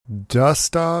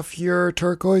Dust off your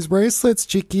turquoise bracelets,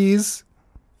 chickies,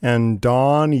 and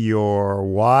don your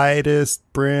widest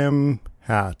brim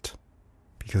hat,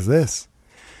 because this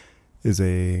is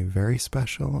a very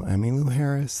special Emmylou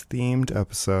Harris themed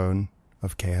episode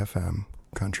of KFM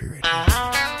Country Radio.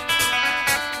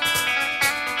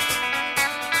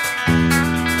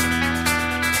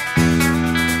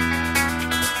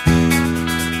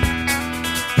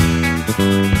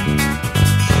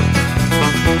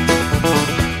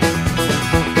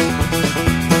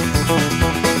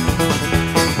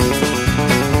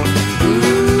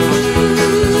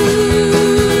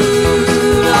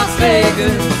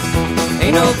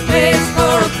 Ain't no place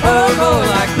for a poor boy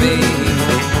like me.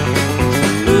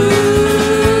 Ooh,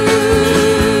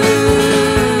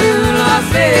 Las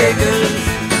Vegas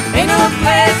ain't no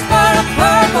place for a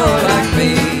poor boy like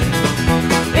me.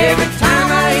 Every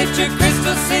time I hit your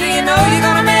Crystal City, you know you're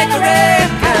gonna make a wreck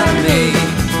out of me.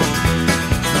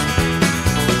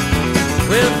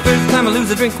 Well, first time I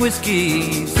lose, I drink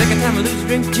whiskey. Second time I lose, I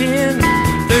drink gin.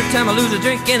 Third time I lose, I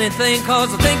drink anything,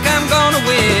 cause I think I'm gonna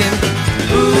win.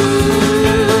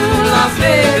 Ooh, Las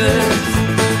Vegas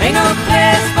ain't no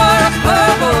place for a poor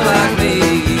boy like me,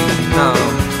 no.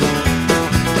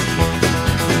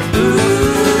 Ooh,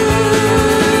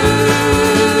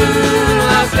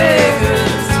 Las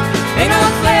Vegas ain't no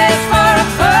place for a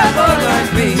poor boy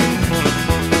like me.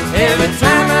 Every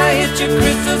time I hit your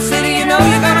Crystal City, you know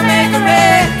you're gonna make a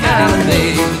wreck out of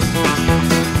me.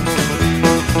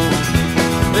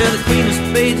 Well, the Queen of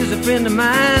Spades is a friend of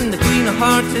mine. The Queen of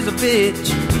Hearts is a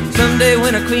bitch. Someday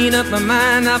when I clean up my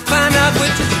mind, I'll find out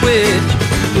which is which.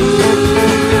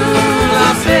 Ooh,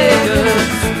 Las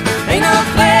Vegas ain't no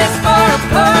place for a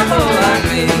poor boy like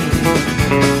me.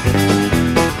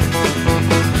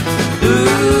 Ooh,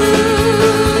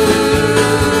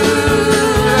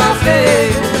 Las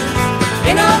Vegas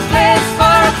ain't no place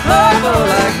for a poor boy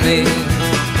like me.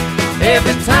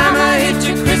 Every time I hit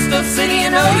your Crystal City, you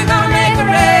know you're gonna make a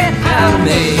wreck out of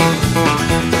me.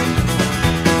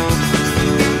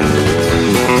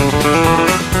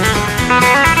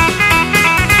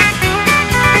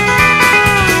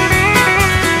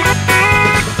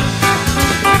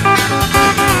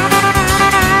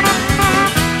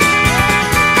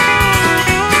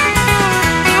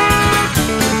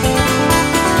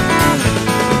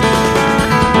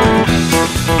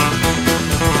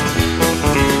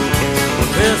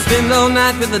 Well, spend all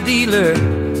night with the dealer,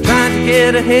 trying to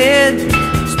get ahead.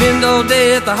 Spend all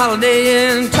day at the Holiday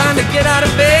Inn, trying to get out of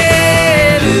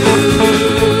bed.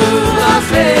 Ooh, Las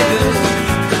Vegas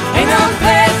ain't no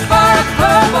place for a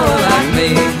poor boy like me.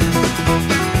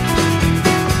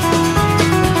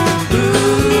 Ooh,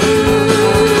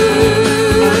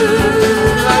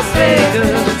 Las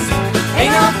Vegas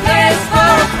ain't no place for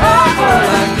a poor boy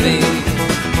like me.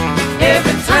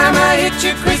 Every time I hit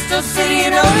your Crystal City, you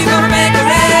know you're gonna make a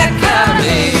wreck out of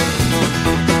me.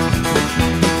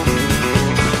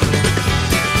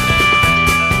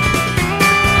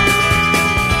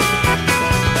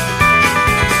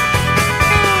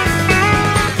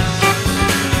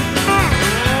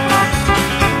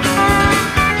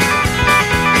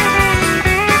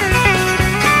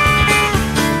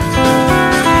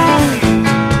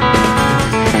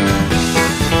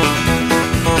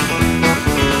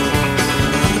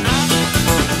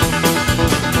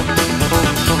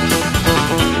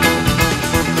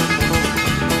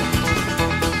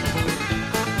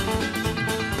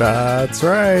 That's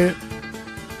right.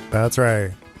 That's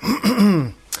right.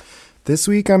 This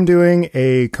week I'm doing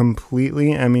a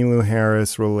completely Emmylou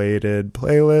Harris related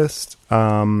playlist.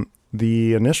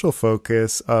 The initial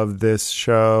focus of this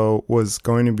show was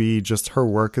going to be just her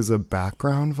work as a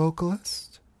background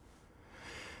vocalist.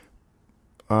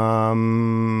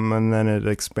 And then it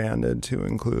expanded to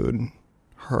include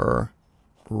her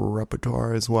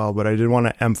repertoire as well. But I did want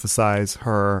to emphasize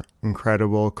her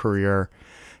incredible career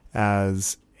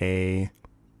as a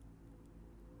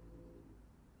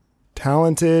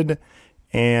talented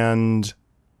and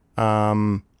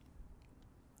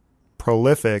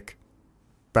prolific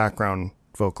background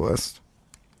vocalist.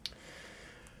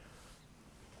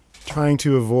 Trying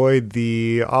to avoid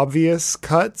the obvious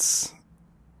cuts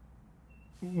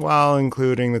while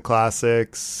including the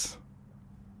classics.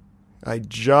 I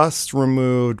just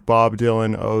removed Bob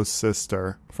Dylan, "Oh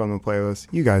Sister" from the playlist.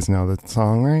 You guys know the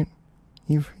song, right?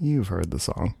 You've heard the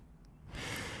song.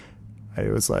 I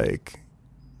was like,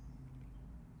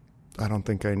 I don't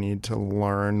think I need to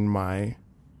learn my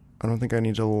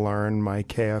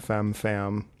KFM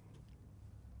fam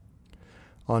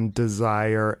on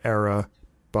Desire era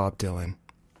Bob Dylan.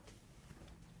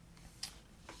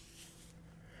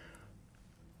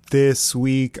 This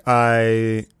week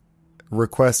I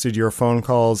requested your phone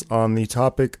calls on the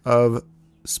topic of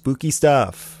spooky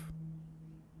stuff,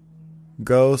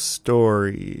 ghost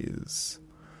stories.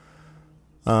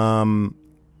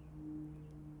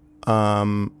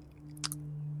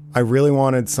 I really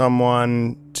wanted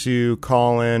someone to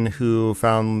call in who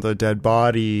found a dead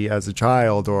body as a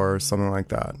child or something like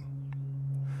that.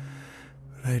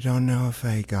 But I don't know if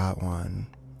I got one.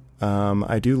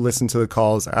 I do listen to the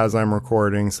calls as I'm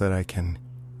recording so that I can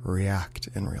react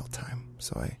in real time.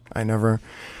 So I never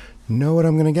know what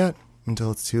I'm going to get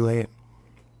until it's too late.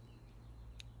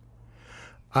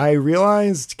 I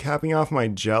realized, capping off my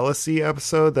jealousy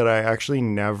episode, that I actually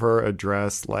never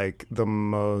addressed like the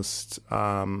most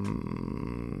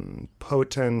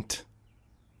potent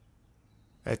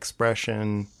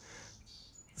expressions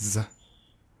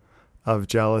of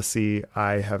jealousy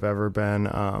I have ever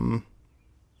been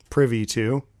privy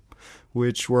to,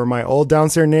 which were my old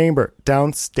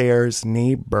downstairs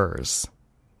neighbors,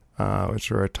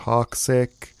 which were a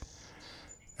toxic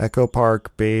Echo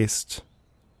Park based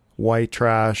white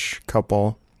trash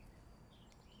couple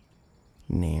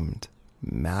named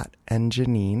Matt and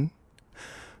Janine,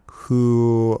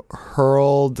 who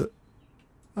hurled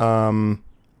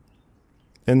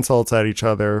insults at each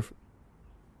other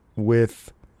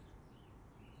with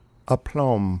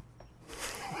aplomb.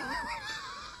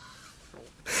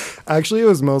 Actually, it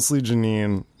was mostly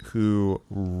Janine who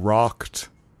rocked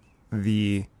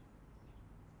the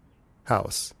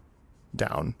house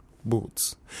down.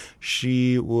 Boots.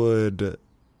 She would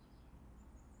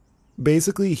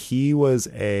basically, he was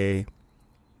a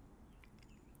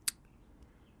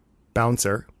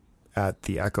bouncer at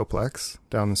the Echoplex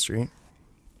down the street.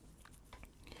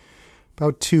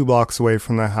 About 2 blocks away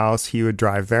from the house, he would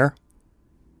drive there.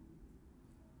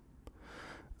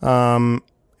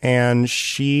 And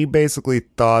she basically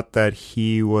thought that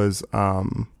he was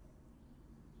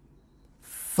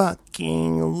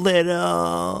fucking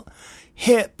little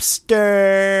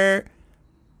hipster.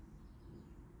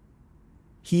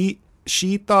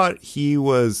 She thought he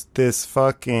was this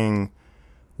fucking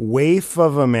waif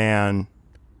of a man,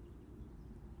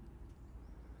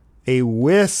 a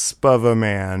wisp of a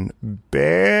man,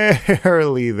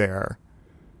 barely there,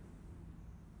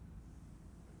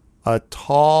 a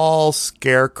tall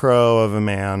scarecrow of a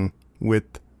man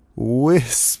with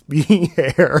wispy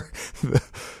hair.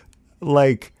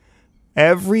 Like,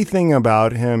 everything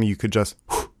about him, you could just,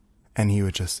 and he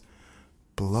would just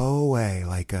blow away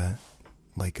like a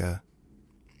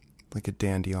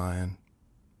dandelion.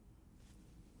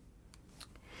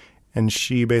 And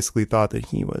she basically thought that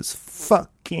he was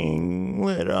fucking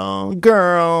little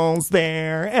girls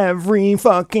there every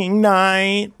fucking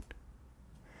night.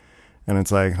 And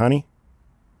it's like, honey,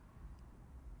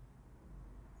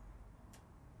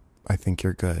 I think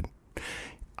you're good.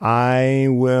 I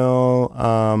will,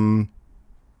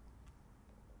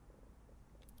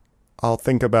 I'll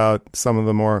think about some of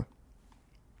the more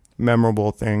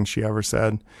memorable things she ever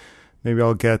said. Maybe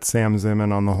I'll get Sam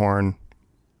Zimmon on the horn.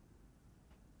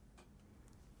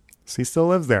 So he still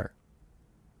lives there.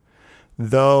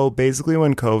 Though, basically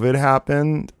when COVID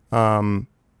happened,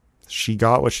 she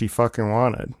got what she fucking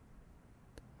wanted.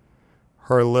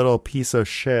 Her little piece of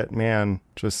shit man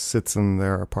just sits in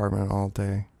their apartment all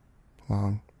day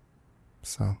long.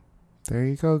 So, there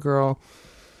you go, girl.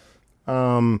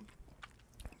 But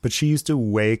she used to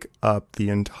wake up the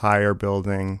entire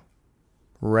building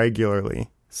regularly,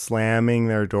 slamming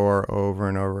their door over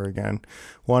and over again.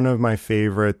 One of my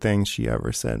favorite things she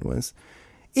ever said was,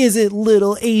 "Is it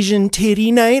little Asian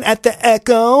titty night at the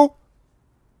Echo?"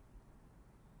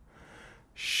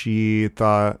 She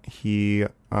thought she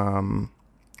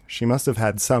must have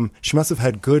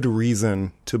had good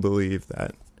reason to believe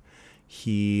that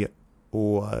he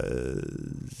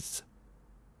was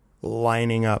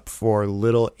lining up for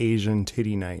little Asian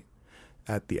titty night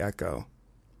at the Echo,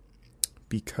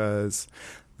 because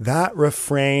that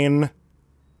refrain,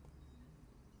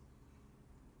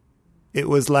 it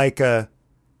was like a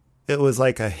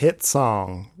hit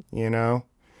song, you know?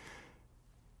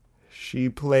 She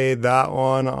played that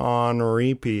one on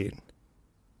repeat.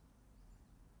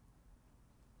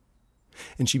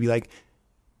 And she'd be like,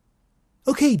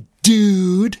 "Okay,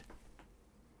 dude."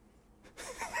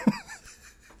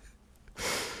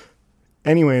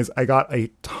 Anyways, I got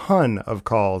a ton of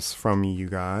calls from you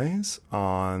guys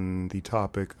on the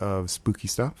topic of spooky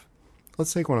stuff.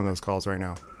 Let's take one of those calls right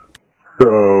now.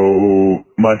 So,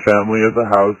 my family has a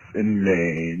house in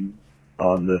Maine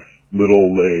on this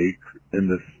little lake in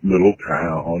this little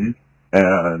town,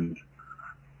 and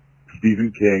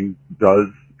Stephen King does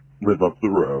live up the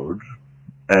road,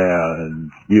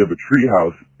 and we have a tree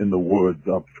house in the woods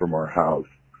up from our house.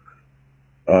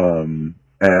 And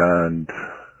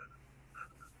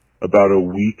about a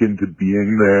week into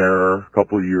being there, a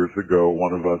couple of years ago,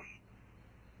 one of us,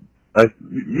 I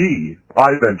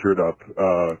ventured up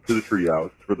to the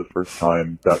treehouse for the first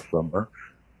time that summer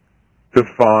to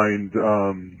find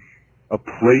a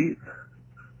plate,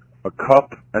 a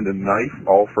cup, and a knife,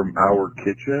 all from our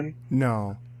kitchen.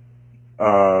 No.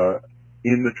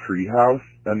 In the treehouse,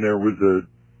 and there was a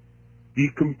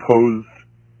decomposed,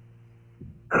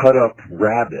 cut-up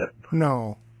rabbit.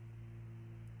 No.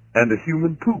 And a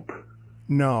human poop.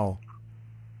 No.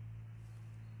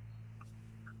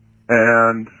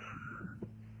 And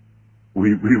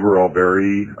we were all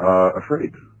very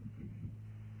afraid.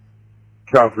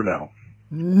 Ciao for now.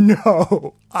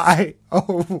 No.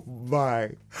 Oh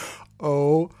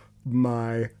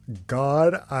my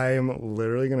God. I am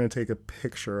literally going to take a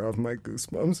picture of my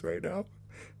goosebumps right now.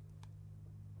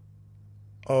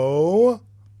 Oh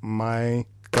my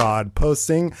God.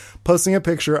 Posting a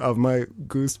picture of my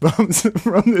goosebumps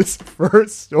from this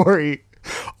first story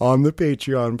on the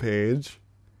Patreon page.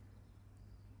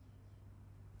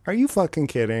 Are you fucking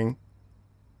kidding?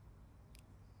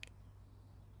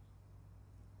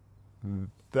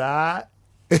 That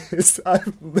is,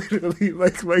 I'm literally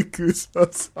like, my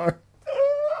goosebumps are.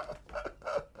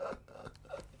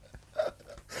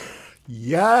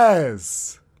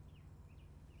 Yes.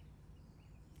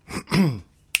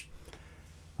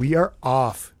 We are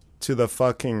off to the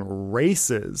fucking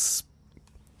races,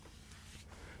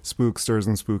 spooksters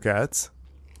and spookettes.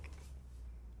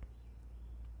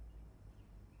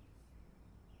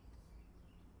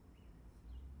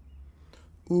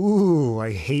 Ooh,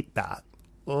 I hate that.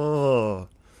 Oh.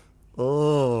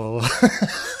 Oh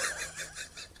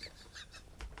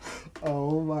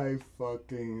my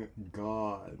fucking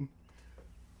God.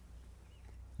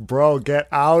 Bro, get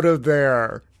out of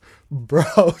there.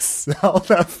 Bro, sell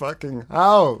that fucking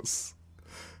house.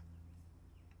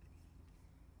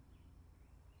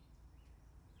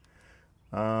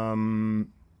 I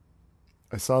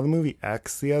saw the movie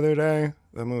X the other day.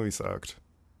 That movie sucked.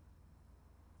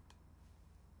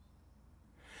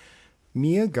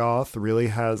 Mia Goth really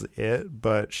has it,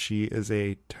 but she is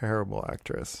a terrible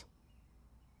actress.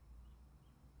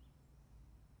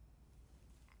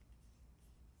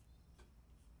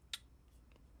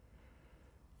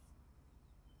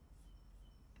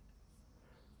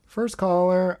 First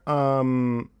caller,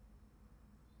 that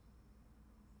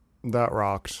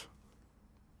rocked.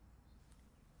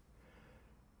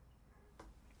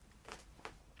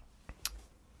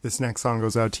 This next song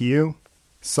goes out to you.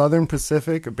 Southern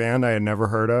Pacific, a band I had never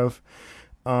heard of.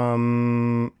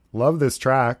 Love this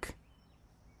track.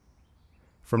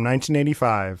 From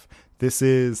 1985. This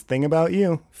is Thing About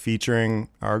You, featuring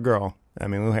our girl,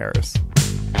 Emmylou Harris.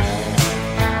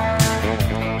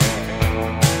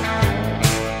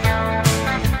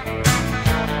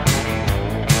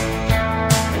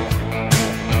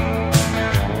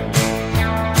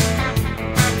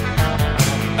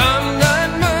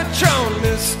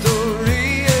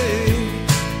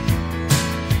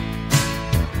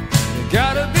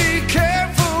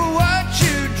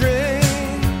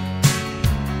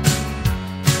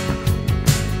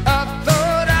 I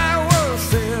thought I was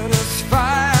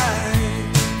satisfied.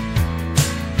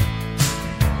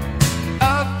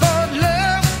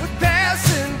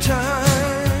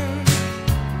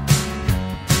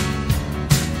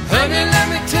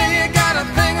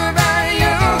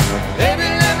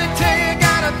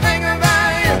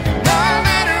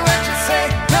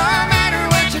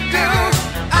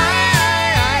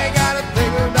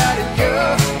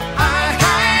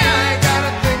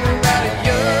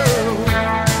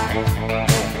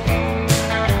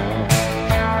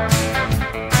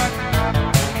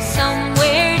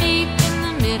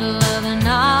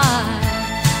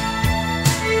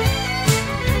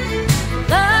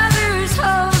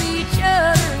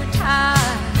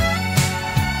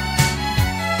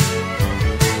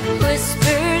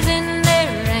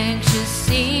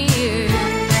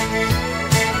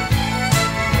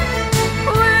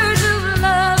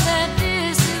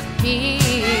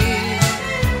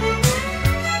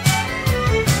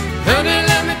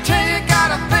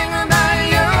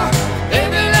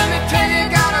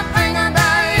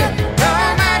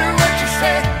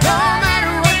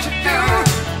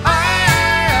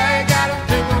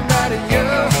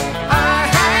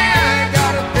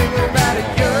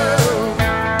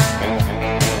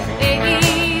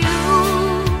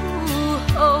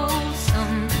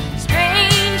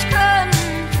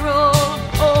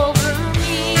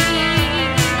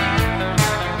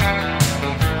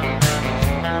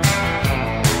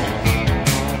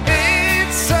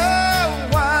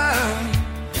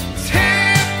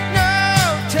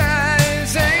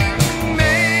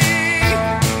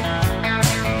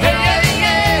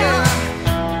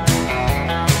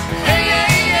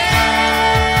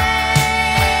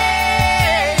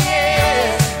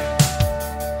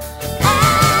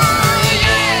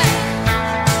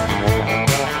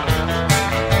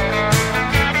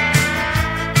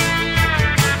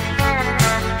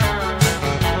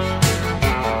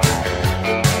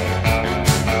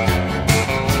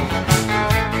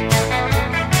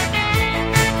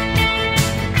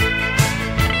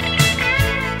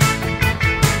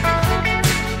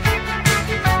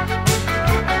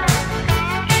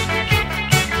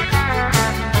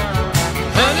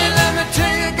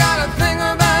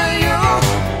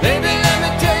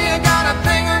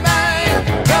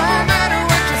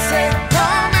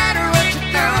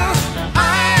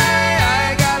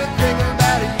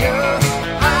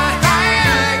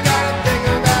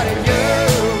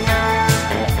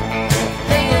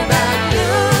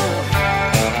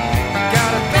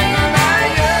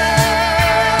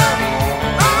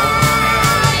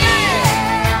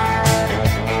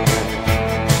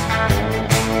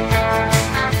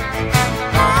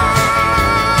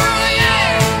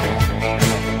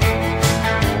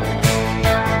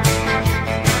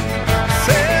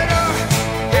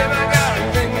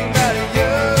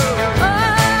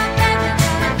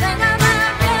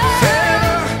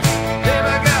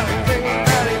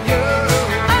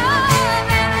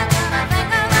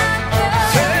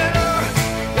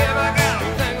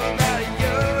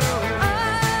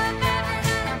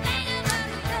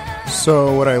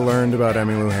 So what I learned about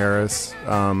Emmylou Harris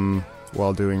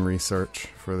while doing research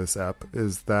for this app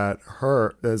is that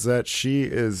she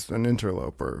is an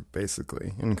interloper,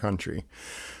 basically, in country.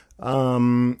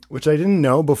 Which I didn't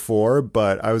know before,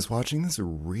 but I was watching this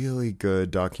really good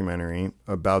documentary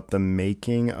about the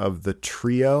making of the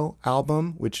Trio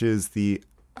album, which is the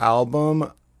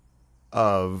album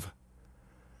of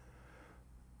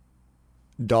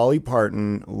Dolly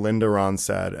Parton, Linda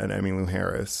Ronstadt, and Emmylou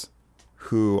Harris,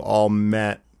 who all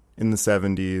met in the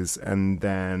 70s and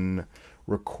then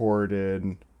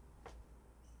recorded,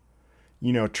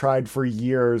 tried for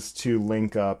years to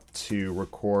link up to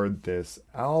record this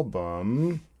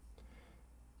album.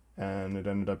 And it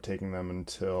ended up taking them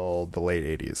until the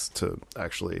late 80s to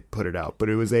actually put it out. But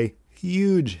it was a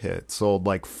huge hit, sold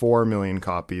like 4 million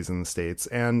copies in the States.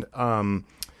 And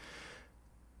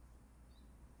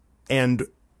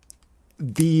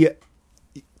the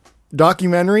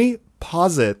documentary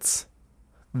posits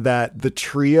that the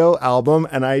Trio album,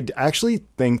 and I actually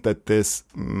think that this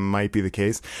might be the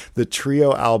case, the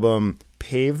Trio album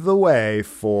paved the way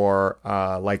for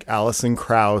like Alison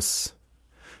Krauss,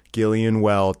 Gillian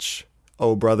Welch,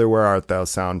 Oh Brother Where Art Thou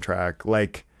soundtrack,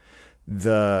 like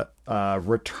the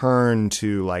return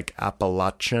to like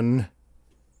Appalachian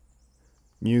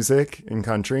music in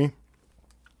country.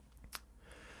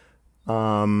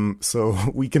 So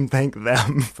we can thank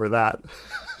them for that.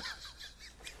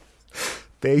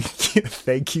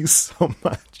 Thank you so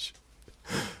much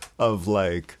of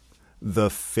like the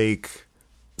fake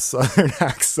Southern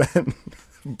accent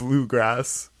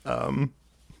bluegrass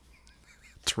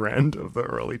trend of the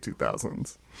early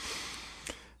 2000s.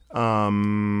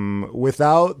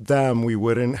 Without them, we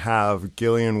wouldn't have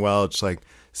Gillian Welch like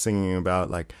singing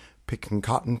about like picking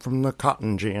cotton from the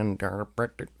cotton gin,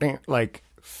 like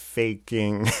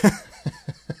faking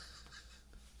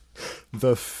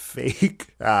the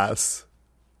fake assery.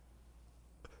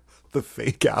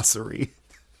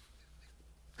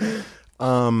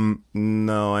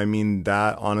 No, I mean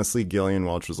that honestly, Gillian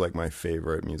Welch was like my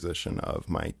favorite musician of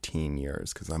my teen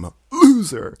years because I'm a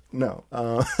loser. No,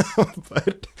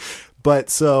 but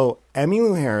so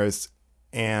Emmylou Harris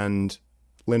and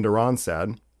Linda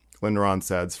Ronstadt. Linda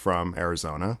Ronstadt's from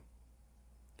Arizona,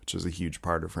 which is a huge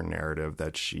part of her narrative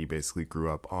that she basically grew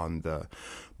up on the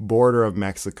border of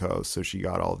Mexico. So she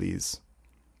got all these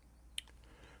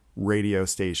radio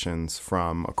stations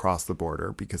from across the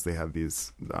border because they have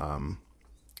these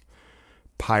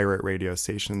pirate radio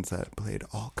stations that played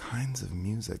all kinds of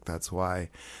music. That's why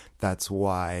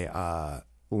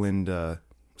Linda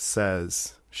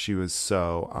says she was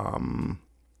so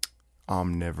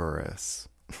omnivorous,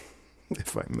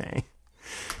 if I may.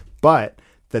 But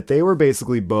that they were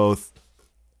basically both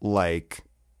like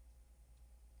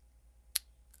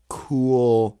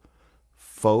cool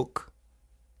folk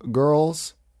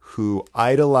girls who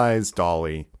idolized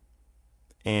Dolly,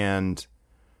 and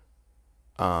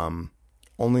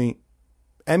only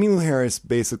Emmylou Harris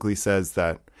basically says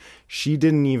that she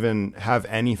didn't even have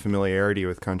any familiarity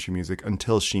with country music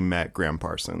until she met Graham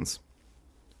Parsons.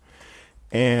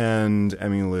 And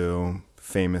Emmylou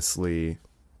famously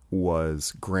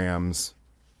was Graham's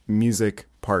music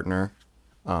partner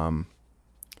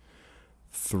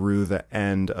through the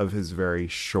end of his very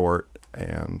short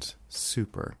and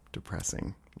super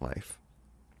depressing life.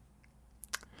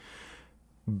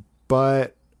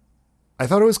 But I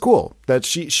thought it was cool that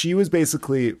she was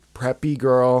basically preppy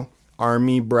girl,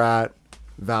 army brat,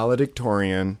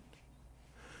 valedictorian,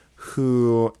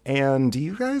 and do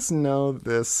you guys know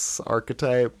this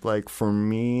archetype? Like for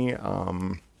me,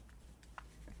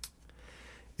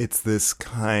 it's this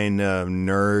kind of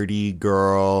nerdy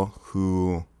girl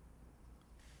who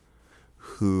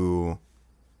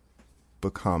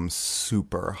becomes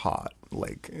super hot,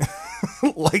 like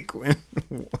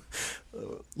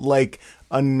like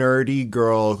a nerdy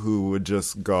girl who would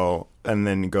just go and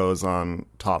then goes on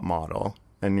Top Model,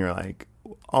 and you're like,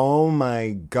 oh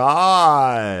my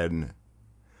god,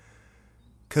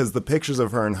 because the pictures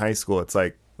of her in high school, it's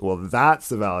like, well, that's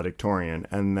the valedictorian.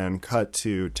 And then cut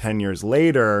to 10 years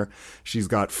later, she's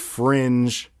got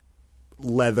fringe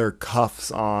leather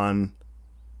cuffs on.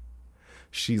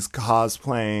 She's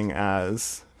cosplaying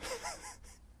as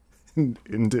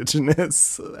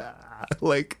indigenous.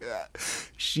 Like,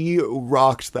 she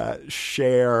rocked that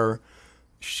Cher.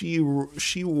 She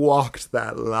walked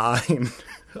that line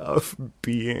of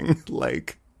being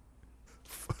like,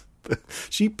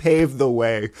 she paved the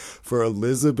way for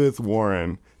Elizabeth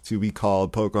Warren to be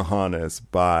called Pocahontas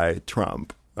by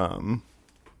Trump. So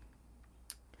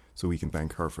we can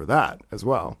thank her for that as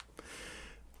well.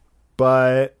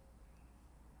 But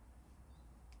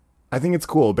I think it's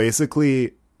cool.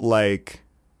 Basically, like,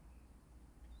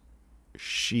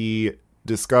 she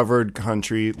discovered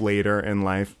country later in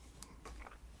life,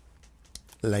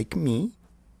 like me,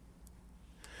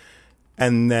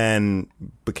 and then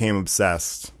became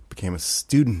obsessed, became a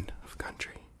student of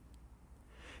country.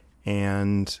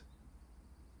 And,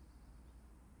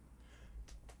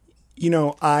 you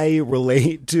know, I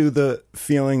relate to the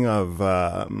feeling of,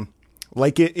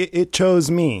 like, it chose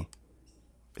me.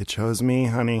 It chose me,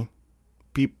 honey.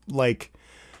 Like,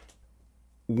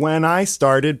 when I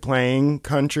started playing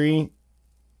country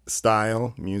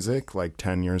style music, like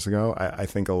 10 years ago, I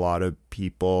think a lot of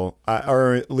people,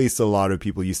 or at least a lot of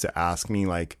people used to ask me,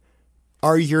 like,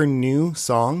 are your new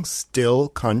songs still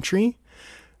country?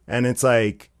 And it's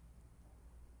like,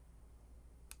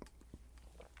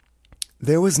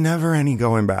 there was never any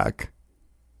going back.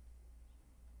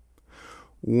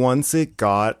 Once it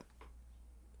got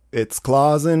its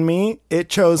claws in me, it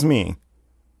chose me.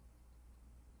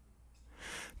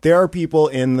 There are people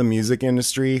in the music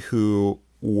industry who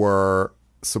were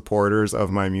supporters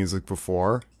of my music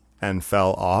before and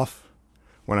fell off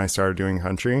when I started doing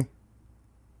country.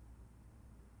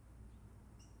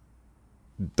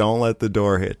 Don't let the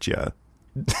door hit you.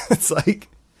 It's like,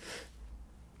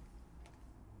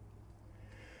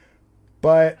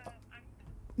 but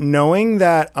knowing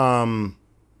that,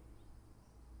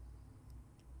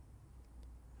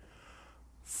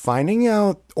 finding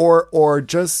out or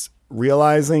just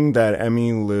realizing that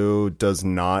Emmylou does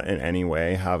not in any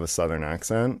way have a Southern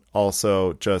accent.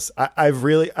 Also, just I've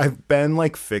been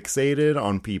like fixated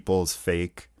on people's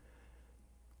fake,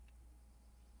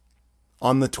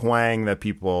 on the twang that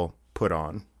people put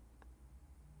on,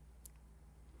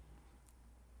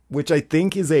 which I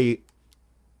think is a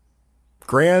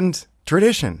grand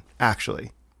tradition,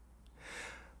 actually.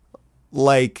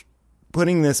 Like,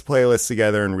 putting this playlist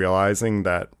together and realizing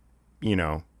that, you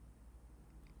know,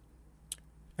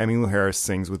 Emmylou Harris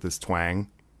sings with this twang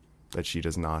that she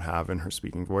does not have in her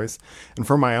speaking voice. And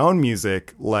for my own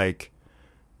music, like,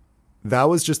 that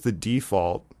was just the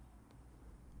default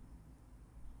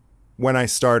when I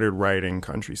started writing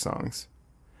country songs.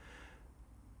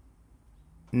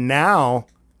 Now,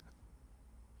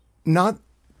 I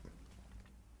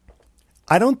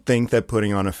don't think that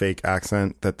putting on a fake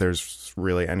accent, that there's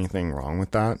really anything wrong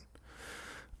with that.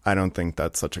 I don't think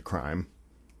that's such a crime.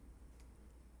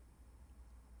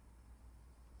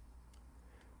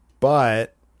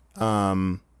 But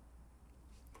I've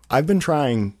been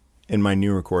trying in my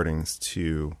new recordings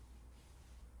to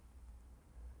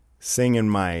sing in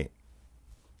my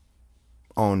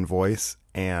own voice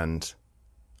and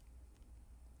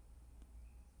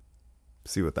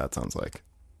see what that sounds like.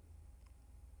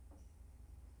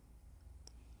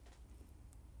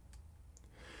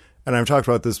 And I've talked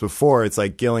about this before. It's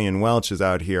like Gillian Welch is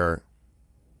out here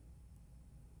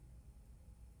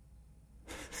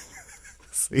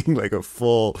singing like a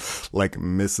full, like,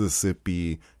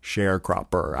 Mississippi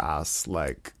sharecropper ass,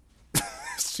 like,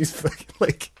 she's fucking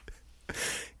like,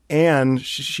 and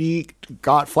she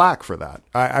got flack for that.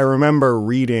 I remember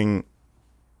reading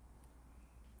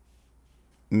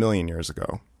a million years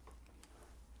ago,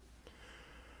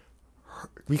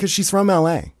 because she's from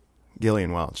LA,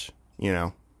 Gillian Welch, you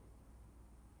know.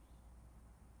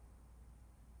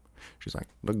 She's like,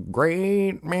 the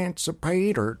great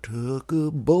emancipator took a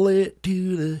bullet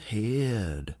to the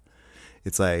head.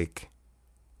 It's like,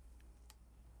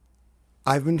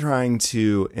 I've been trying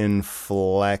to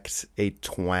inflect a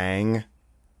twang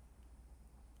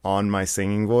on my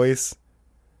singing voice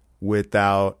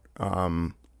without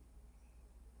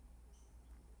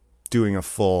doing a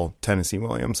full Tennessee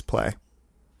Williams play.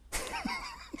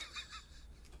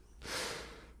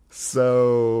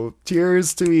 So,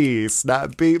 cheers to me.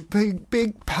 Snap,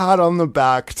 big pat on the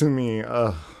back to me.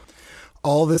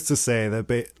 All this to say that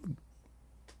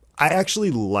I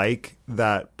actually like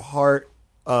that part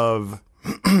of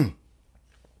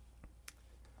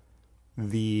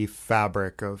the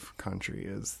fabric of country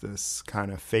is this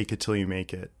kind of fake it till you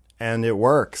make it. And it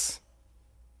works.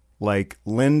 Like,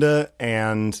 Linda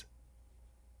and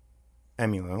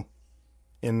Emmylou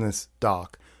in this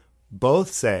doc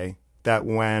both say that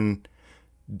when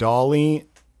Dolly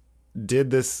did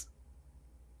this,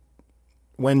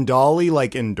 when Dolly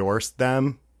like endorsed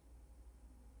them,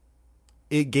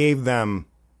 it gave them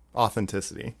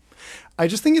authenticity. I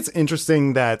just think it's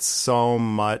interesting that so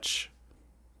much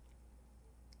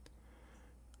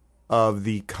of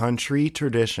the country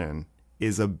tradition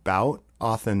is about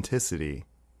authenticity,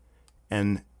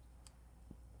 and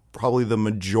probably the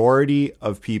majority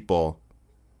of people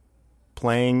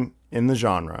playing in the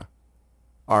genre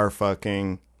are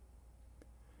fucking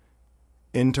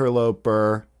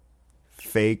interloper,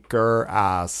 faker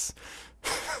ass.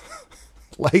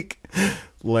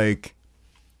 like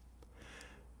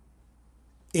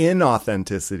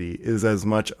inauthenticity is as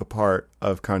much a part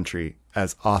of country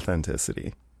as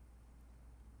authenticity.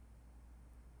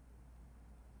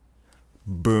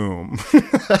 Boom.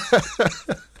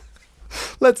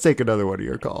 Let's take another one of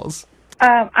your calls.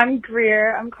 I'm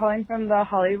Greer. I'm calling from the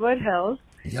Hollywood Hills.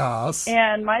 Yes.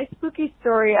 And my spooky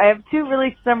story, I have two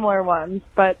really similar ones,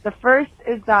 but the first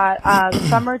is that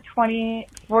summer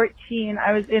 2014,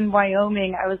 I was in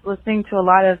Wyoming. I was listening to a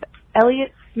lot of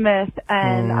Elliott Smith,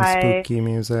 and spooky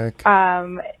music.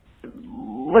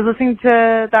 Was listening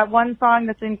to that one song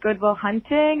that's in Good Will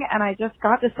Hunting, and I just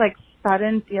got this like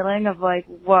sudden feeling of like,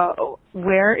 whoa,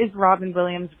 where is Robin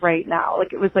Williams right now?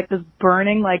 Like, it was like this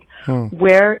burning, like,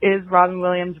 where is Robin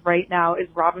Williams right now? Is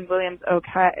Robin Williams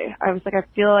okay? I was like, I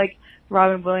feel like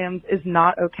Robin Williams is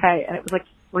not okay. And it was like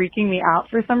freaking me out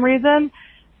for some reason.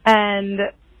 And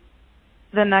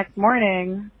the next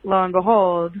morning, lo and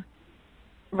behold,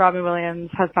 Robin Williams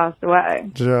has passed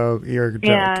away. You're joking.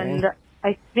 And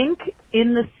I think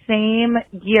in the same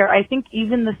year, I think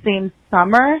even the same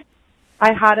summer,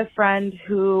 I had a friend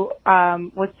who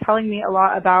was telling me a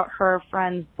lot about her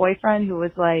friend's boyfriend who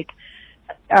was like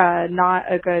not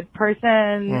a good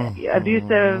person,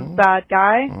 abusive, bad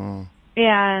guy.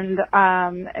 And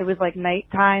it was like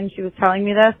nighttime. She was telling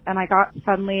me this, and I got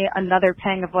suddenly another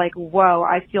pang of like, whoa,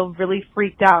 I feel really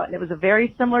freaked out. And it was a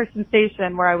very similar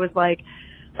sensation where I was like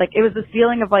it was this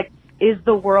feeling of like, is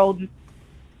the world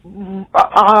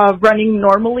running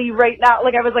normally right now?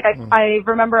 Like, I was like, I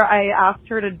remember I asked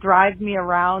her to drive me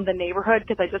around the neighborhood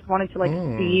because I just wanted to like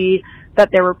see that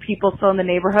there were people still in the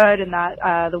neighborhood and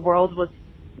that the world was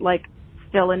like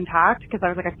still intact, because I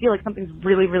was like, I feel like something's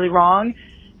really, really wrong.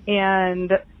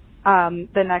 And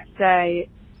the next day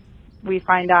we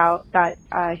find out that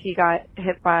he got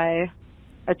hit by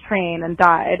a train and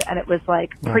died, and it was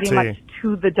like pretty much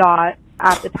to the dot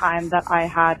at the time that I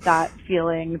had that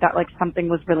feeling that like something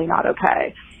was really not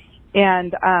okay.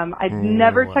 And I'd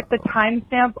never checked the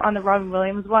timestamp on the Robin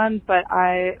Williams one, but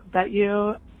I bet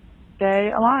you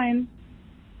they align.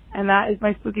 And that is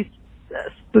my spooky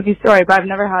story, but I've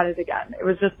never had it again. It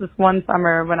was just this one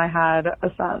summer when I had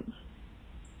a sense.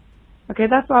 Okay,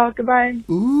 that's all. Goodbye.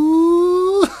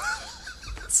 Ooh.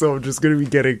 So I'm just gonna be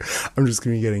getting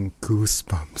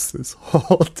goosebumps this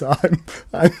whole time.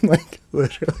 I'm like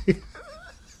literally.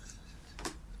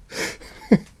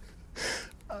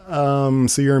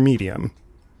 So you're a medium,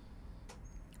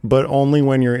 but only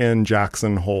when you're in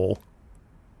Jackson Hole.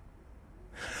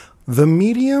 The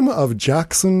medium of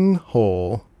Jackson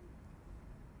Hole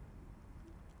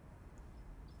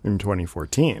in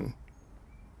 2014.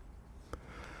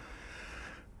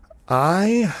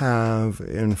 I have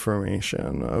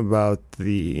information about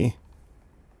the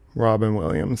Robin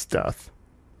Williams death.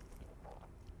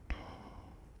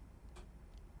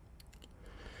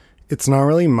 It's not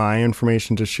really my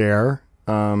information to share.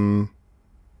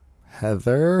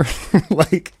 Heather,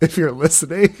 like, if you're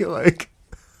listening, like,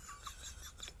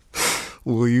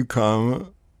 will you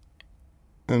come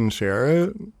and share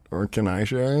it? Or can I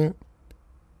share it?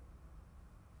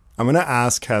 I'm going to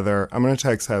ask Heather. I'm going to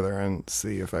text Heather and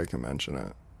see if I can mention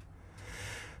it.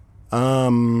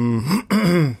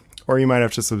 Or you might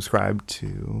have to subscribe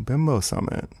to Bimbo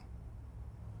Summit.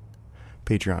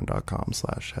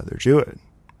 Patreon.com/Heather Jewett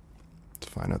to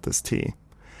find out this tea.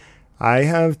 I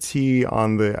have tea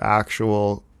on the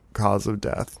actual cause of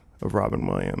death of Robin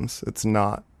Williams. It's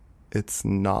not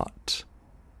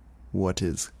what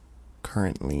is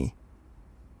currently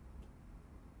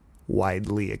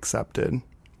widely accepted.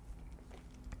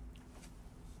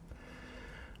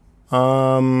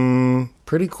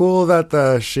 Pretty cool that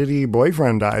the shitty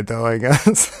boyfriend died, though, I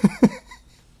guess.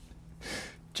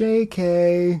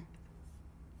 JK.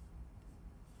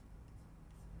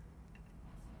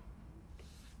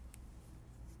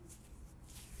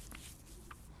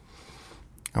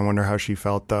 I wonder how she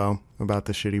felt, though, about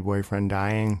the shitty boyfriend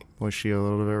dying. Was she a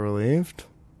little bit relieved?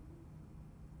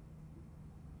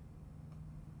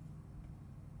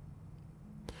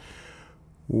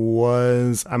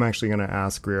 I'm actually going to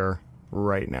ask Greer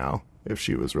right now if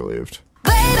she was relieved.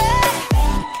 Baby,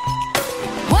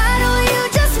 why don't you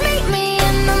just meet me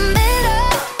in the middle?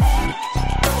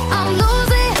 I'm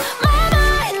losing my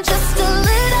mind just a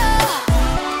little.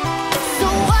 So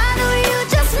why don't you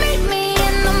just meet me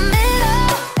in the middle?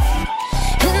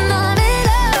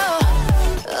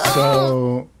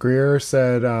 So Greer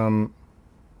said,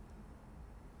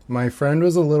 my friend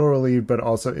was a little relieved, but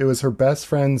also it was her best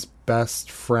friend's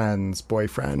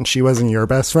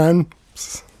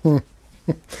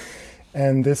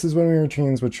And this is when we were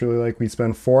teens, but truly, like, we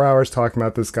spent 4 hours talking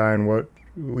about this guy and what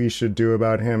we should do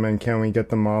about him and can we get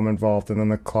the mom involved, and then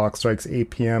the clock strikes 8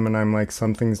 p.m. and I'm like,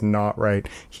 something's not right.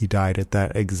 He died at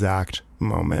that exact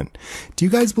moment. Do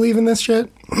you guys believe in this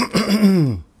shit?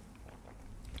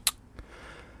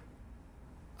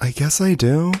 I guess I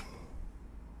do.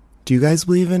 Do you guys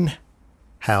believe in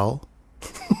hell?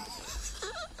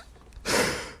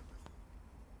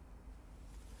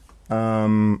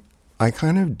 I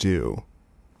kind of do.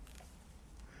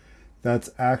 That's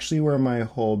actually where my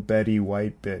whole Betty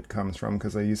White bit comes from,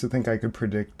 because I used to think I could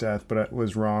predict death, but I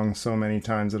was wrong so many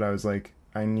times that I was like,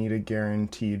 I need a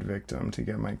guaranteed victim to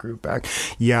get my group back.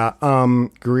 Yeah,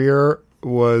 Greer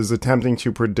was attempting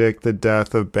to predict the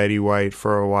death of Betty White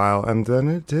for a while, and then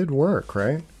it did work,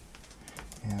 right?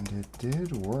 And it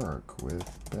did work with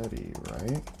Betty,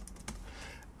 right?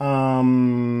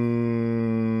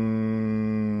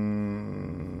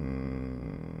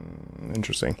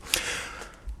 Interesting.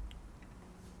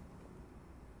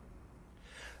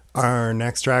 Our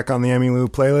next track on the Emmylou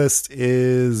playlist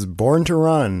is Born to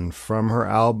Run from her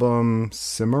album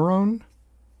Cimarron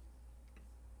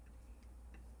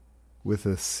with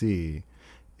a C.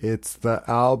 It's the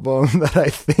album that I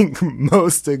think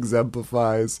most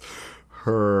exemplifies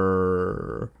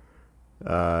her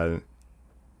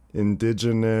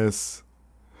indigenous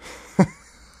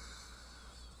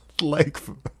like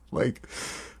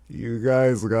you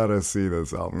guys gotta see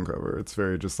this album cover. It's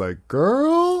very just like,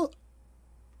 girl.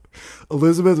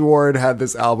 Elizabeth Ward had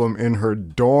this album in her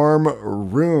dorm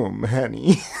room,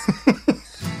 Henny.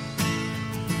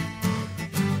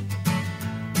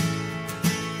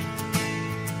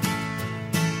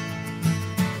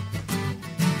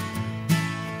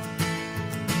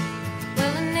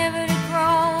 Well, I never did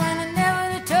crawl and I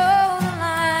never did toe the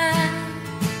line.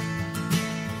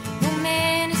 No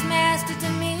man is master to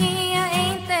me, I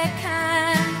ain't that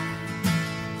kind.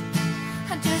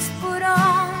 I just put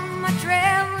on my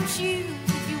traveling shoes.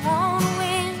 If you wanna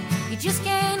win, you just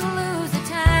can't lose the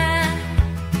time.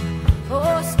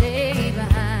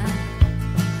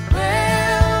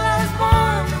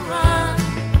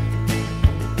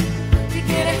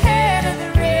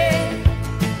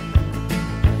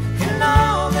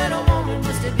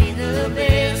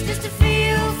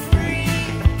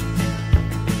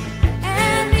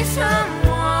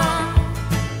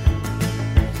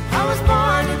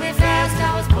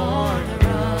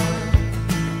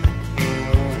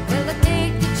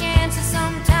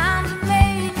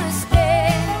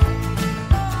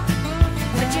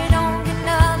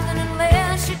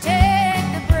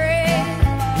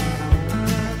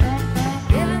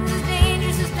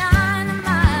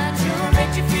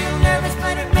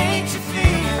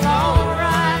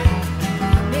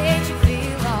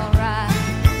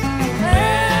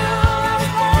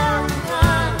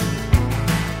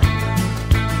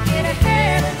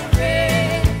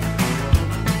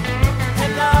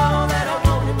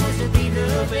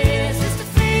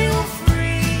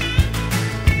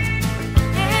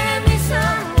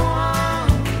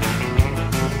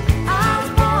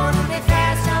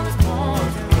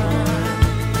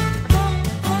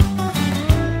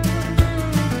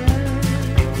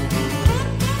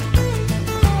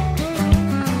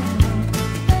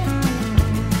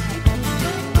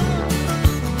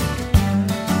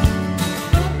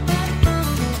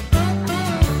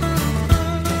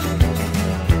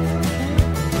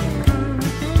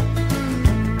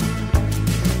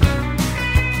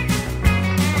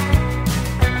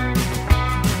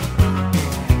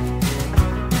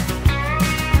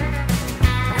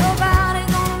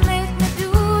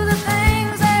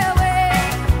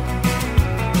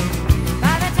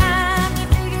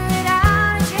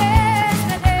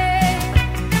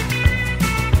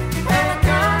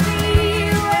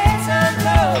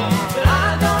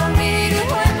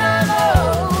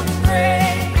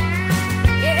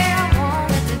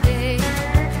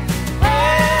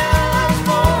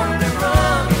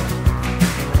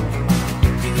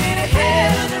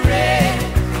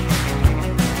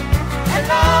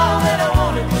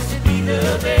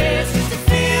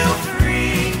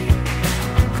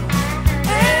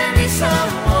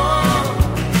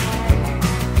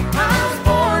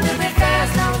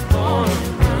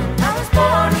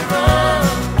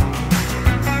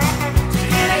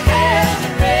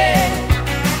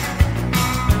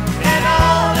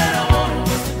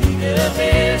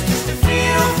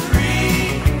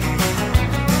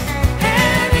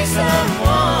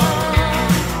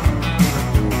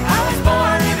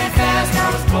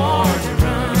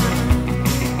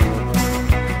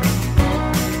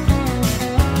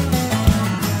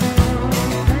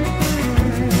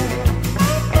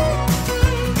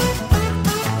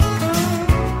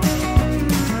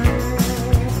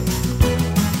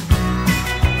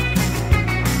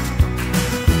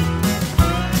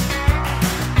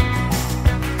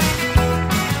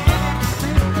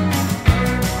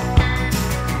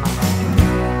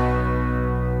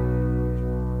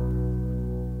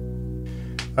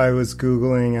 I was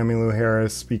Googling Emmylou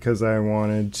Harris because I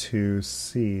wanted to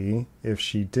see if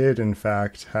she did, in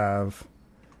fact, have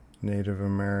Native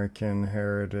American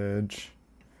heritage.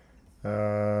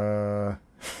 Let's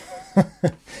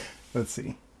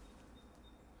see.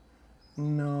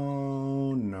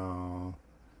 No.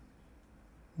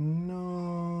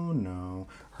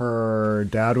 Her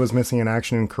dad was missing in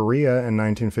action in Korea in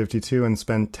 1952 and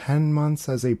spent 10 months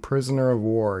as a prisoner of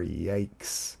war.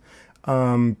 Yikes.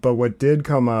 But what did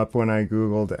come up when I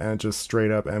Googled and just straight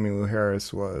up Emmylou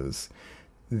Harris was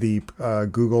the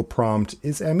Google prompt,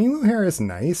 is Emmylou Harris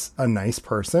nice? A nice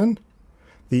person?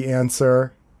 The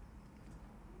answer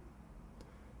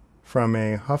from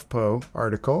a HuffPo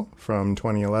article from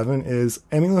 2011 is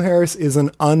Emmylou Harris is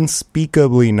an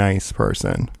unspeakably nice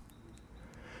person.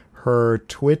 Her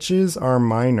twitches are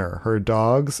minor. Her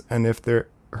dogs, and if they're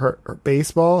her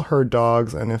baseball, her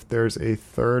dogs, and if there's a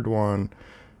third one,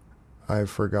 I've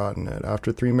forgotten it.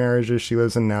 After 3 marriages, she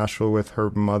lives in Nashville with her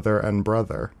mother and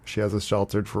brother. She has a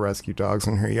shelter for rescue dogs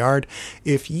in her yard.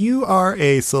 If you are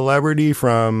a celebrity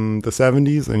from the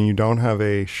 70s and you don't have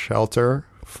a shelter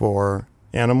for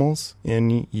animals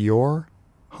in your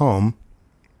home,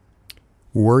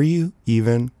 were you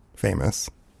even famous?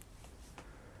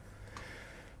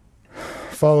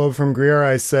 Follow-up from Greer,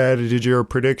 I said, did your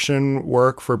prediction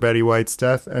work for Betty White's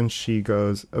death? And she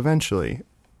goes, eventually.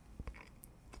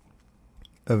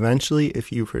 Eventually,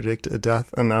 if you predict a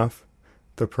death enough,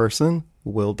 the person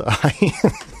will die.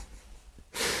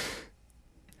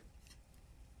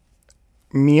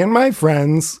 Me and my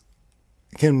friends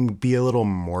can be a little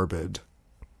morbid.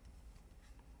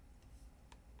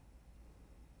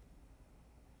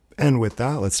 And with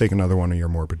that, let's take another one of your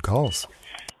morbid calls.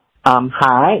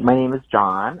 Hi, my name is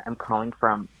John. I'm calling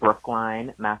from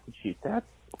Brookline, Massachusetts.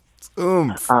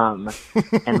 And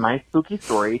my spooky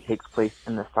story takes place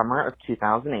in the summer of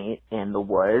 2008 in the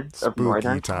woods of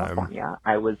Northern California.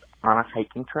 I was on a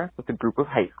hiking trip with a group of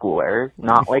high schoolers,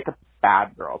 not like a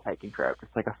bad girls hiking trip,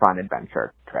 just like a fun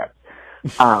adventure trip,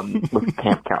 with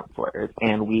camp counselors.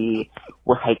 And we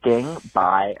were hiking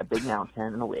by a big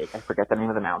mountain and a lake. I forget the name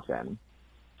of the mountain.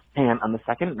 And on the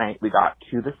second night, we got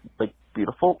to this like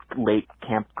beautiful lake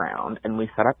campground, and we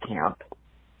set up camp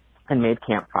and made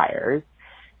campfires.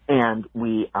 And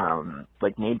we,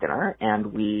 made dinner,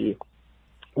 and we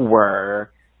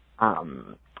were,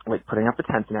 putting up the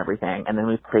tents and everything. And then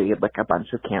we played, like, a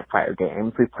bunch of campfire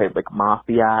games. We played, like,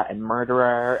 Mafia and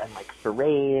Murderer and, like,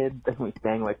 charades. And we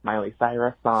sang, like, Miley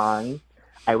Cyrus songs.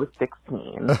 I was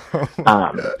 16.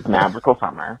 Magical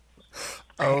summer.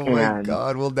 Oh, my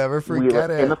God. We'll never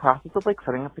forget it. In the process of, like,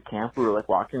 setting up the camp, we were, like,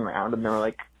 walking around, and there were,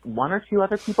 like, 1 or 2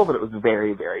 other people, but it was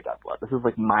very, very desolate. This was,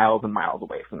 like, miles and miles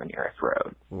away from the nearest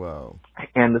road. Whoa.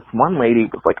 And this one lady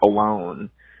was, like, alone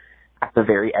at the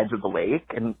very edge of the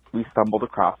lake, and we stumbled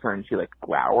across her, and she, like,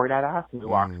 glowered at us, and we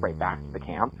walked right back to the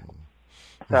camp.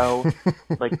 So,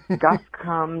 like, dusk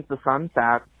comes, the sun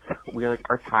sets, we, like,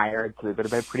 are tired, so we go to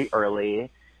bed pretty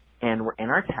early, and we're in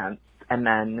our tents, and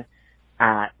then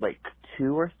at, like,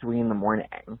 2 or 3 in the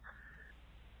morning,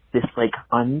 this, like,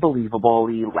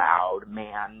 unbelievably loud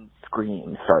man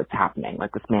scream starts happening.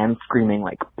 Like, this man screaming,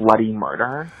 like, bloody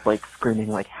murder. Like, screaming,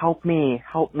 like, help me,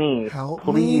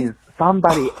 please,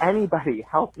 somebody, anybody,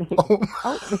 help me,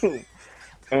 help me.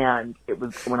 And it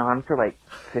went on for, like,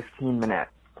 15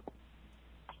 minutes.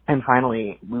 And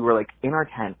finally, we were, like, in our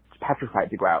tent,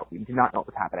 petrified to go out. We did not know what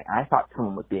was happening. I thought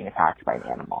someone was being attacked by an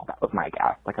animal. That was my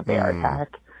guess, like a bear attack.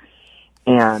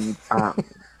 And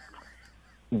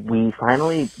we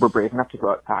finally were brave enough to go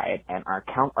outside, and our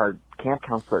camp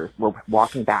counselors were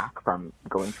walking back from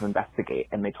going to investigate,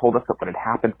 and they told us that what had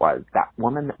happened was that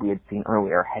woman that we had seen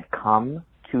earlier had come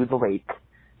to the lake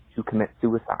to commit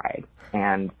suicide,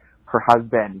 and her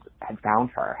husband had found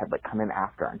her, had like come in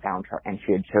after and found her, and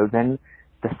she had chosen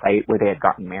the site where they had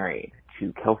gotten married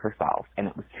to kill herself, and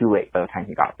it was too late by the time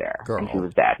he got there, and she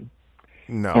was dead.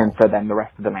 No. And so then the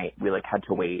rest of the night, we like had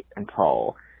to wait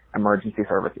until emergency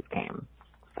services came.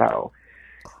 So,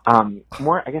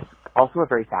 more, I guess, also a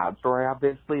very sad story,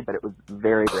 obviously, but it was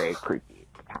very, very creepy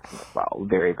at the time as well.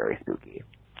 Very, very spooky.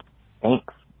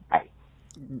 Thanks. Bye.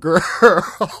 Girl,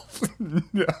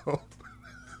 no.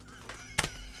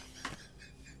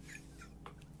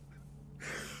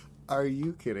 Are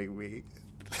you kidding me?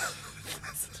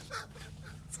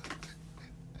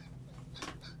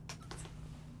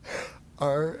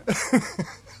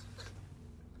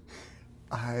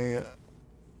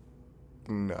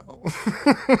 No.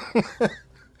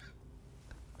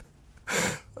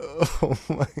 Oh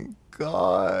my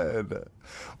God.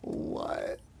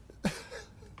 What?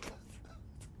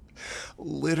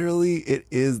 Literally, it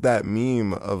is that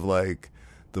meme of like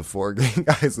the four gay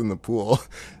guys in the pool,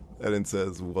 and it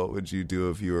says, "What would you do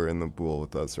if you were in the pool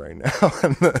with us right now?"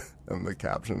 And the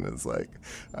caption is like,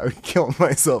 "I would kill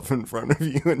myself in front of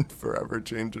you and forever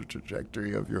change the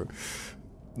trajectory of your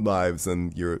lives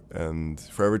and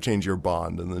forever change your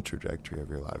bond and the trajectory of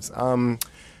your lives."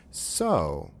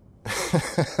 So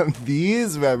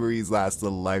these memories last a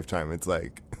lifetime. It's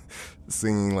like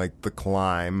singing like The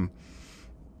Climb,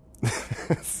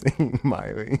 singing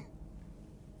Miley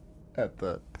at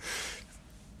the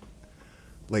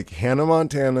like Hannah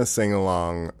Montana sing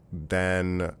along,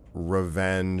 then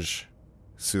Revenge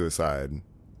Suicide.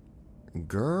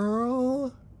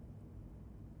 Girl,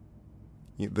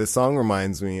 this song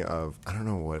reminds me of, I don't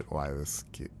know why this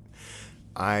cute.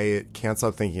 I can't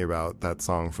stop thinking about that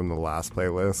song from the last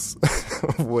playlist.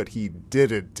 What he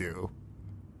didn't do.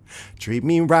 Treat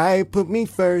me right, put me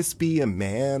first, be a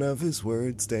man of his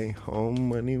word, stay home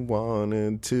when he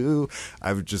wanted to.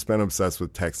 I've just been obsessed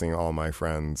with texting all my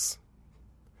friends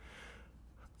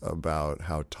about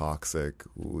how toxic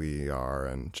we are,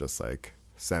 and just like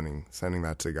sending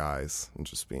that to guys and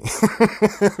just being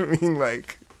being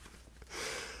like,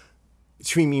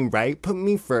 treat me right, put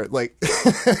me first, like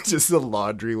just a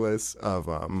laundry list of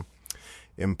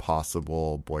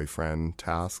impossible boyfriend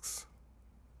tasks.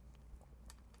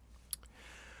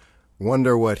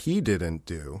 Wonder what he didn't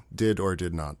do, did or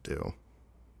did not do.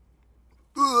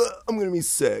 Ugh, I'm gonna be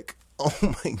sick. Oh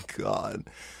my god.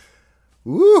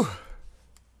 Woo.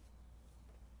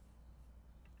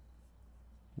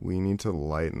 We need to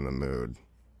lighten the mood.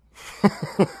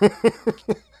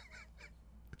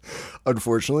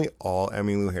 Unfortunately, all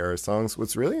Emmylou Harris songs.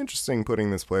 What's really interesting putting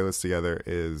this playlist together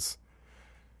is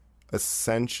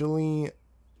essentially,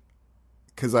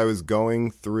 because I was going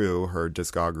through her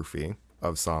discography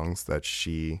of songs that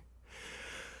she,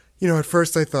 at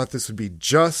first I thought this would be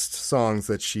just songs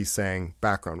that she sang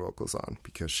background vocals on,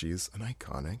 because she's an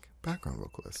iconic background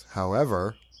vocalist.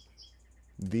 However,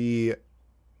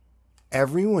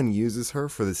 everyone uses her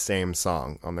for the same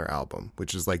song on their album,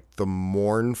 which is like the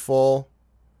mournful.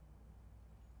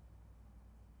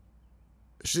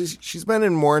 She's been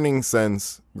in mourning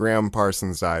since Graham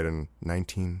Parsons died in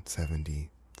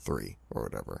 1973 or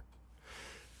whatever.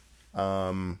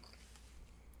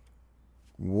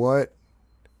 What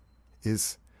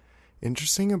is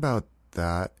interesting about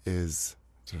that is,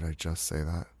 did I just say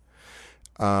that?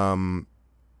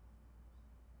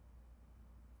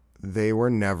 They were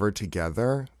never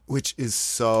together, which is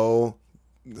so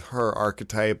her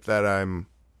archetype that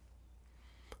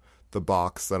the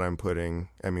box that I'm putting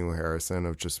Emmylou Harris in,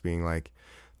 of just being like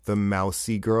the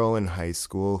mousy girl in high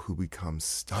school who becomes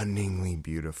stunningly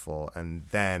beautiful and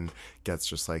then gets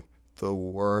just like the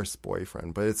worst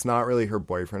boyfriend. But it's not really her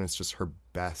boyfriend, it's just her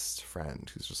best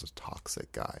friend who's just a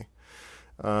toxic guy.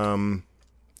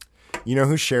 You know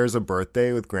who shares a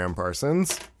birthday with Graham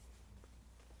Parsons?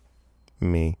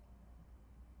 Me.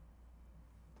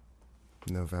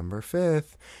 November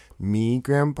 5th. Me,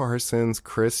 Graham Parsons,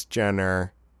 Kris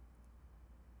Jenner,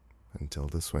 and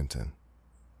Tilda Swinton.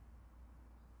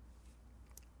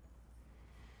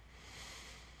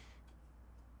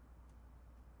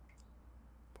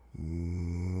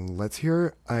 Let's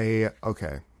hear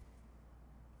okay.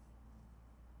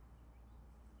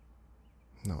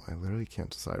 No, I literally can't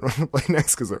decide what to play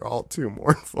next because they're all too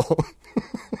mournful.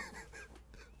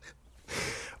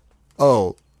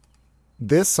 Oh,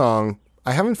 this song,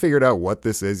 I haven't figured out what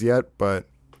this is yet, but,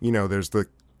 there's the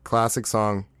classic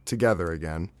song Together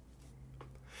Again.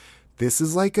 This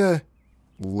is like a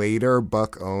later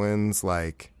Buck Owens,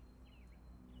 like,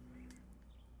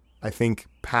 I think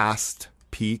past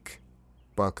peak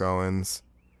Buck Owens,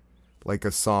 like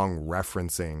a song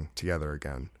referencing Together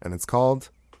Again. And it's called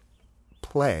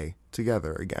Play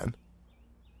Together Again.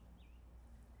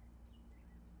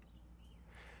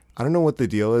 I don't know what the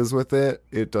deal is with it.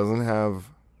 It doesn't have...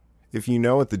 If you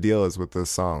know what the deal is with this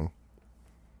song,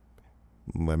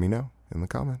 let me know in the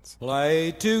comments.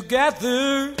 Play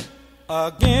together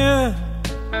again,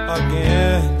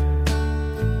 again.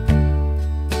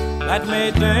 That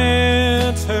may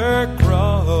dance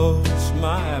across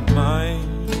my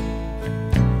mind.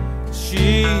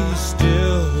 She's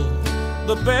still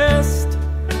the best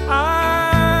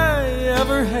I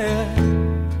ever had,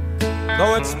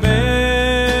 though it's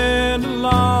been a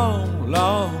long,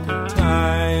 long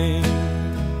time.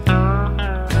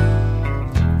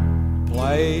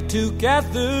 Play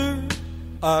together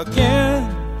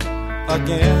again,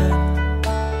 again.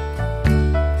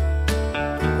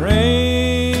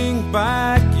 Bring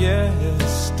back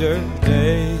yesterday.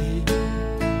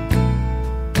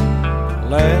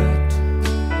 Let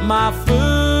my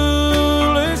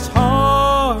foolish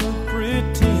heart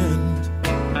pretend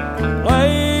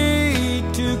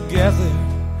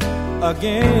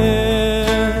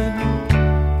again.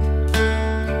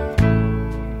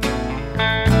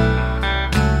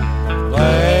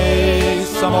 Play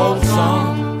some old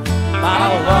song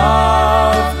about a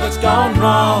love that's gone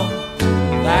wrong.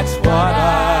 That's what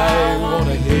I want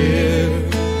to hear.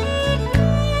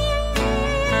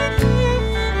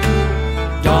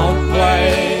 Don't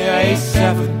play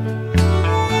A7,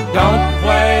 don't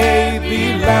play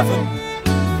B11,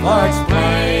 for it's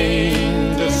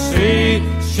plain to see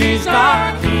she's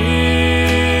not here.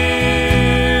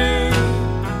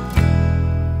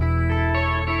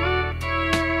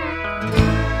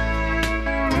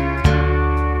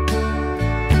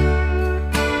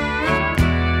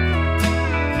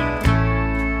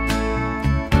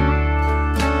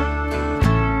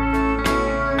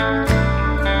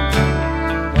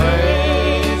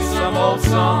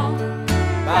 Song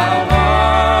about a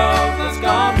love that's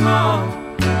gone wrong.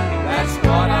 That's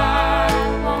what I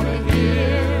want to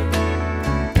hear.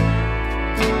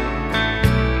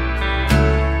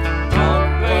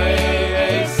 Don't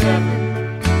play A7,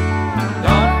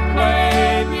 don't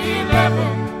play B11,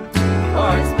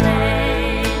 for it's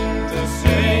plain to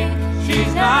see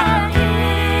she's not here.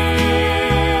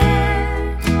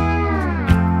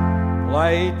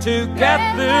 Play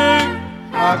together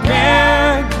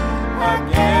again.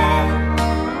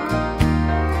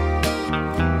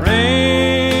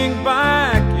 Bring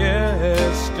back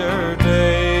yesterday.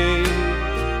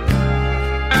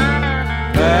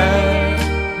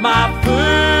 Let my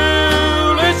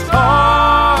foolish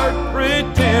heart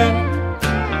pretend.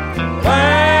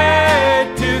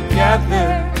 Play together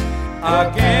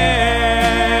again.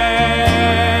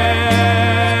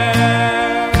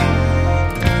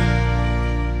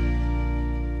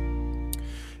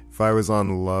 If I was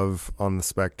on Love on the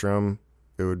Spectrum,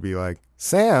 it would be like,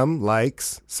 Sam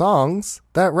likes songs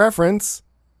that reference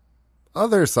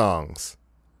other songs.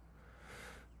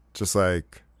 Just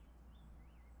like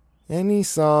any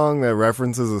song that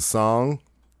references a song,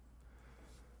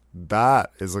 that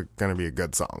is going to be a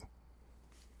good song.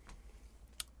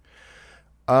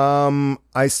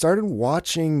 I started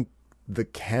watching the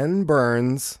Ken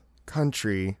Burns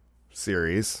country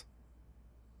series.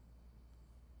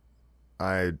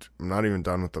 I'm not even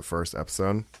done with the first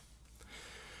episode.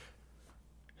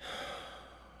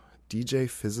 DJ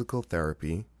Physical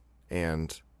Therapy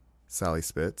and Sally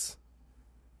Spitz.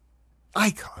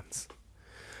 Icons.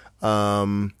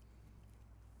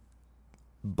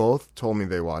 Both told me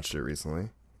they watched it recently,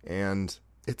 and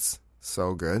it's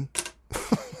so good.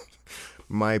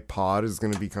 My pod is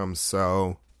going to become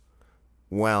so...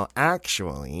 Well,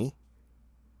 actually...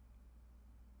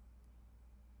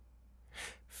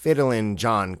 Fiddlin'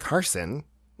 John Carson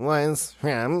was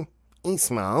from a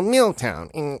small mill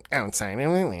town outside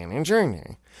of Atlanta,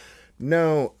 Georgia.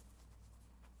 No.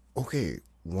 Okay,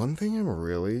 one thing I'm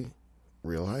really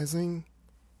realizing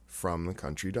from the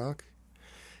country doc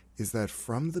is that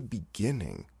from the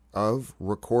beginning of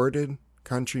recorded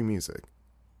country music,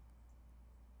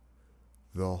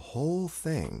 the whole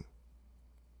thing,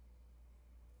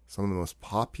 some of the most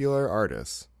popular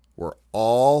artists were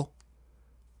all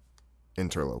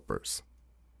interlopers.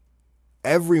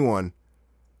 Everyone,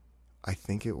 I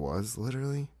think it was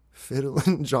literally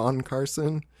Fiddlin' John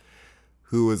Carson,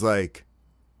 who was like,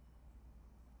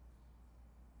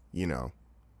 you know,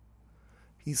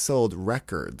 he sold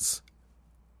records,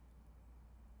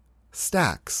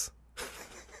 stacks.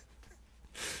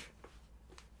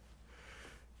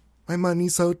 My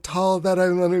money's so tall that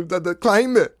I'm going to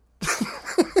climb it.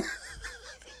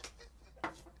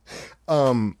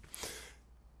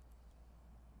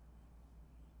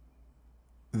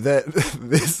 That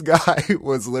this guy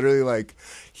was literally like,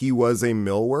 he was a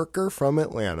mill worker from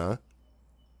Atlanta,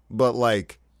 but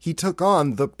like he took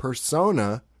on the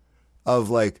persona of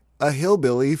like a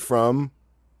hillbilly from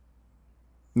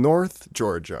North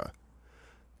Georgia,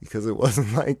 because it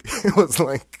wasn't like,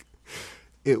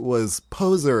 it was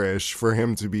poserish for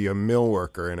him to be a mill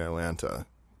worker in Atlanta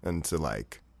and to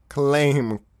like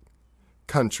claim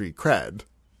country cred.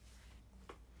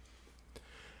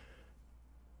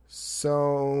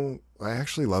 So I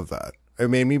actually love that.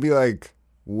 It made me be like,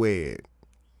 wait,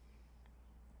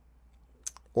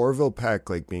 Orville Peck,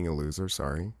 like being a loser,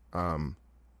 sorry.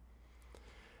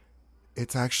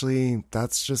 It's actually,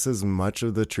 that's just as much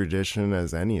of the tradition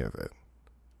as any of it.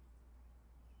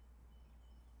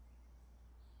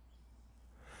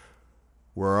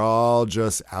 We're all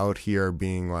just out here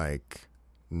being like,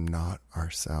 not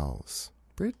ourselves.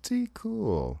 Pretty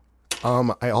cool.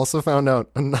 I also found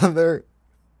out another,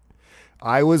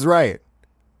 I was right.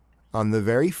 On the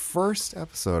very first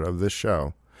episode of this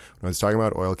show, When I was talking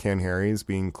about Oil Can Harry's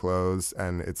being closed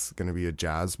and it's going to be a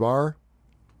jazz bar,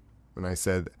 and I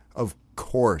said, of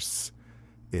course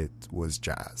it was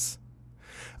jazz.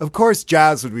 Of course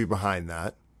jazz would be behind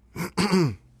that.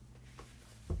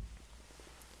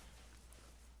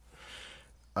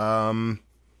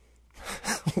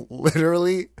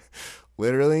 Literally,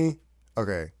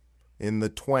 okay, in the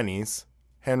 20s,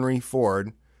 Henry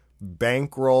Ford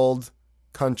bankrolled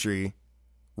country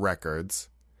records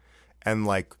and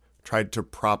like tried to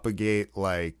propagate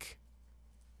like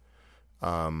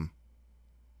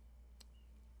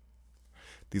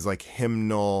these like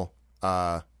hymnal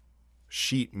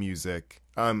sheet music,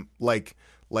 like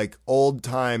old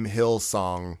time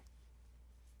Hillsong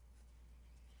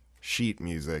sheet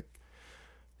music,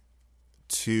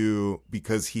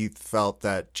 because he felt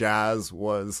that jazz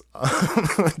was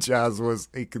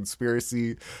a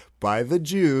conspiracy by the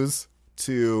Jews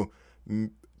to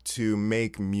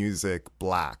make music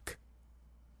black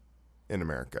in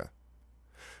America.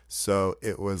 So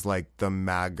it was like the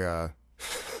MAGA.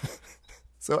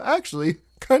 So actually,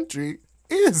 country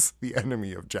is the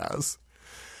enemy of jazz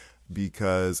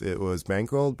because it was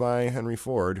bankrolled by Henry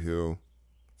Ford, who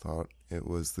thought it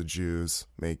was the Jews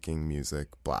making music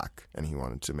black, and he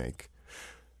wanted to make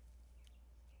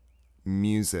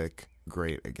music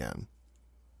great again.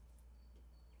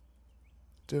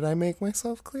 Did I make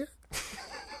myself clear?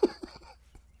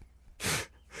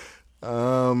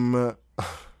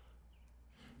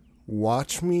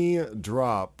 Watch me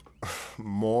drop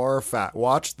more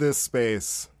watch this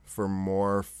space for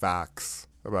more facts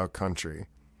about country.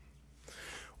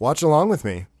 Watch along with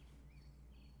me.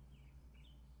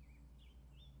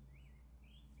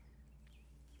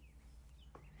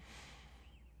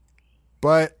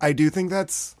 But I do think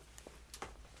that's...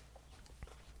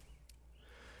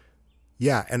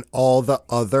 Yeah, and all the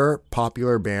other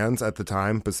popular bands at the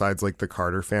time, besides like the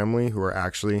Carter family, who are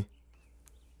actually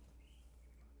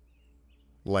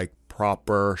like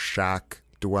proper shack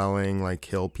dwelling, like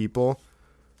hill people,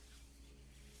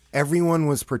 everyone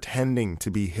was pretending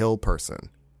to be hill person.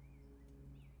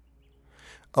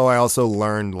 Oh, I also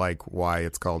learned like why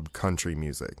it's called country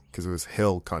music, because it was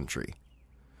hill country.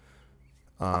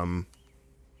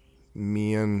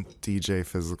 Me and DJ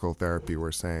Physical Therapy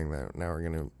were saying that now we're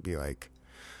going to be like,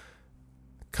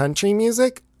 country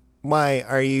music? Why,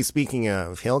 are you speaking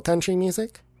of hill country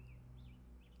music?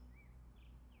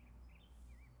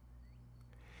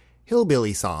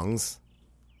 Hillbilly songs.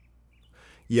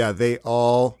 Yeah, they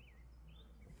all...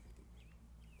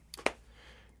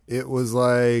 It was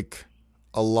like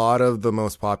a lot of the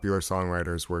most popular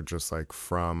songwriters were just like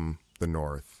from the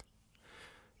North.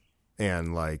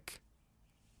 And like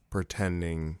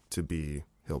pretending to be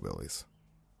hillbillies.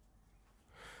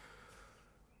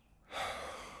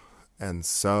 And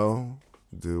so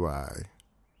do I.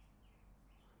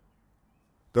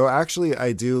 Though actually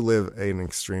I do live an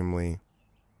extremely,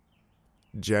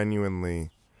 genuinely,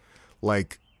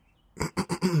 like,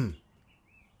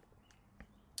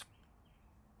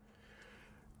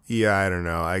 yeah, I don't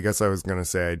know. I guess I was going to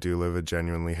say I do live a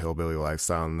genuinely hillbilly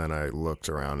lifestyle, and then I looked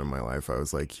around in my life. I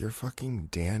was like, you're fucking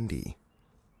dandy.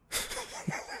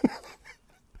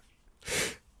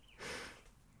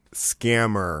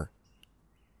 Scammer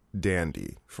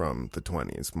dandy from the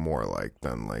 20s, more like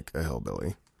than like a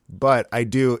hillbilly. But I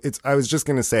was just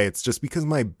going to say, it's just because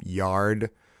my yard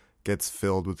gets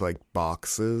filled with like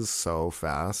boxes so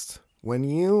fast. When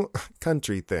you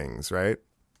country things, right?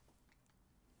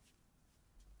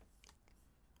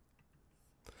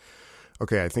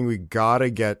 Okay, I think we gotta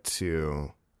get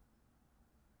to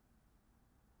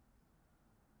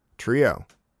Trio.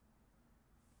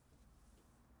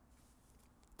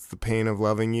 It's The Pain of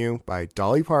Loving You by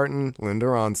Dolly Parton, Linda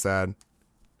Ronstadt,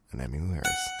 and Emmylou Harris.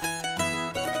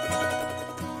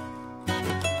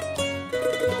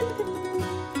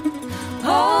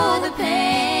 Oh, the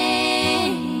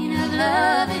pain of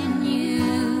loving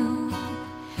you.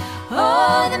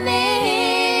 Oh, the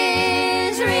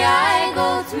misery I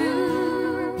go through.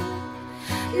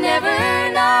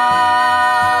 Never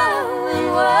knowing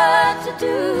what to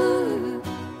do.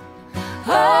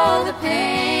 Oh, the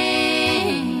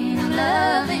pain of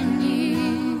loving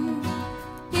you.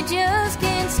 You just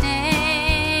can't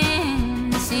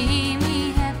stand to see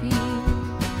me happy.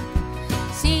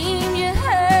 Seem you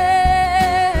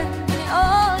hurt me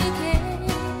all you can.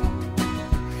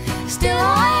 Still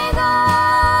I go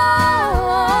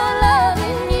on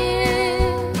loving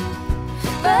you,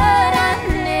 but I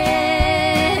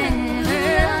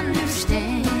never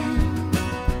understand.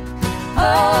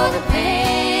 Oh, the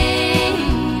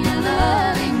pain of love.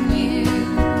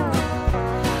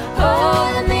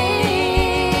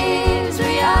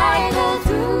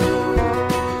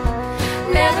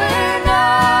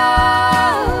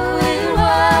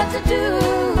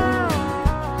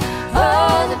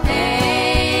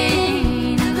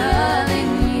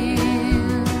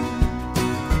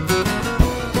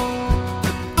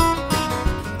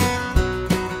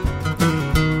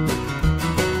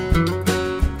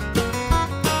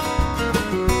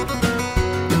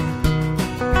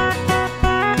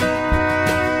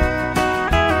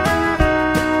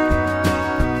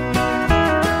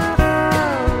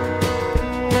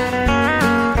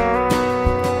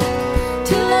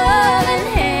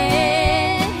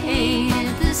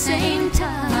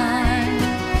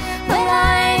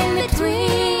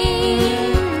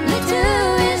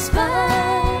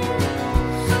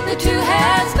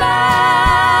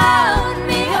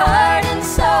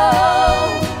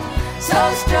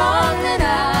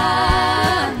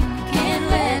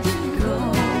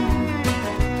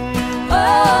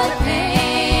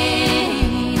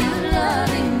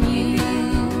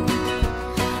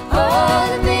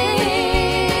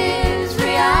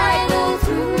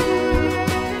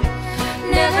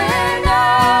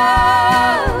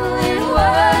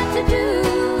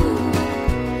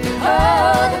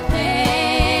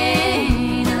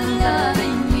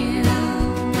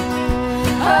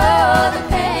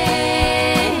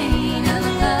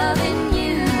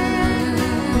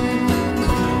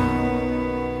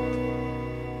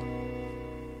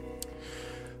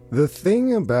 The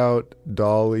thing about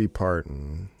Dolly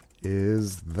Parton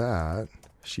is that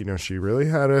she really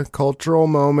had a cultural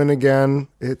moment again.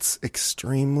 It's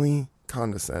extremely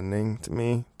condescending to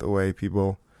me, the way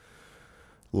people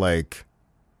like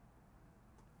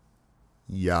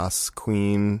Yas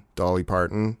Queen Dolly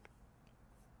Parton.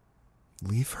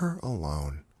 Leave her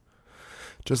alone.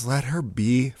 Just let her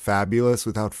be fabulous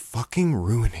without fucking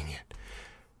ruining it.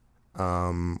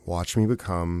 Watch me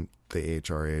become the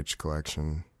HRH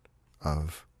collection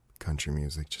of country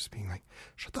music, just being like,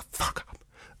 shut the fuck up.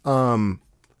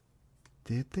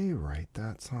 Did they write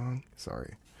that song?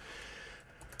 Sorry.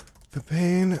 The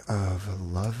Pain of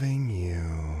Loving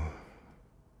You.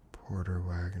 Porter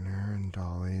Wagner and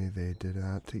Dolly, they did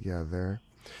that together.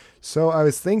 So I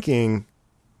was thinking,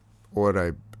 what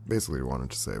I basically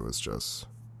wanted to say was just,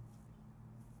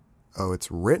 it's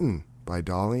written by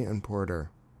Dolly and Porter.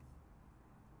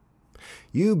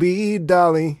 You be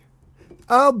Dolly,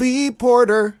 I'll be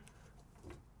Porter.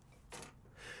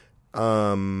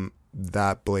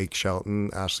 That Blake Shelton,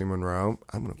 Ashley Monroe.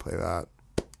 I'm gonna play that.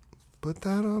 Put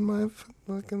that on my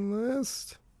fucking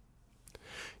list.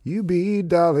 You be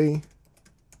Dolly.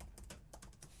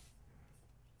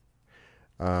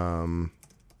 Sorry.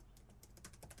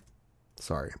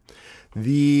 What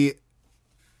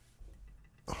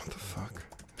the fuck?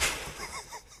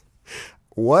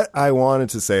 What I wanted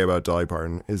to say about Dolly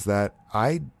Parton is that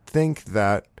I think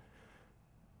that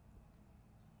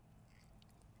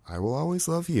I Will Always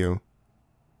Love You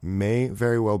may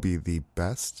very well be the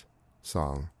best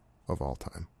song of all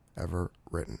time ever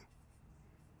written.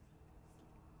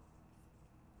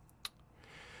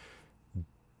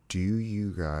 Do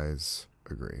you guys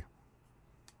agree?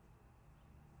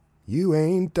 You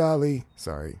ain't Dolly,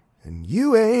 sorry, and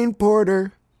you ain't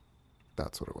Porter.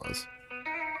 That's what it was.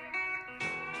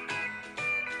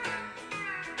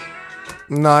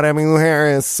 Not Emmylou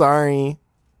Harris, sorry.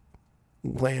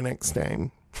 Play it next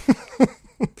time.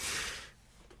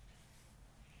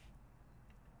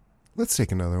 Let's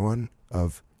take another one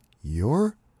of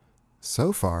your,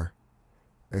 so far,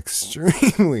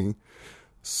 extremely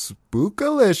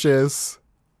spookalicious,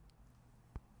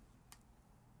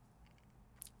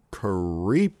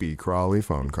 creepy crawly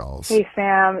phone calls. Hey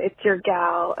Sam, it's your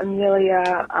gal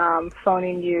Amelia,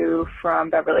 phoning you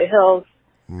from Beverly Hills.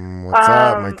 What's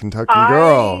up, my Kentucky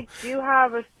girl? I do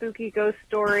have a spooky ghost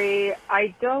story.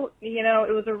 I don't,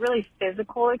 it was a really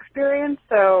physical experience,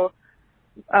 so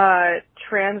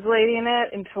translating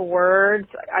it into words,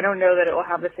 I don't know that it will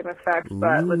have the same effect,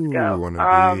 but let's go. One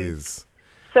of these.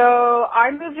 So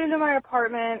I moved into my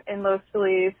apartment in Los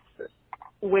Feliz,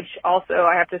 which also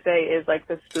I have to say is like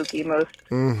the spooky, most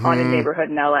haunted neighborhood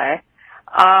in LA.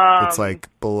 It's like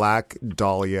Black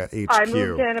Dahlia HQ. I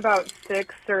moved in about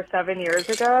 6 or 7 years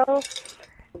ago,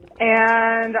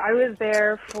 and I was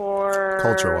there for...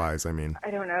 Culture-wise, I mean.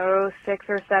 I don't know, 6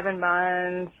 or 7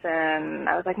 months, and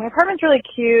I was like, my apartment's really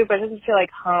cute, but it doesn't feel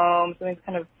like home.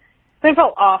 Something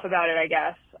felt off about it, I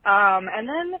guess. And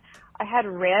then I had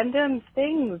random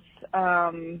things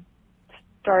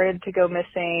started to go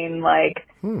missing, like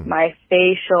my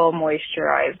facial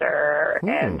moisturizer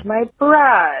and my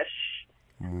brush.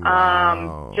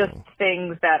 Wow. Just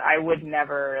things that I would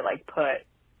never like put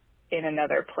in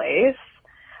another place.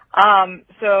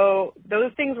 So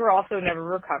those things were also never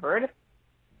recovered.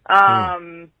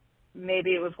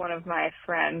 Maybe it was one of my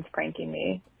friends pranking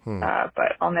me,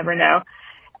 but I'll never know.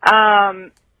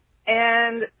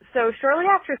 And so shortly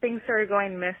after things started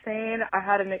going missing, I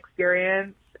had an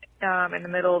experience in the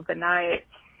middle of the night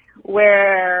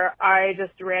where I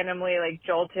just randomly like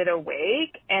jolted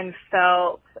awake and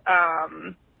felt,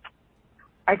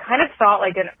 I kind of thought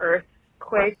like an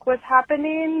earthquake was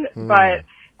happening, but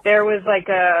there was like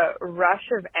a rush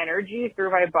of energy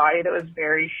through my body that was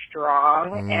very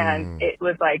strong, and it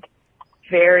was like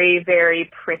very, very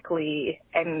prickly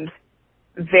and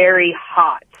very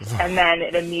hot, and then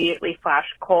it immediately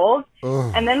flashed cold,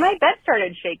 and then my bed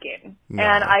started shaking,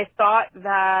 and I thought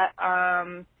that,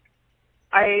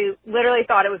 I literally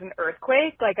thought it was an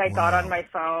earthquake. Like I got on my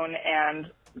phone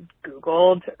and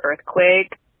Googled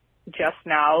earthquake just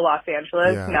now, Los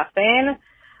Angeles, nothing.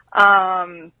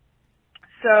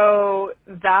 So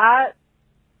that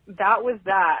was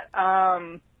that.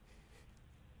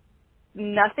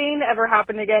 Nothing ever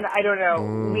happened again. I don't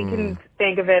know. We can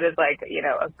think of it as like,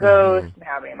 a ghost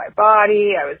happening in my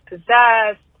body. I was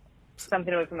possessed.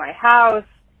 Something was in my house.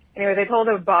 Anyways, I told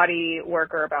a body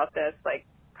worker about this, like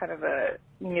kind of a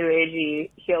new agey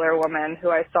healer woman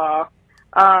who I saw.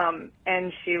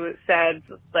 And she said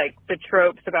like the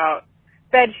tropes about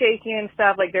bed shaking and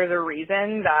stuff, like there's a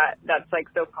reason that that's like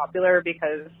so popular,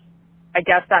 because I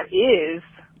guess that is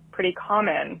pretty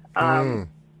common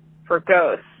for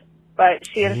ghosts. But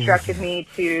she instructed me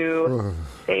to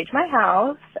sage my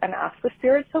house and ask the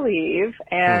spirits to leave.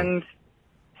 And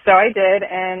so I did,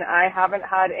 and I haven't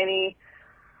had any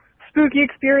spooky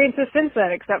experiences since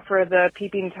then, except for the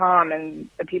peeping Tom and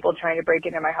the people trying to break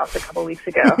into my house a couple weeks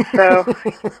ago. So...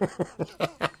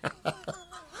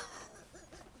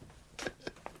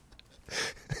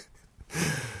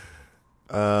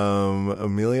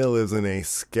 Amelia lives in a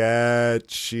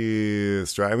sketchy...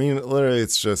 I mean, literally,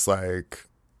 it's just like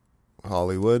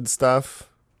Hollywood stuff.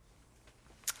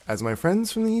 As my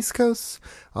friends from the East Coast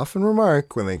often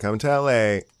remark when they come to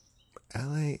LA,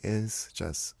 LA is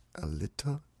just a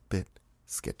little bit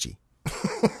sketchy.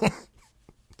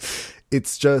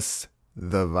 It's just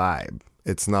the vibe.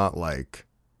 It's not like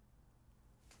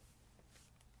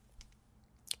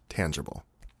tangible.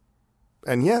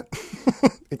 And yet,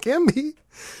 it can be.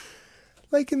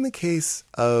 Like in the case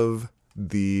of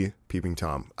the Peeping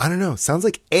Tom. I don't know. Sounds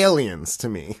like aliens to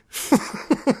me.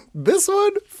 This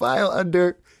would file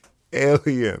under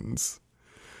aliens.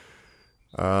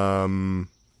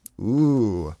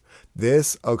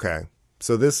 This, okay.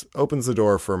 So this opens the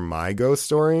door for my ghost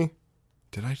story.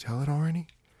 Did I tell it already?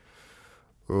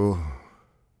 Ooh.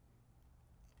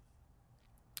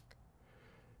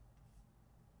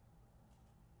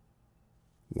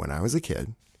 When I was a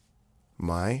kid,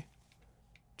 my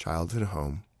childhood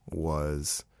home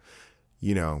was,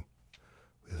 we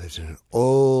lived in an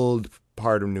old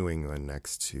part of New England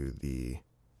next to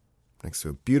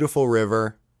a beautiful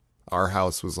river. Our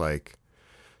house was like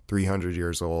 300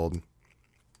 years old.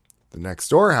 The next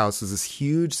door house was this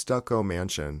huge stucco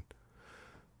mansion.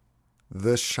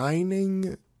 The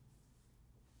Shining,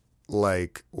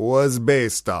 was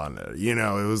based on it.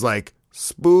 It was like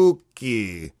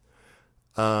spooky.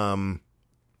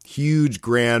 Huge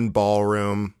grand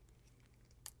ballroom.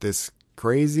 This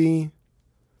crazy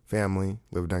family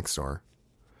lived next door.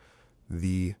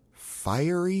 The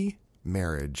fiery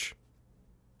marriage,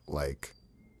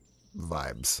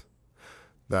 vibes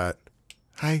that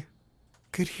I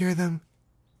could hear them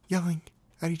yelling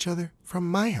at each other from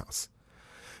my house.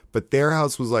 But their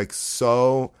house was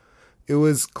it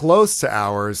was close to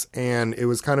ours, and it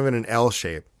was kind of in an L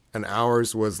shape, and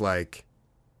ours was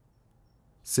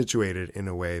situated in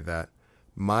a way that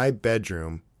my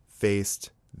bedroom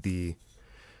faced the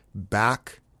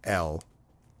back L.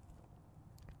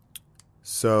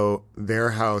 So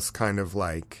their house kind of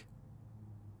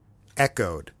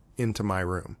echoed into my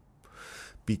room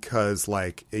because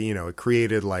it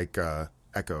created a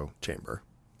echo chamber,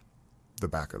 the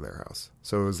back of their house.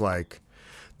 So it was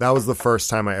that was the first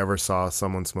time I ever saw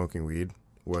someone smoking weed,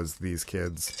 was these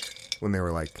kids when they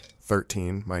were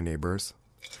 13, my neighbors.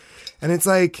 And it's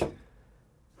the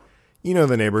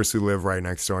neighbors who live right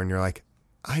next door, and you're like,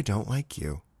 I don't like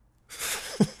you.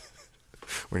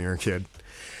 When you're a kid.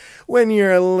 When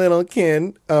you're a little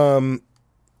kid. So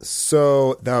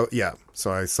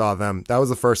I saw them. That was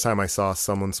the first time I saw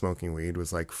someone smoking weed,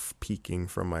 was peeking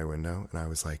from my window. And I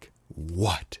was like,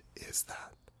 what is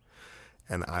that?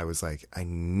 And I was like, I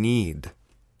need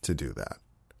to do that.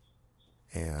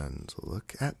 And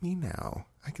look at me now.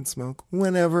 I can smoke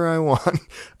whenever I want.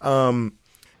 And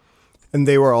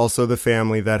they were also the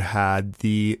family that had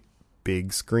the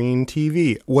big screen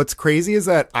TV. What's crazy is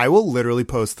that I will literally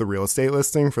post the real estate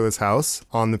listing for this house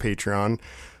on the Patreon.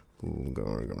 I'm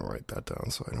going to write that down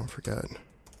so I don't forget.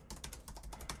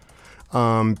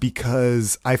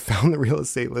 Because I found the real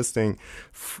estate listing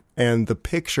and the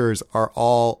pictures are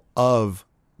all of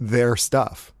their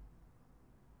stuff.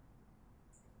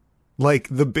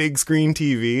 The big screen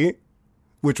TV,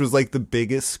 which was the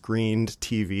biggest screened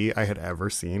TV I had ever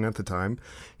seen at the time,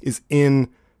 is in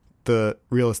the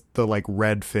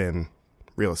Redfin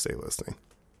real estate listing.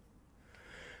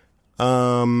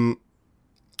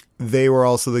 They were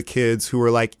also the kids who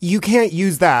were like, you can't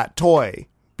use that toy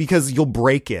because you'll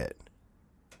break it.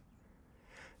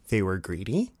 They were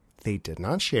greedy. They did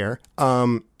not share.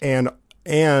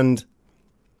 And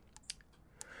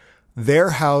their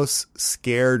house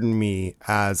scared me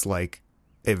as a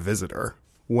visitor.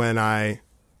 When I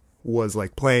was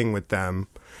playing with them,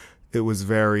 it was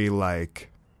very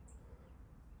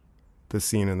the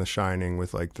scene in The Shining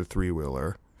with the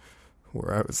three-wheeler,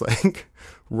 where I was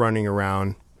running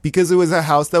around, because it was a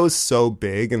house that was so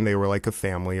big, and they were a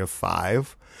family of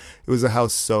 5. It was a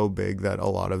house so big that a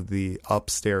lot of the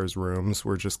upstairs rooms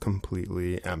were just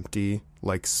completely empty,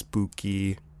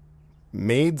 spooky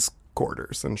maids'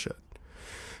 quarters and shit.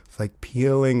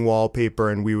 Peeling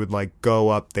wallpaper, and we would go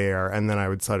up there, and then I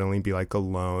would suddenly be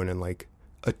alone, and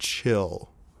a chill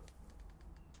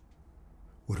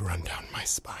would run down my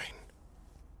spine.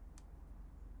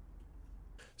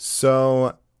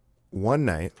 So one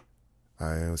night,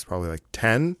 I was probably like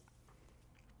 10.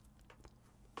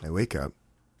 I wake up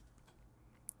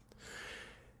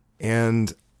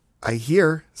and I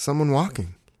hear someone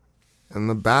walking in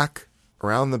the back,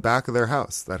 around the back of their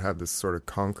house that had this sort of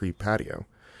concrete patio.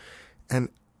 And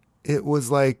it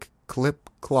was like clip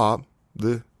clop.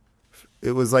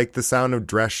 It was like the sound of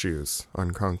dress shoes on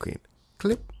concrete.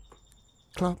 Clip,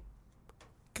 clop,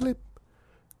 clip,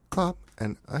 clop.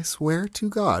 And I swear to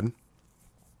God,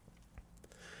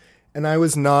 and I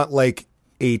was not like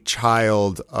a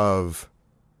child of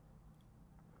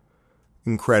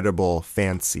incredible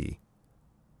fancy.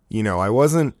 You know, I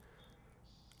wasn't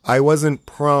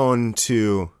prone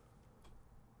to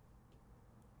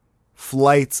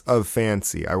flights of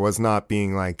fancy. I was not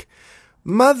being like,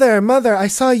 Mother, I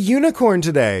saw a unicorn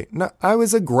today. No, I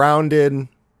was a grounded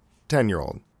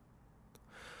 10-year-old.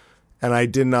 And I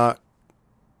did not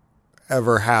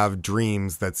ever have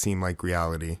dreams that seemed like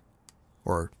reality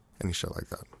or any shit like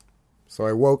that. So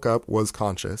I woke up, was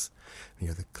conscious, and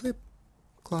you hear the clip,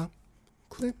 clop,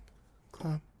 clip,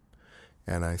 clop.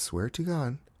 And I swear to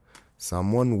God,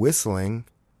 someone whistling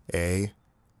a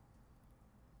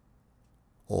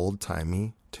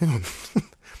old-timey tune.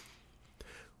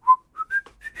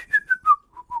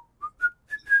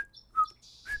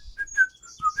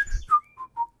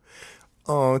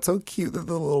 Oh, it's so cute that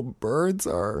the little birds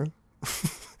are.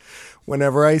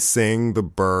 Whenever I sing, the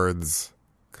birds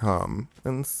come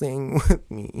and sing with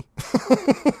me.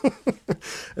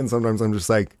 And sometimes I'm just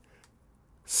like,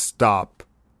 stop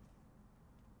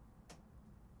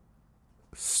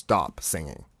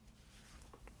singing.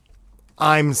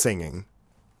 I'm singing.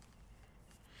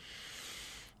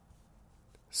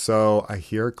 So I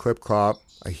hear a clip clop.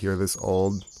 I hear this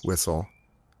old whistle.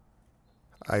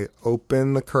 I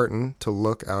open the curtain to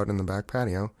look out in the back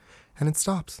patio, and it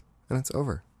stops, and it's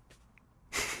over.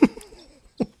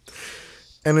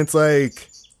 And it's like,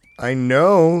 I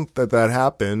know that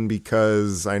happened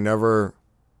because I never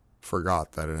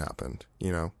forgot that it happened,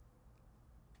 you know?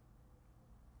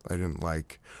 I didn't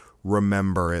like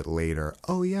remember it later.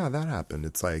 Oh yeah, that happened.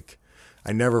 It's like,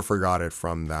 I never forgot it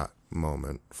from that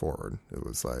moment forward. It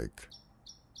was like,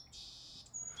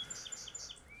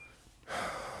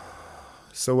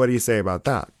 so what do you say about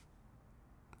that?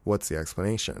 What's the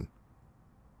explanation?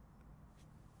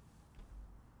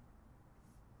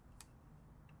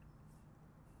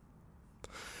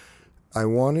 I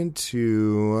wanted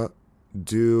to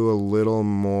do a little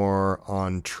more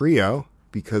on Trio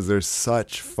because there's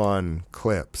such fun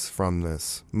clips from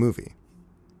this movie.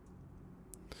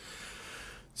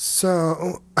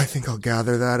 So I think I'll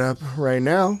gather that up right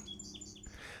now.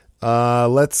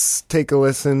 Let's take a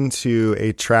listen to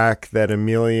a track that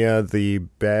Amelia, the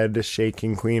bed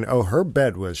shaking queen. Oh, her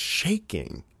bed was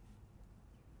shaking.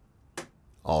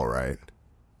 All right.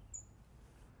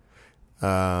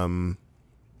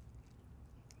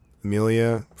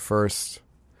 Amelia first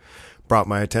brought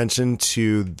my attention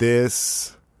to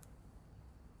this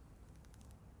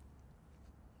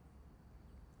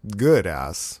good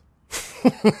ass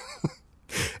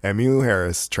Emmylou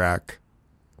Harris track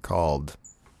called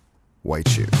White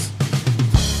Shoes.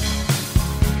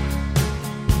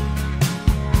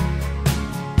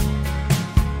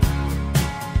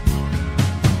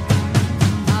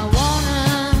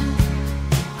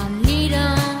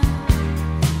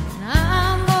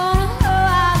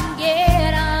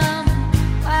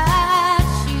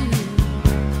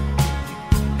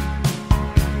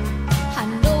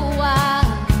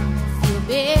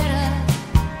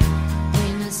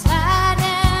 Slide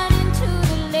down into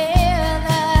the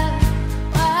leather.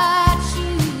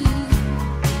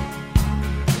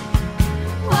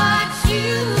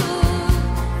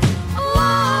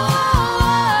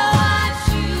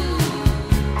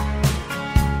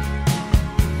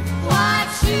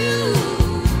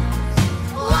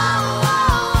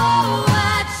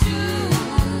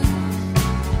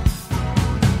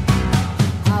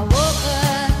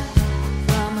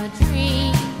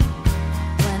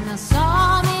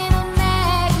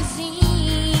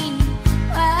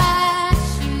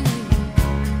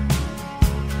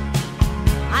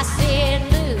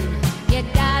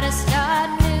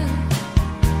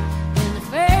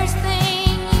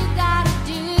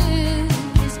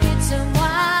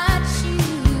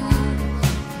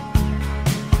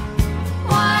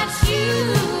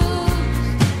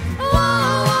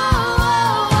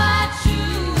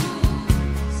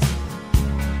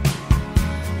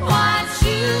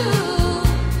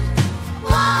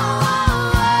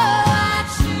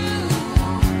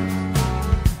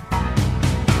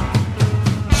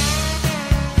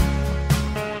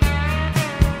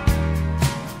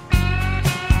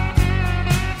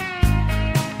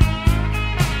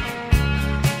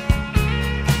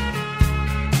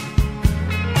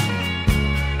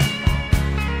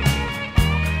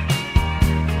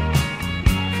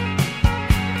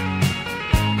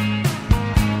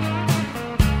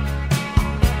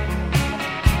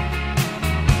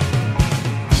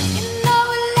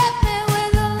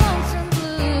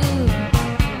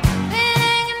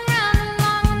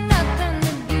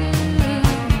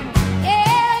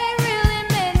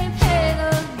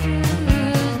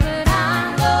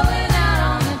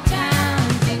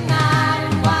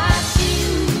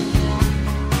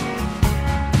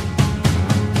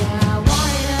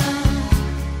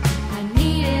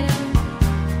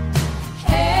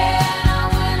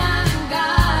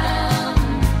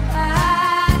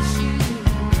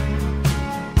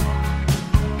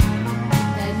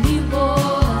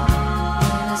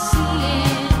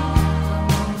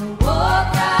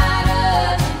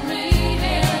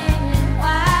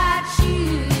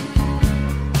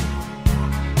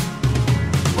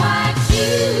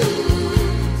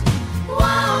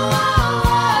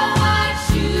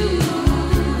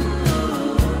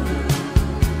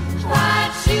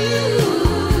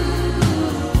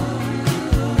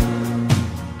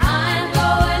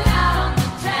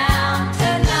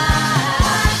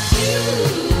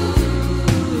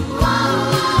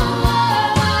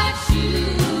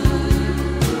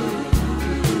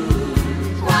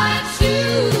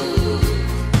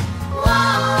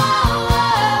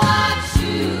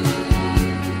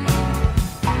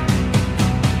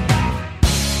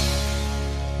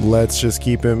 Let's just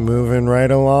keep it moving right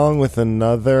along with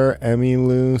another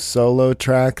Emmylou solo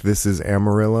track. This is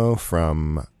Amarillo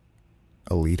from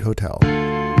Elite Hotel.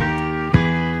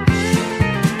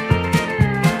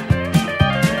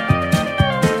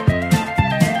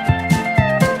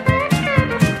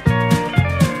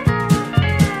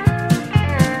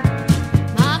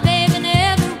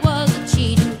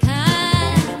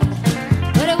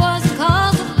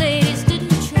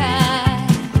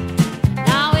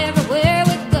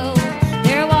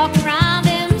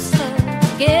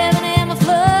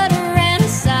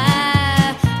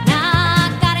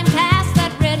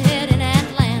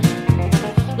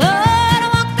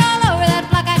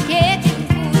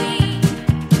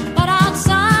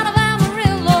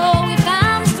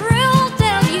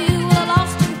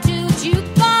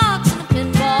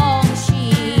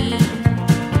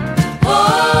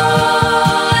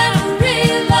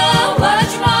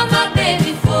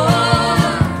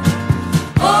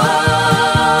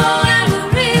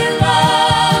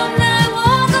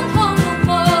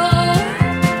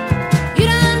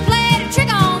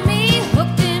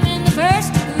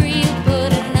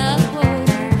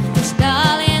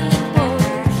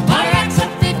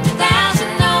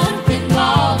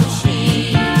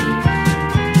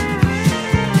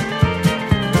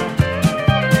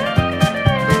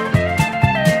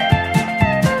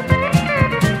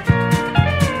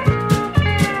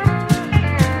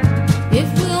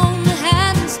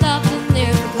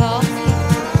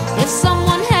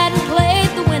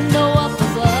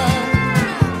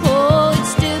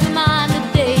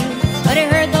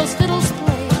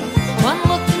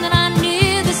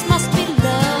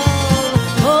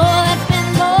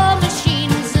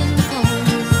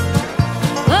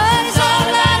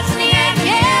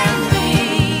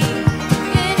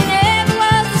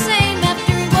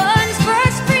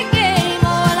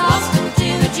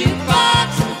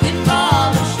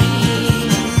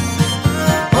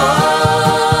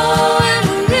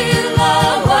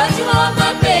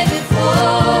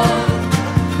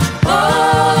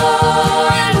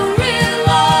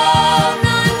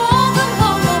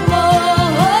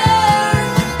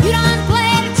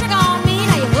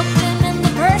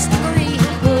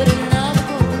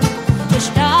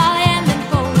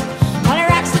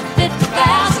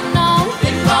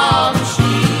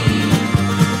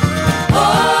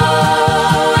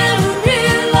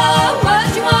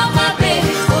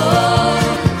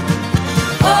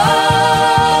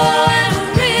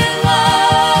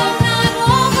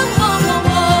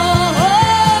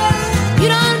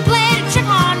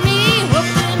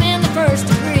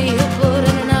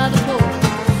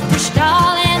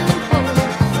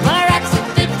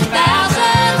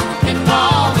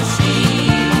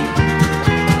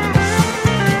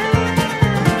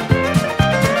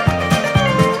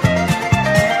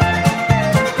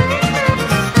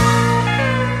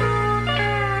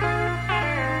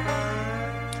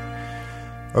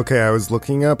 Okay, I was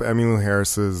looking up Emmylou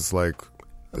Harris's like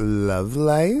love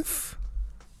life.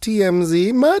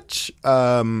 TMZ much?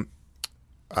 I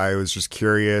was just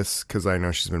curious because I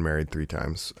know she's been married 3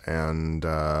 times and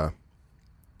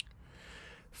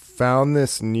found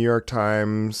this New York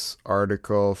Times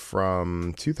article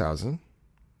from 2000,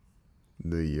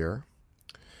 the year.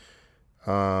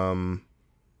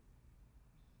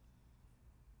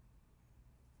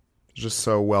 Just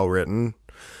so well written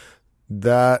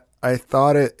that I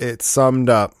thought it summed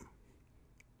up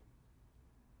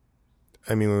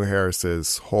Emmylou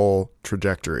Harris's whole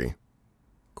trajectory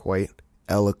quite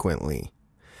eloquently.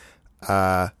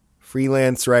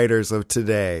 Freelance writers of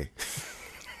today,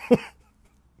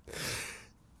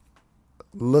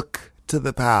 look to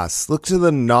the past. Look to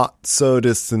the not so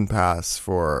distant past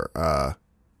for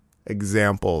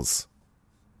examples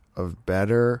of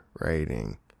better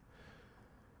writing.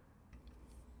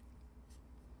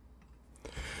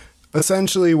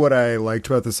 Essentially, what I liked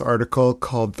about this article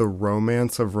called The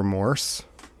Romance of Remorse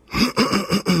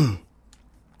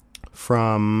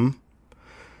from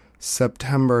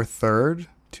September 3rd,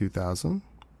 2000.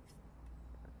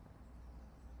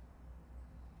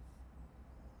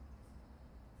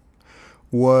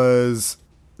 Was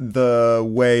the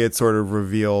way it sort of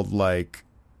revealed, like,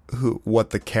 what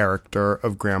the character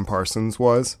of Graham Parsons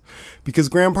was. Because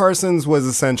Graham Parsons was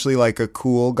essentially like a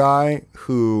cool guy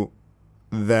who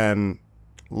then,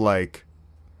 like,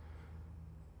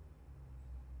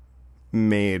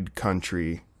 made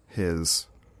country his.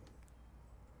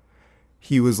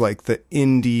 He was like the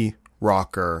indie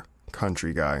rocker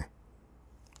country guy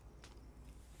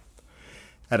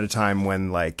at a time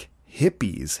when, like,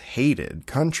 hippies hated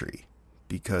country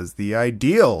because the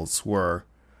ideals were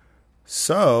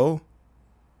so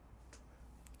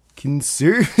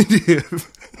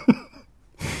conservative.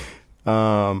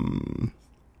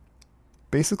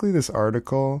 Basically, this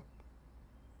article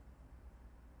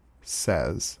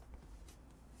says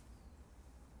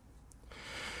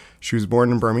she was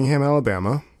born in Birmingham,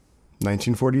 Alabama,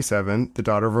 1947, the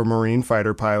daughter of a Marine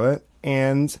fighter pilot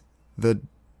and the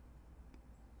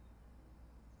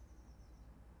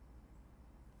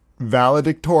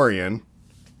valedictorian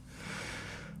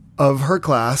of her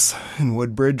class in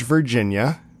Woodbridge,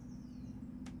 Virginia.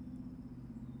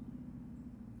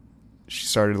 She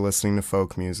started listening to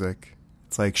folk music.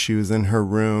 It's like she was in her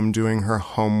room doing her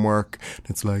homework.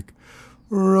 It's like,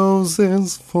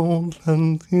 roses fall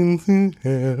and in the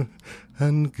air,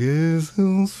 and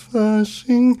gazelles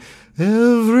flashing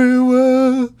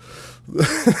everywhere.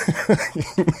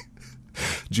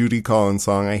 Judy Collins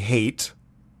song I hate.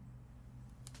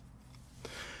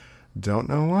 Don't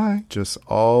know why. Just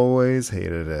always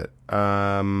hated it.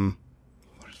 What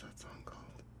is that song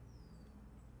called?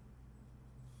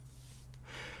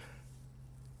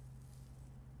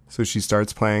 So she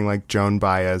starts playing like Joan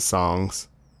Baez songs.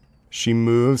 She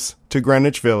moves to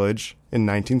Greenwich Village in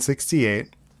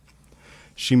 1968.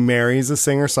 She marries a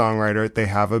singer-songwriter. They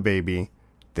have a baby.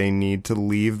 They need to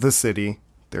leave the city.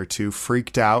 They're too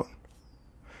freaked out.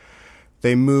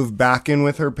 They move back in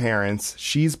with her parents.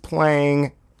 She's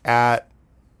playing at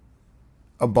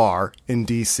a bar in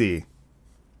D.C.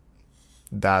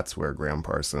 That's where Graham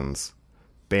Parsons'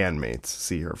 bandmates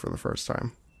see her for the first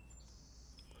time.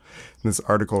 This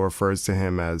article refers to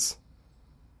him as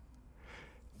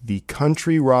the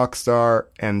country rock star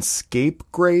and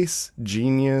scapegrace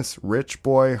genius rich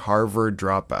boy Harvard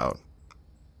dropout.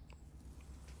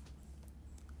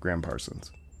 Graham Parsons.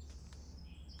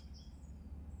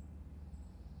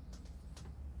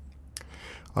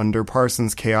 Under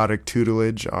Parsons' chaotic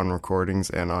tutelage on recordings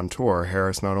and on tour,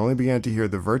 Harris not only began to hear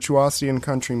the virtuosity in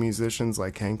country musicians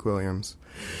like Hank Williams,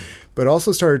 but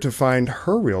also started to find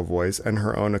her real voice and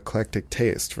her own eclectic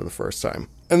taste for the first time.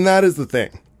 And that is the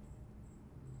thing.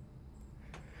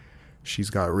 She's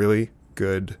got really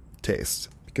good taste.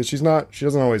 Because she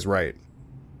doesn't always write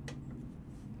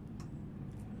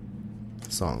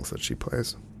songs that she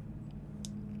plays.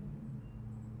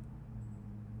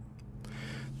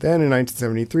 Then in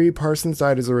 1973, Parsons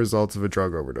died as a result of a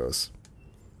drug overdose.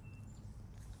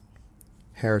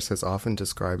 Harris has often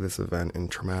described this event in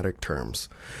traumatic terms.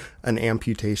 An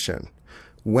amputation.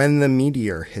 When the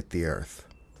meteor hit the earth.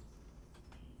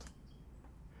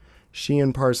 She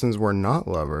and Parsons were not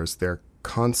lovers. Their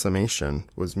consummation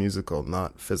was musical,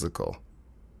 not physical.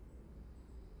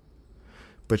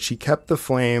 But she kept the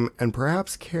flame and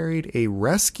perhaps carried a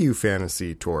rescue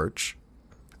fantasy torch.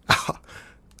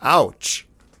 Ouch!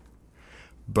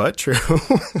 But true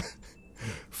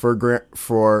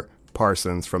for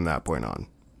Parsons from that point on.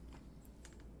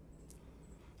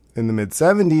 In the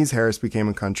mid-70s, Harris became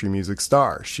a country music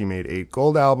star. She made 8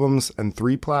 gold albums and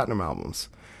 3 platinum albums.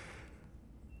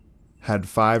 Had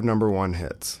 5 number 1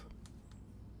 hits.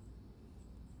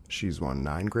 She's won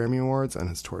 9 Grammy Awards and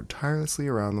has toured tirelessly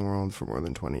around the world for more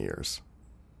than 20 years.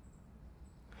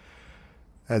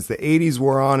 As the 80s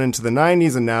wore on into the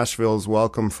 90s and Nashville's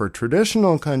welcome for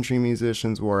traditional country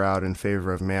musicians wore out in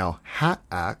favor of male hat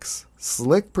acts,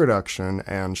 slick production,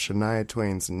 and Shania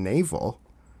Twain's navel,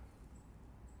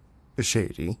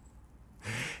 shady,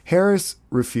 Harris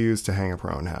refused to hang up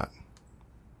her own hat.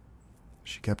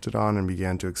 She kept it on and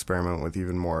began to experiment with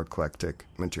even more eclectic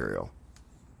material.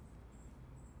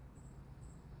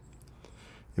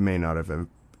 It may not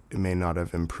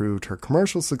have improved her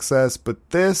commercial success, but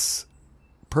this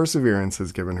perseverance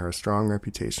has given her a strong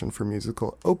reputation for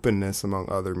musical openness among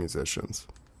other musicians.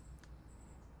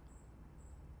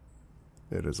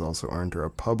 It has also earned her a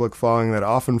public following that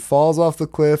often falls off the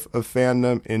cliff of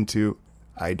fandom into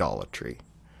idolatry.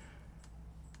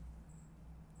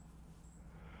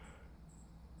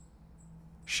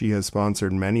 She has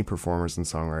sponsored many performers and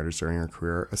songwriters during her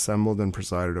career, assembled and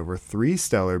presided over 3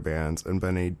 stellar bands, and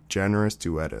been a generous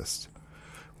duettist.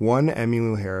 One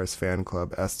Emmylou Harris fan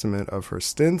club estimate of her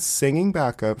stints singing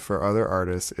backup for other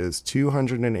artists is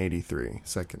 283,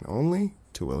 second only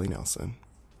to Willie Nelson.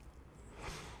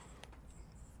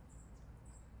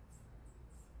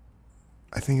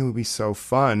 I think it would be so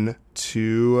fun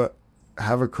to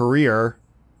have a career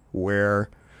where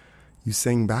you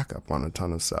sing backup on a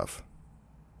ton of stuff.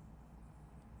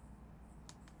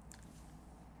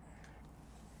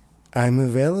 I'm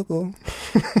available.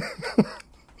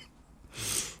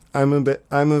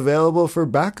 I'm available for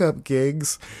backup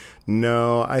gigs.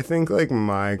 No, I think like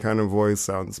my kind of voice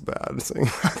sounds bad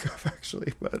singing backup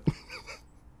actually, but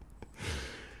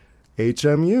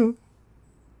HMU.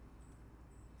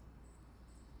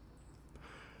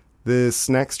 This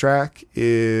next track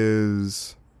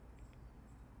is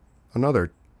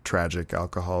another tragic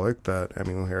alcoholic that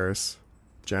Emmylou Harris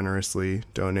generously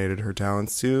donated her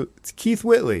talents to. It's Keith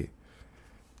Whitley.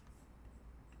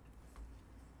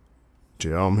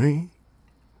 Tell me,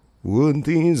 would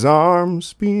these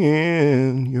arms be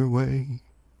in your way?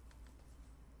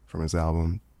 From his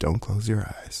album, Don't Close Your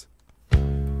Eyes.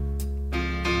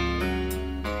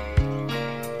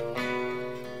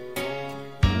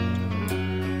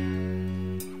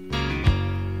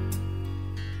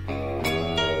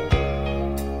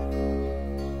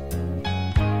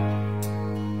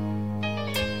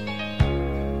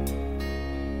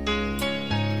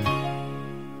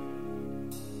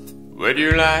 Would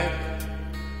you like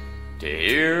to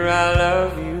hear I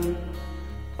love you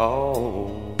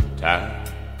all the time?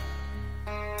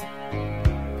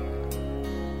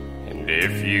 And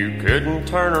if you couldn't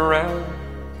turn around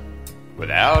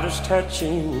without us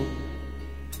touching,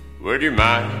 would you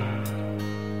mind?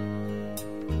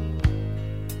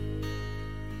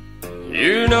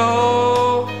 You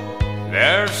know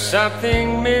there's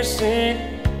something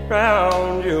missing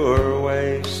round your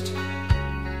waist.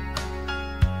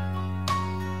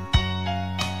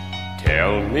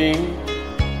 Tell me,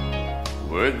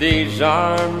 would these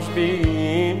arms be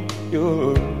in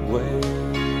your way?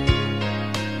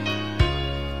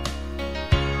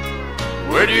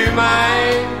 Would you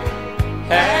mind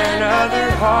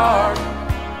another heart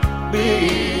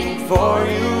beating for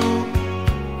you?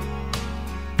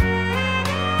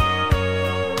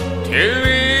 Two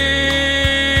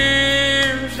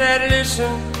ears that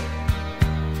listen,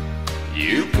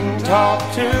 you can talk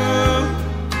to.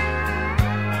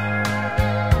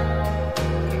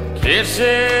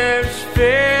 Kisses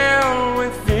filled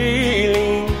with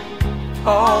feeling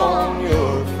on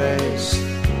your face.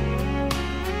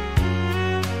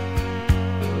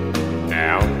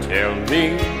 Now tell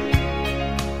me,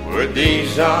 would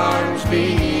these arms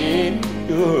be in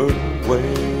your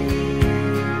way?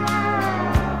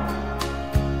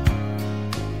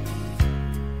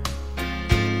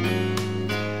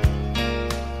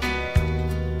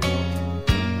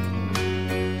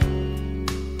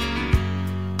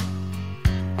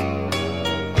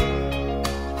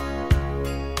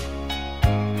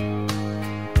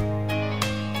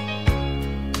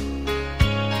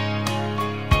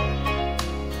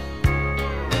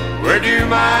 Would you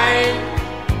mind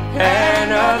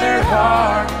another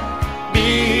heart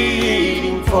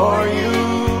beating for you?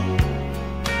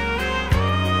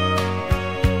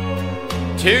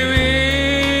 Two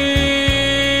ears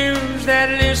that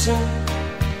listen,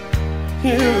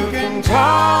 you can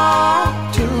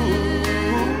talk to.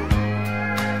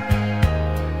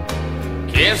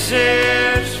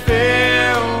 Kisses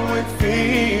filled with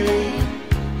feeling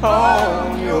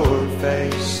on your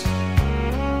face.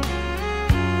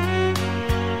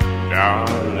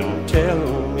 Darling, tell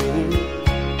me,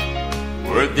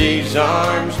 would these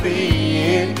arms be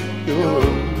in your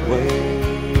way?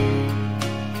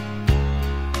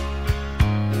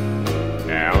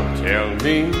 Now tell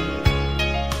me,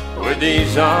 would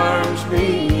these arms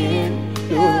be in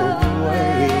your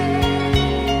way?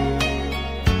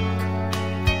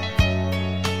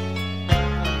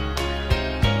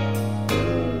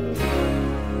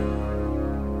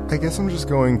 I guess I'm just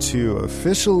going to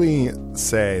officially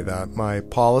say that my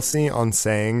policy on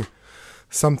saying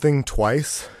something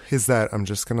twice is that I'm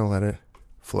just going to let it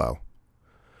flow.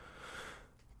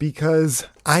 Because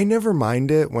I never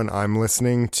mind it when I'm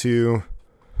listening to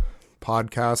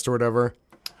podcast or whatever,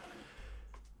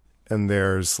 and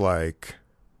there's like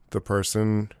the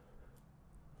person.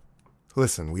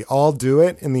 Listen, we all do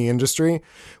it in the industry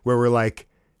where we're like,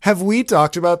 have we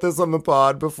talked about this on the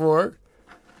pod before?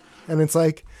 And it's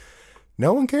like,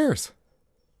 no one cares.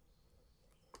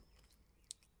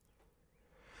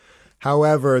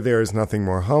 However, there is nothing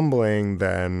more humbling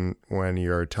than when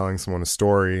you're telling someone a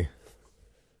story.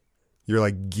 You're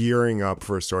like gearing up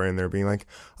for a story and they're being like,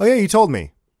 oh yeah, you told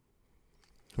me.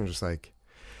 I'm just like,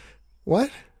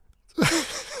 what?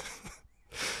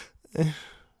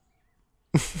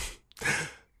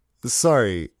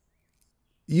 Sorry.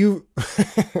 You...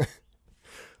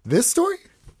 This story?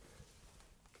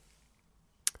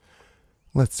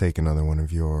 Let's take another one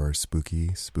of your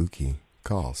spooky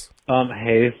calls.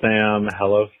 Hey, Sam.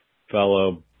 Hello,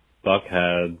 fellow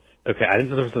Buckheads. Okay, I didn't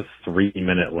know there was a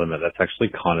 3-minute limit. That's actually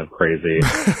kind of crazy.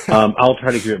 I'll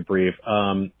try to keep it brief.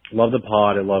 Love the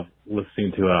pod. I love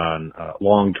listening to on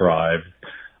long drives.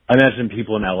 I imagine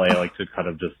people in LA like to kind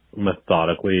of just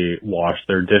methodically wash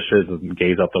their dishes and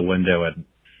gaze out the window and,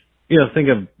 you know, think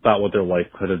about what their life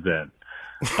could have been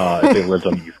if they lived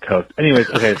on the East Coast. Anyways,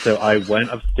 okay, so I went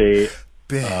upstate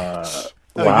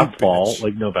last fall,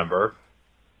 like November,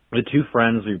 with two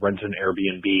friends, we rented an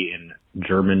Airbnb in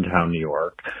Germantown, New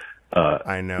York.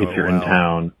 I know. If you're in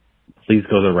town, please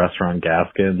go to the restaurant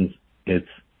Gaskins. It's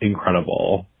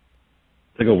incredible.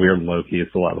 It's like a weird low-key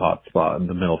celeb hotspot in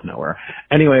the middle of nowhere.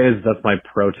 Anyways, that's my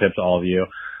pro tip to all of you.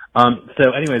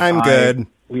 So anyways, I'm good.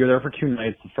 We were there for 2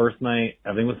 nights. The first night,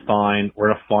 everything was fine.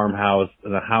 We're in a farmhouse,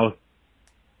 in a house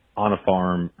on a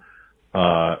farm,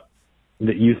 that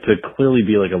used to clearly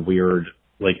be like a weird,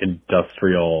 like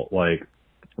industrial, like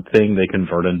thing they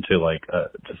converted into like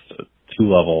just a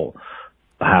 2-level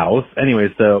house. Anyway,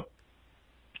 so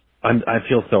I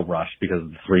feel so rushed because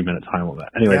of the 3-minute time limit.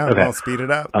 Anyway, yeah, okay. I'll speed it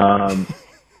up.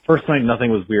 First night,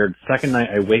 nothing was weird. Second night,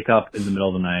 I wake up in the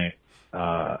middle of the night.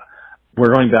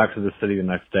 We're going back to the city the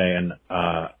next day, and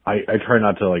I try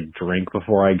not to like drink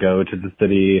before I go to the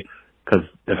city, because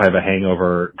if I have a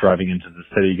hangover, driving into the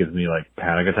city gives me like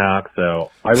panic attacks.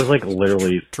 So I was like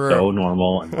literally so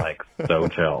normal and like so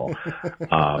chill.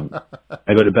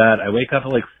 I go to bed. I wake up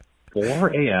at like 4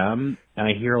 a.m. and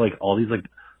I hear like all these like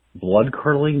blood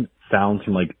curdling sounds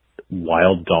from like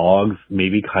wild dogs,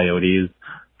 maybe coyotes,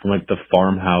 from like the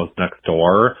farmhouse next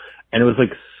door, and it was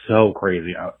like so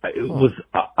crazy. I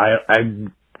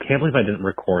can't believe I didn't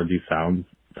record these sounds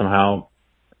somehow.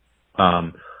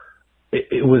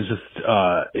 It was just,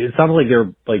 it sounded like they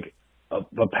were like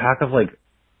a pack of like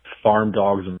farm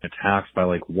dogs being attacked by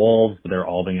like wolves, but they're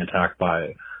all being attacked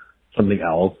by something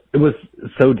else. It was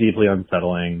so deeply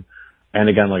unsettling. And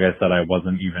again, like I said, I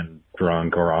wasn't even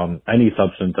drunk or on any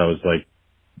substance. I was like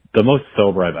the most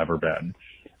sober I've ever been.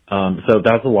 So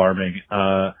that's alarming.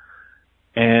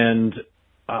 And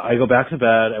I go back to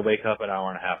bed. I wake up an hour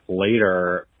and a half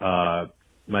later.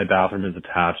 My bathroom is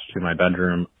attached to my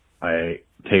bedroom. I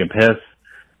take a piss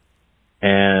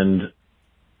and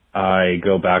I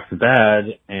go back to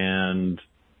bed, and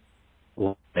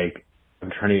like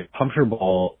I'm trying to get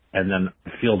comfortable, and then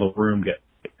I feel the room get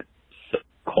so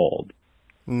cold.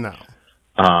 No.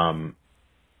 And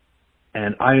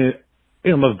I'm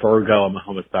a Virgo, I'm a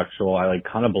homosexual. I like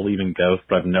kind of believe in ghosts,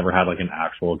 but I've never had like an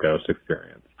actual ghost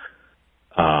experience.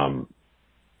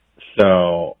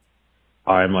 So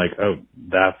I'm like, oh,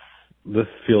 this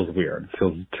feels weird. It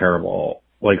feels terrible.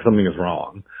 Like something is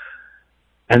wrong.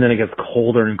 And then it gets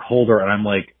colder and colder, and I'm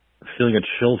like feeling a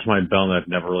chill to my bone that I've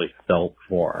never really felt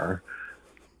before.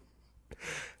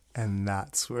 And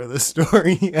that's where the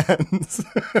story ends.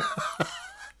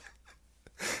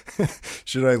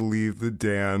 Should I leave the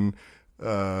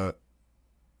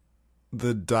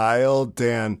dial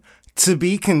Dan to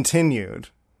be continued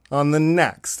on the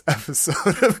next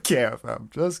episode of KFM?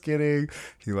 Just kidding.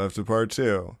 He left a part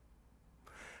 2.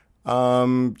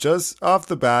 Just off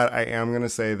the bat, I am going to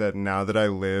say that now that I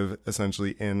live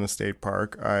essentially in a state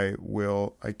park, I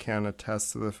can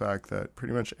attest to the fact that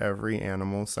pretty much every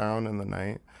animal sound in the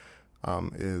night,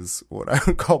 is what I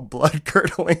would call blood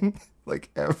curdling. Like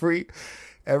every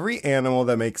animal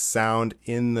that makes sound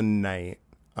in the night,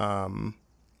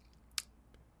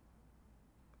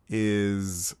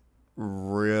 is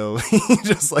really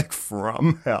just like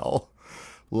from hell.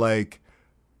 Like,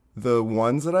 the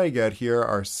ones that I get here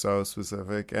are so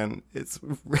specific, and it's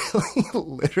really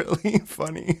literally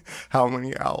funny how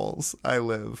many owls I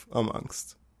live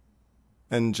amongst.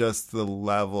 And just the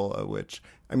level at which,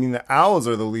 I mean, the owls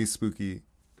are the least spooky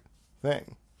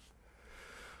thing.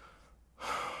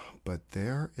 But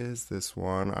there is this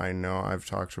one, I know I've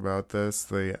talked about this,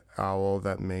 the owl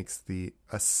that makes the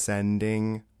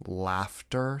ascending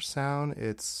laughter sound.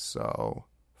 It's so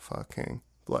fucking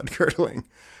blood-curdling.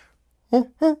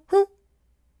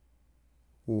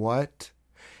 What?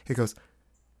 It goes,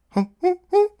 and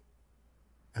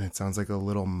it sounds like a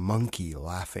little monkey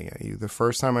laughing at you. The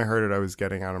first time I heard it, I was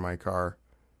getting out of my car,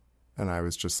 and I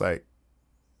was just like,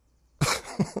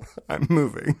 I'm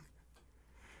moving.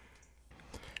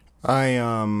 I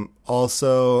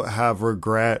also have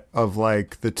regret of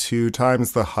like the 2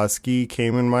 times the husky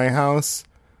came in my house.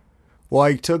 Well,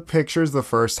 I took pictures the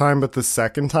first time, but the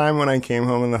second time when I came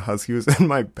home and the husky was in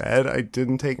my bed, I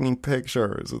didn't take any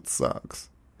pictures. It sucks.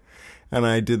 And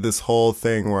I did this whole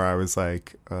thing where I was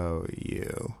like, oh,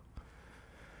 you.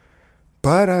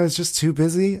 But I was just too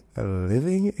busy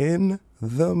living in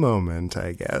the moment,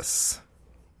 I guess.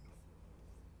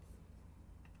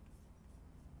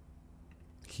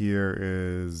 Here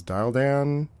is Dial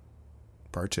Dan,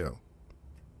 part 2.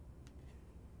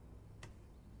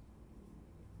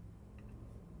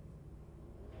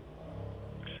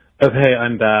 Okay,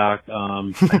 I'm back. I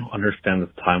don't understand this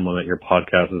time limit. Your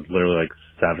podcast is literally like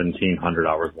 1,700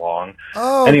 hours long.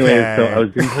 Okay. Anyway, so I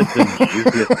was going to like the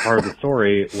juiciest part of the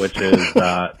story, which is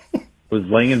that was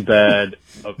laying in bed.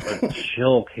 A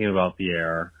chill came about the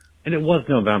air. And it was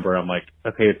November. I'm like,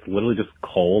 okay, it's literally just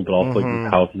cold, but also like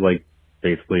this house is like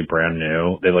basically brand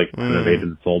new. They like renovated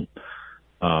this old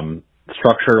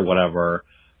structure or whatever.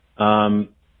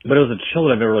 But it was a chill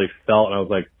that I've never really felt, and I was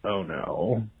like, oh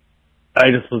no. I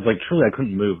just was like, truly, I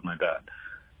couldn't move in my bed.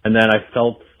 And then I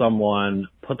felt someone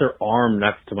put their arm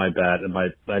next to my bed, and my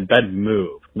bed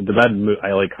moved. The bed moved.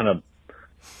 I like kind of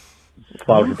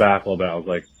slouched back a little bit. I was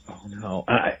like, oh no.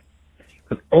 And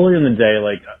because earlier in the day,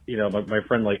 like, you know, my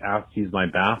friend like asked to use my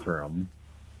bathroom.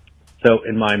 So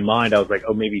in my mind, I was like,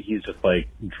 oh, maybe he's just like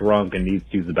drunk and needs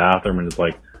to use the bathroom and is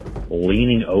like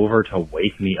leaning over to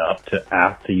wake me up to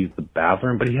ask to use the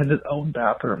bathroom. But he has his own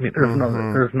bathroom. I mean,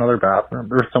 there's another bathroom.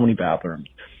 There's so many bathrooms.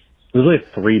 There's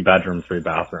like 3 bedrooms, 3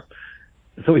 bathrooms.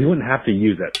 So he wouldn't have to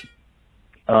use it.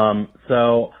 I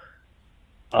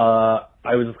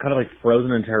was just kind of like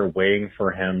frozen in terror waiting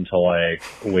for him to like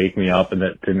wake me up, and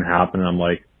that didn't happen. And I'm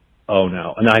like, oh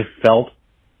no. And I felt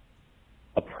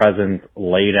a presence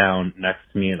lay down next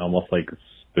to me and almost like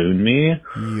spoon me.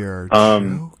 You're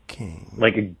joking.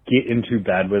 Like get into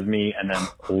bed with me and then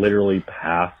literally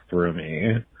pass through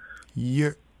me.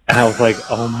 And I was like,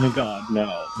 oh my god,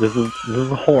 no, this is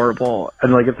horrible.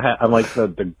 And like I'm like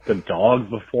the dogs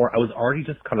before, I was already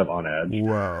just kind of on edge.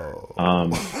 Whoa.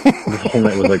 This whole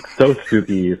night was like so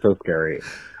spooky, so scary.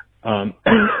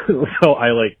 So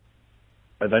I like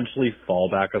eventually fall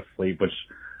back asleep, which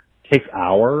takes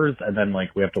hours, and then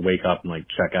like we have to wake up and like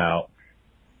check out.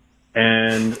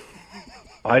 And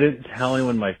I didn't tell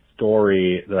anyone my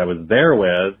story that I was there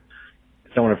with,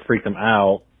 because I don't want to freak them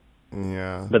out.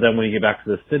 Yeah. But then when you get back to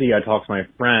the city, I talked to my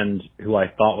friend who I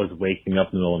thought was waking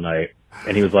up in the middle of the night,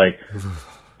 and he was like,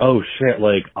 oh shit,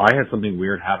 like I had something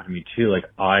weird happen to me too. Like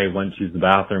I went to use the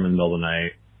bathroom in the middle of the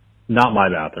night, not my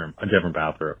bathroom, a different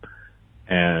bathroom.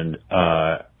 And,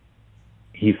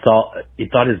 he thought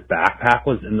his backpack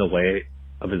was in the way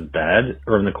of his bed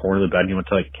or in the corner of the bed. And he went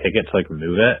to like kick it to like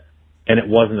move it. And it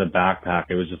wasn't a backpack.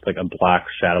 It was just like a black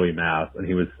shadowy mass. And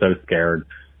he was so scared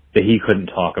that he couldn't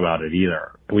talk about it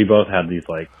either. We both had these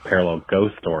like parallel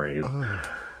ghost stories. I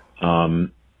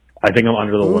think I'm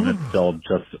under the limit still.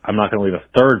 I'm not going to leave a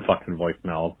third fucking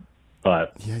voicemail,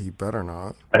 but yeah, you better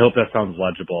not. I hope that sounds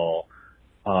legible.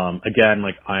 Again,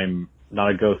 like I'm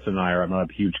not a ghost denier. I'm not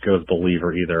a huge ghost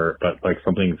believer either, but like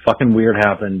something fucking weird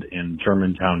happened in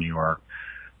Germantown, New York.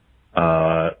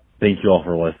 Thank you all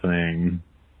for listening.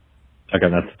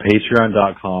 Again, that's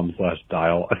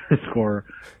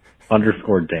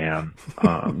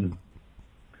patreon.com/dial_Dan.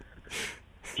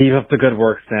 Keep up the good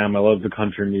work, Sam. I love the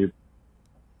country music.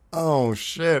 Oh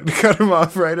shit, cut him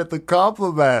off right at the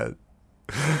compliment.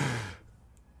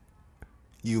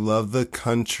 You love the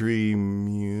country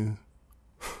music.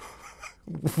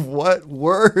 What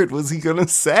word was he gonna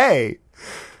say?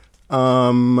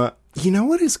 You know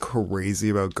what is crazy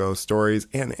about ghost stories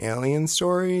and alien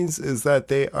stories is that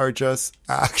they are just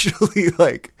actually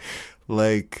like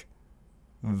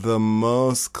the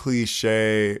most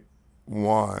cliche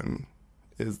one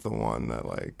is the one that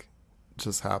like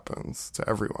just happens to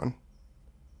everyone.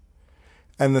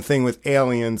 And the thing with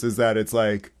aliens is that it's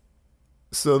like,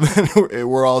 so then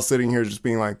we're all sitting here just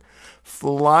being like,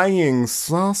 flying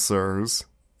saucers,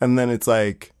 and then it's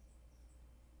like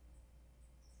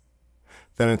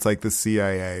the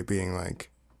CIA being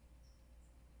like,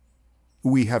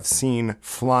 we have seen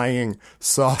flying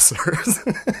saucers.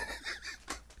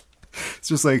 It's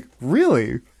just like,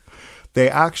 really? They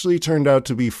actually turned out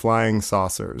to be flying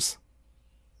saucers.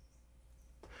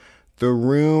 The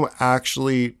room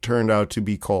actually turned out to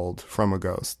be cold from a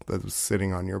ghost that was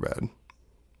sitting on your bed.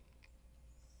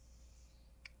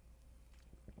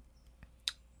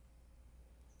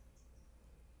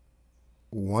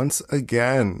 Once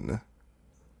again,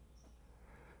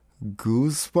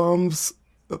 goosebumps,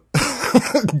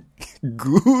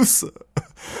 goosemus,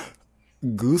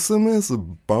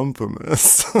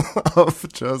 bumpamus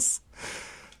of just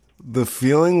the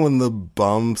feeling when the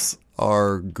bumps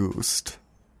are goosed.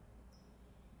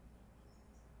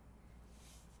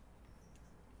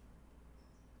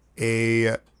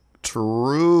 A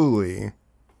truly,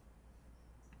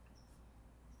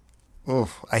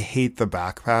 I hate the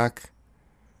backpack.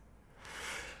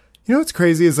 You know what's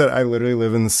crazy is that I literally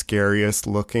live in the scariest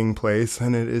looking place,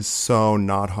 and it is so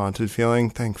not haunted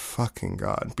feeling. Thank fucking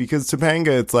God. Because Topanga,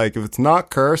 it's like, if it's not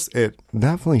cursed, it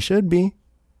definitely should be.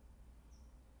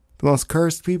 The most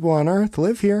cursed people on earth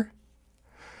live here.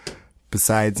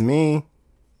 Besides me.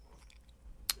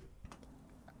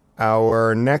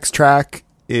 Our next track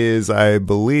is, I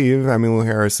believe, Emmylou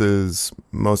Harris's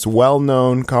most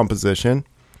well-known composition.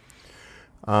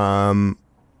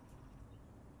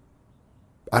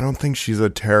 I don't think she's a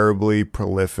terribly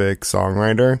prolific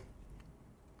songwriter.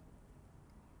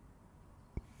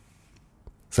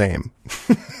 Same.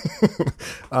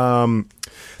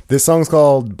 This song's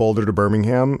called Boulder to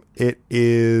Birmingham. It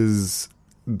is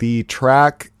the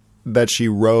track that she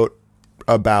wrote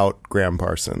about Graham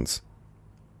Parsons.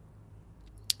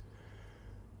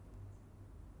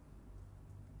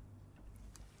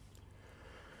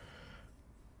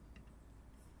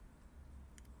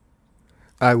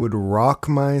 I would rock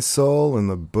my soul in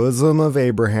the bosom of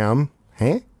Abraham.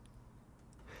 Hey?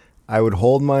 I would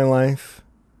hold my life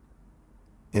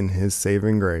in his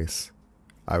saving grace.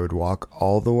 I would walk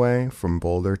all the way from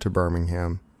Boulder to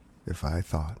Birmingham if I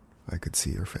thought I could see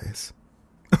your face.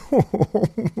 Oh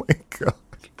my God.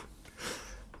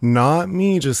 Not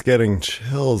me just getting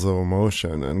chills of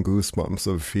emotion and goosebumps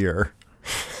of fear.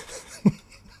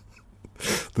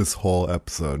 This whole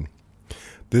episode.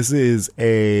 This is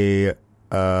a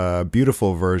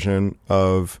beautiful version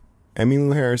of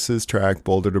Emmylou Harris's track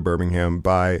Boulder to Birmingham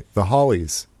by the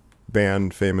Hollies,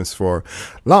 band famous for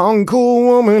long cool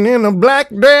woman in a black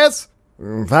dress,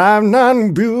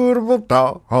 5'9" beautiful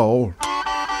doll.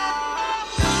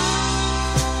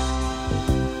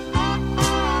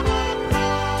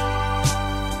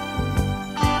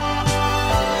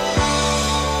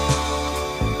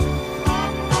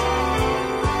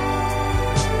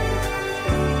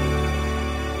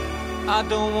 I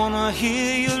don't wanna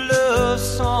hear your love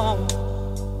song.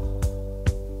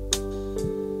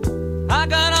 I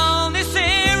got on this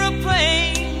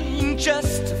aeroplane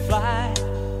just to fly,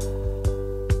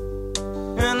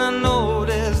 and I know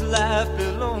there's life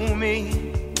below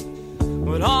me,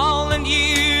 but all that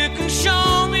you can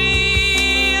show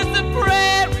me is the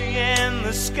prairie and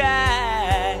the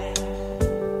sky.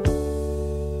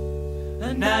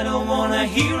 And I don't wanna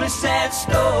hear a sad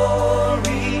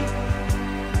story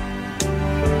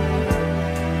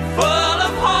full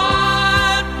of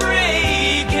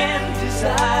heartbreak and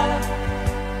desire.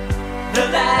 The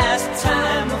last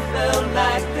time I felt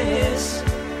like this,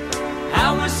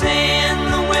 I was in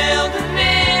the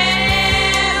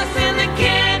wilderness and the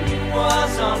canyon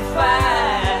was on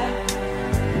fire.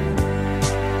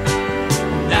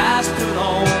 And I stood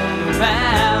on the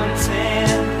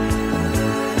mountain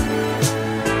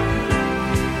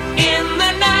in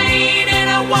the night and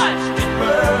I watched it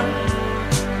burn.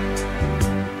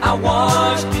 I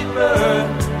watched it burn.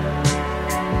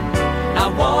 I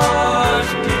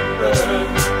watched it burn.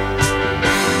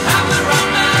 I would run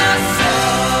my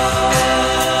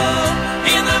soul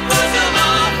in the bosom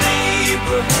of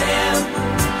Abraham.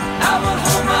 I would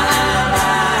hold my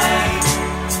life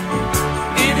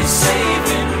in his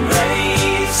saving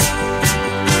grace.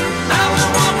 I would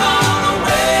walk all the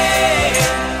way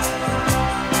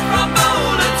from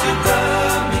Boulder to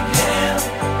Birmingham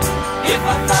if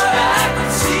I thought I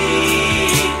could see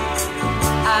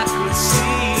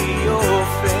your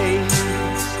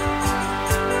face.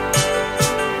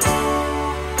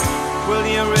 Well,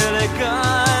 you really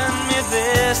got me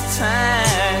this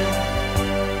time,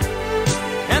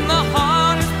 and the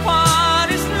hardest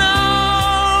part is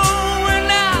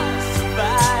knowing I'll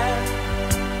survive.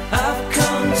 I've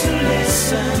come to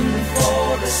listen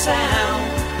for the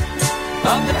sound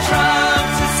of the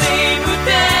drums as they go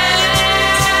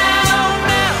down on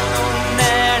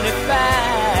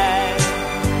 95,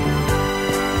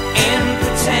 and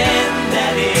pretend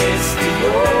that it's the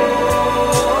ocean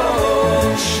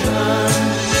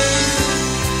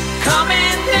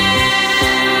coming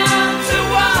down to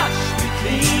wash me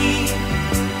clean,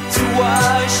 to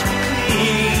wash me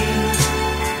clean.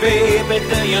 Baby,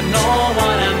 do you know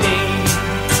what I mean?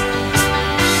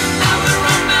 I will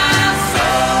run my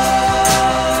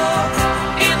soul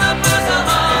in the bosom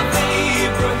of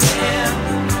Abraham.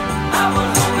 I will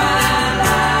hold my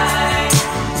life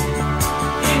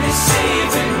in his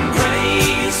saving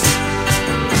grace.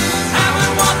 I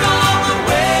will walk all the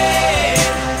way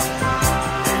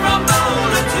from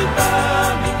Boulder to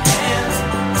Birmingham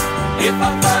if I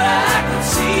thought I could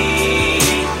see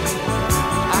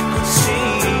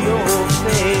your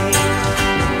face.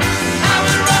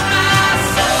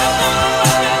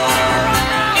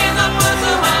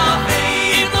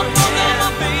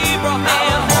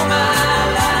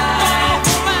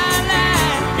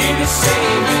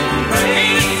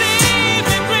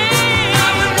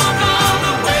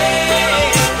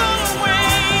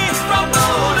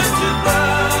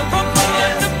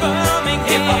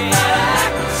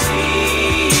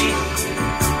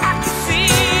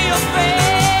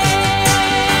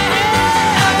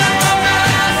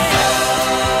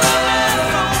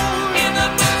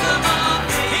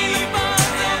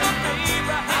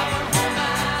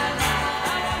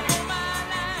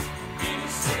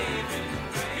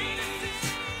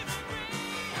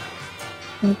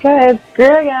 Okay, it's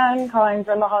Greer again, calling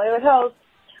from the Hollywood Hills.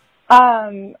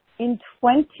 In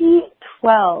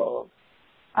 2012,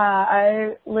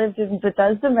 I lived in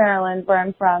Bethesda, Maryland, where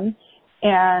I'm from,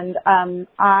 and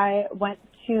I went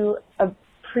to a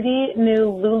pretty new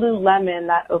Lululemon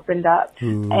that opened up.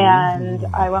 And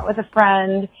I went with a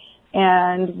friend,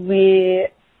 and we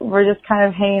were just kind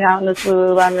of hanging out in this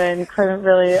Lululemon, couldn't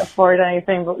really afford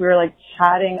anything, but we were like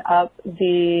chatting up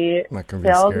the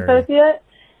sales associate.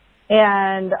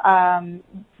 And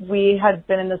we had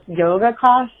been in this yoga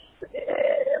class,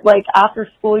 like after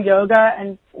school yoga,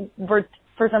 and we're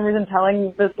for some reason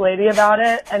telling this lady about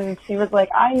it, and she was like,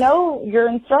 I know your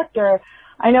instructor.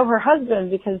 I know her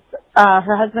husband because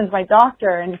her husband's my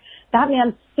doctor, and that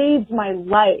man saved my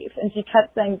life. And she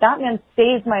kept saying, that man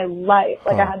saved my life.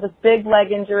 Like I had this big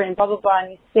leg injury and blah, blah, blah, and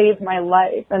he saved my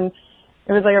life. And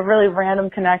it was like a really random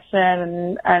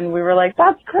connection, and we were like,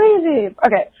 that's crazy.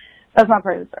 Okay. That's not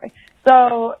part of the story.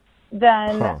 So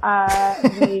then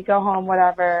we go home,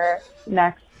 whatever.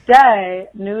 Next day,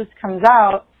 news comes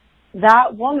out.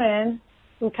 That woman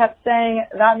who kept saying,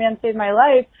 that man saved my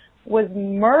life, was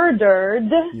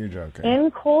murdered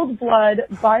in cold blood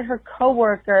by her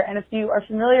coworker. And if you are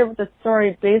familiar with the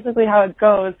story, basically how it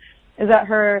goes is that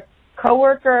her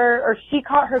coworker, or she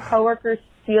caught her coworker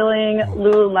stealing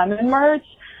Lululemon merch.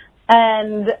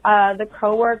 And the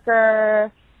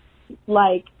coworker,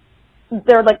 like,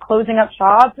 they're like closing up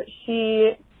shop.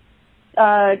 She,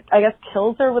 I guess,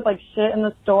 kills her with like shit in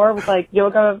the store with like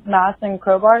yoga mats and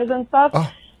crowbars and stuff.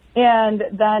 And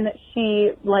then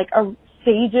she like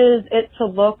stages it to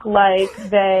look like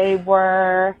they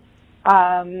were,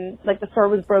 like the store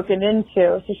was broken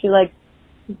into. So she like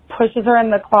pushes her in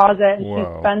the closet, and she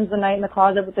spends the night in the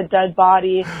closet with the dead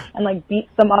body and like beats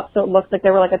them up so it looks like they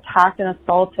were like attacked and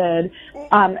assaulted.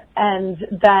 And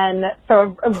then,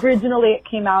 so originally it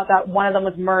came out that one of them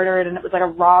was murdered, and it was like a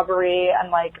robbery and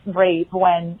like rape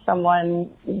when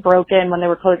someone broke in when they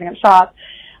were closing up shop.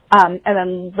 And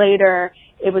then later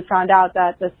it was found out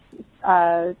that this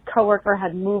coworker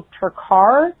had moved her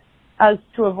car as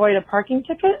to avoid a parking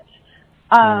ticket.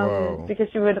 Because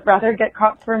she would rather get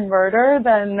caught for murder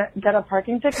than get a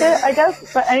parking ticket, I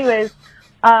guess. But anyways,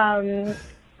 and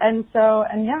so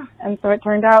it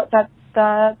turned out that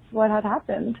that's what had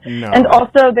happened. And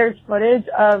also there's footage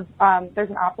of, there's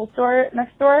an Apple store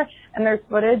next door, and there's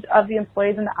footage of the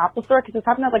employees in the Apple store, because this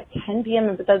happened at like 10 p.m.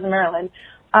 in Bethesda, Maryland.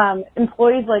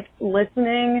 Employees like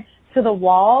listening to the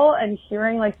wall and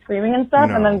hearing like screaming and stuff,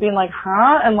 and then being like,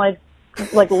 huh? And like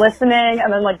listening,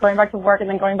 and then like going back to work, and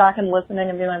then going back and listening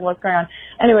and being like, what's going on?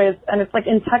 Anyways, and it's like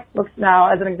in textbooks now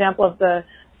as an example of the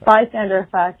bystander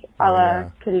effect a la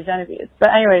Kitty Genovese.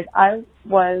 But anyways, I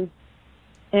was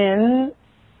in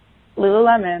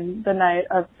Lululemon the night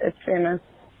of its famous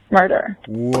murder.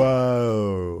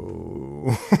 Whoa.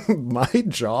 My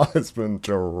jaw has been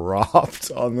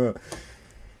dropped on the...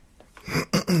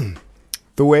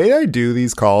 The way I do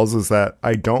these calls is that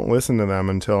I don't listen to them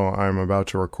until I'm about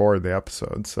to record the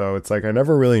episode. So it's like I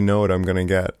never really know what I'm going to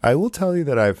get. I will tell you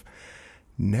that I've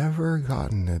never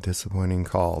gotten a disappointing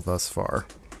call thus far.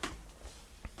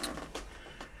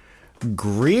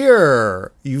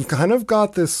 Greer, you've kind of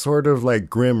got this sort of like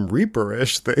Grim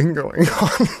Reaper-ish thing going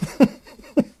on.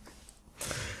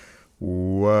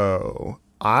 Whoa.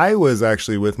 I was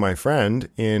actually with my friend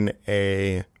in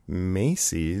a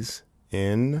Macy's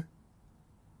in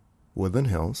Woodland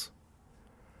Hills,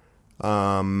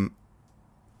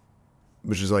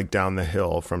 which is like down the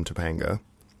hill from Topanga.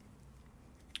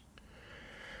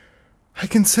 I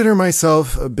consider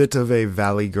myself a bit of a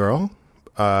valley girl,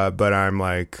 but I'm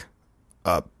like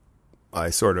up. I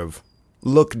sort of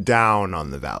look down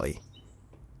on the valley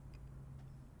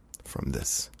from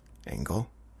this angle.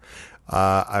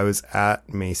 I was at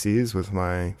Macy's with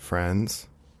my friends,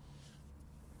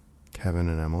 Kevin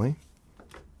and Emily.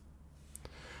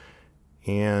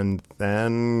 And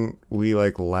then we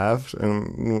like left,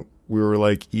 and we were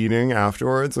like eating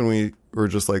afterwards, and we were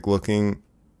just like looking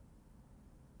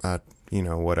at, you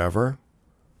know, whatever.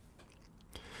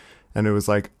 And it was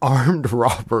like armed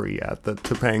robbery at the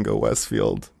Topanga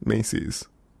Westfield Macy's.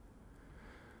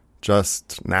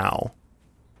 Just now.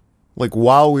 Like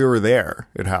while we were there,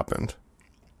 it happened.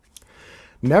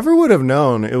 Never would have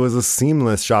known it was a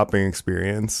seamless shopping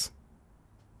experience.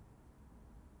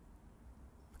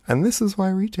 And this is why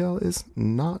retail is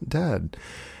not dead.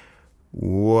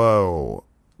 Whoa.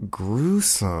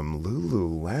 Gruesome.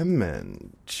 Lululemon.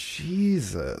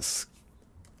 Jesus.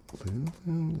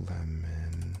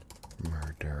 Lululemon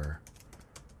murder.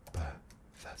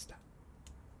 Bethesda.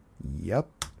 Yep.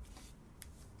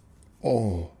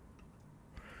 Oh.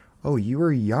 Oh, you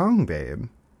were young, babe.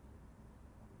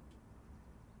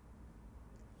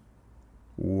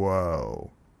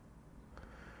 Whoa.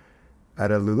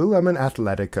 At a Lululemon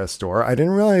Athletica store. I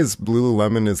didn't realize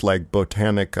Lululemon is like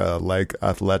Botanica, like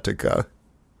Athletica.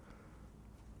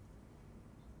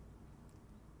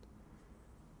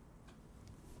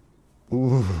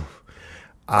 Ooh.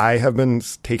 I have been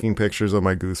taking pictures of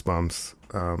my goosebumps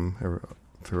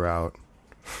throughout.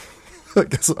 I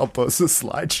guess I'll post a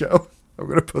slideshow. I'm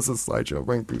going to post a slideshow of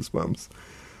my goosebumps.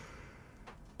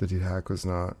 The attack was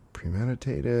not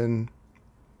premeditated.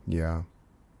 Yeah.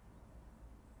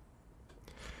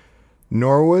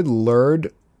 Norwood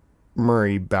lured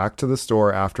Murray back to the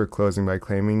store after closing by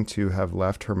claiming to have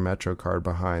left her Metro card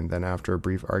behind. Then, after a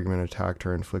brief argument, attacked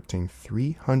her, inflicting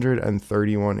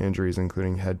 331 injuries,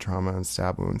 including head trauma and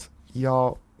stab wounds.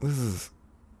 Y'all, this is...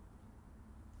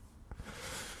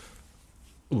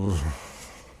 Ugh.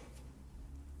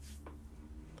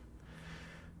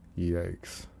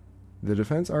 Yikes. The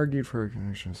defense argued for a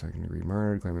conviction of second-degree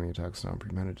murder, claiming the attack was not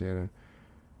premeditated.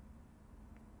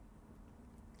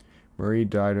 Murray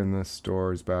died in the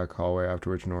store's back hallway, after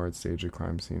which Norwood staged a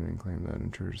crime scene and claimed that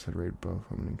intruders had raped both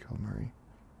women and killed Murray.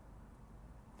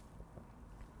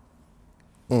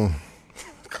 Oh,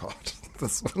 God.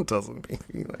 This one doesn't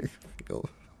make me, like, feel...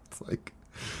 It's like...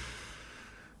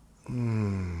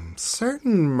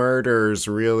 certain murders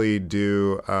really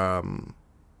do,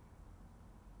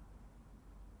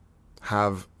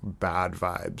 have bad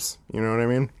vibes. You know what I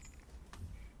mean?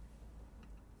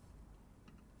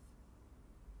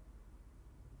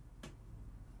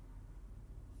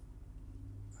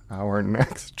 Our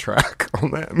next track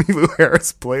on the Emmylou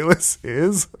Harris playlist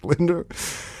is Linda.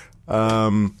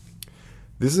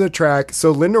 This is a track.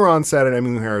 So Linda Ronstadt and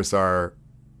Emmylou Harris are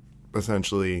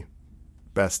essentially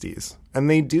besties. And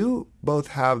they do both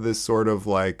have this sort of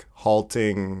like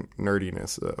halting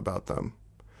nerdiness about them,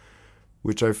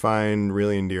 which I find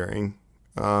really endearing.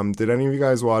 Did any of you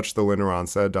guys watch the Linda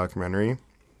Ronstadt documentary?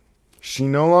 She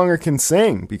no longer can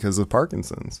sing because of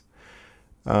Parkinson's.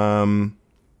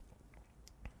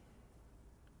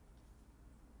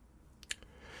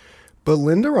 But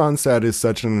Linda Ronstadt is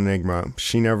such an enigma.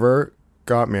 She never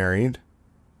got married.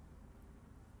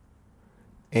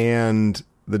 And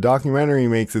the documentary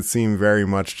makes it seem very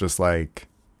much just like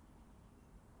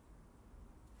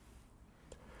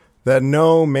that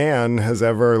no man has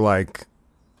ever like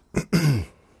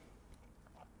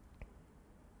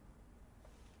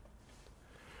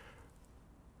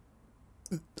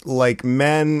like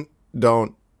men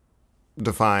don't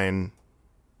define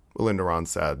Linda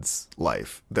Ronstadt's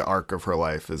life. The arc of her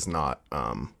life is not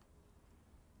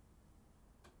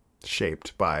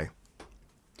shaped by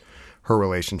her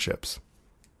relationships.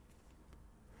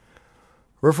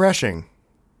 Refreshing.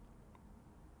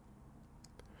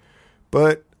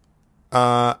 But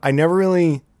I never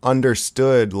really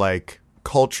understood, like,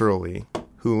 culturally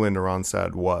who Linda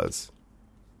Ronstadt was.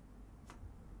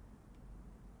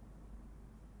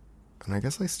 And I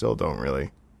guess I still don't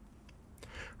really.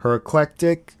 Her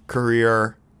eclectic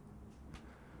career,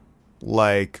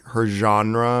 like, her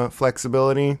genre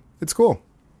flexibility, it's cool.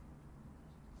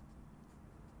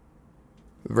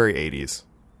 Very 80s.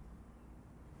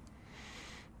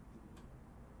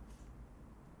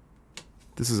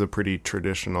 This is a pretty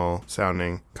traditional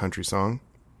sounding country song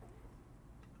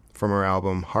from her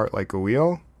album Heart Like a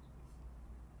Wheel.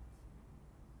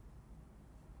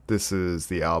 This is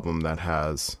the album that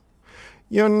has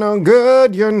You're No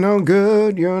Good, You're No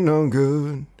Good, You're No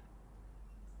Good.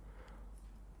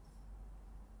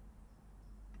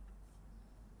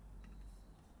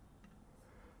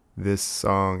 This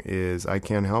song is I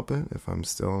Can't Help It If I'm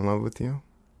Still in Love with You.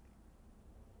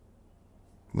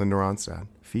 Linda Ronstadt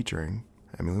featuring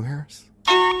Emmylou Harris.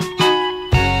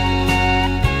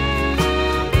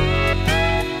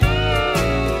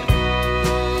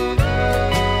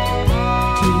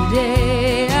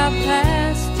 Today I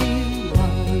passed you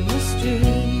on the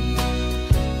street,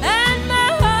 and my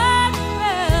heart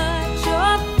fell at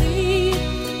your feet.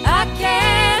 I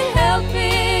can't help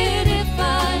it if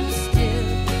I'm still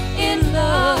in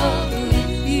love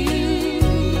with you.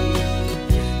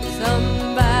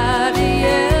 Somebody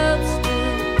else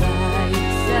stood by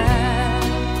your side.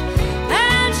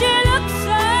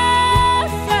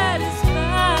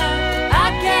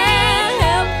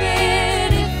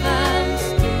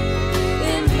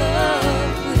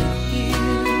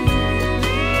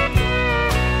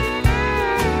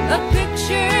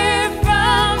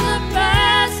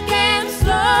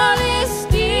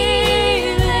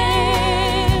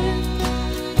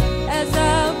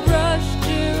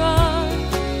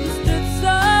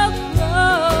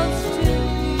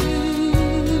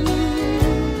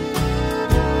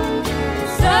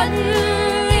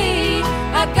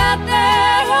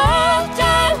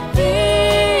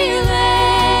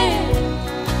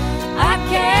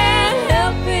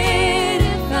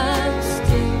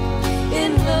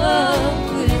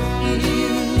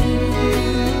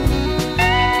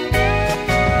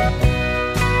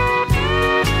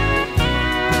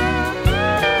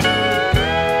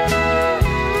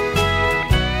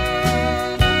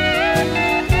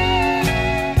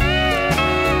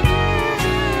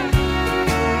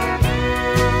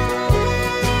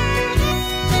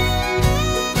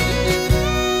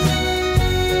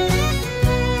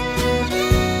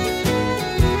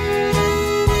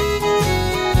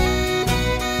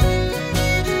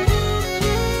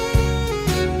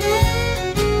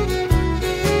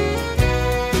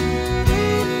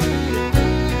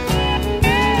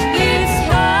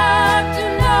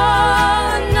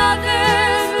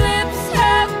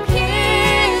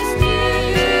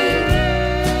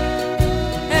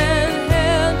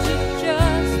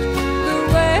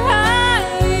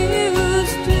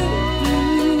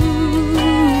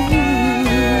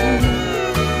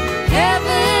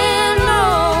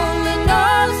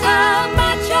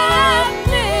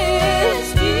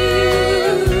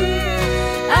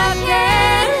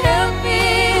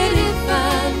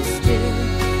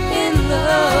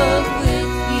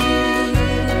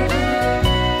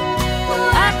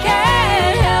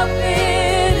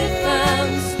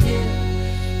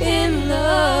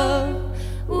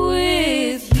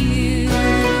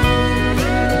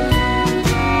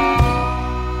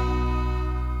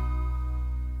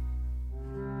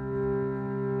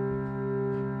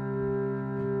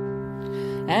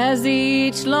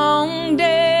 Each long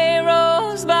day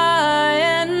rolls by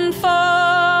and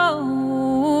falls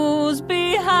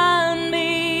behind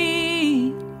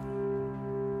me.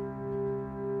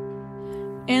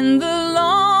 In the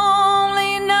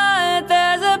lonely night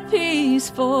there's a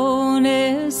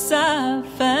peacefulness I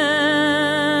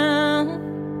found.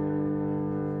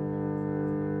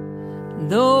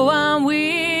 Though I'm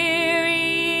weary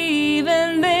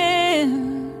even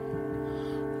then,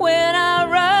 when I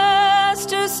rush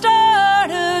to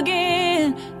start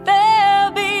again,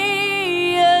 there'll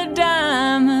be a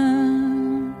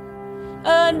diamond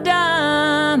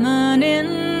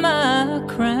in my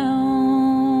crown.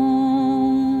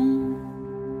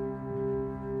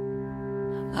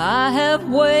 I have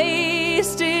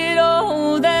wasted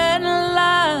all that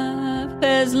life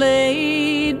has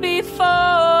laid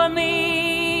before me.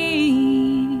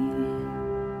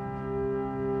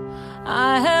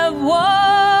 I have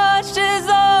watched as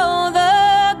all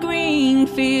the green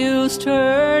fields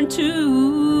turn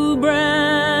to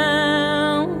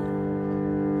brown,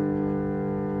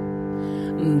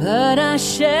 but I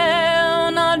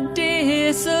shall not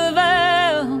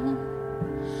disavow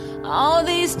all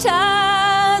these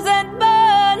ties that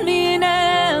burn me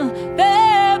now.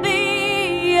 There'll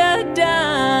be a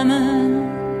diamond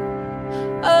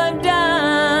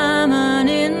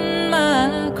in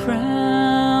my crown,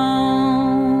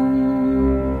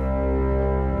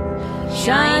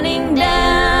 shining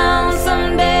down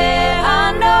someday,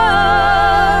 I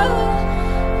know,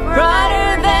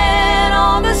 brighter than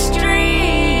all the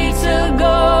streets of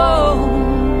gold.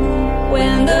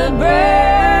 When the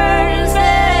burdens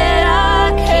that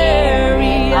I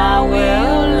carry, I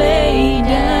will lay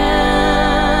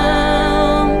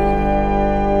down,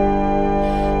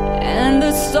 and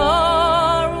the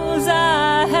sorrows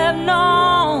I have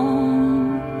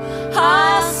known,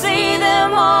 I see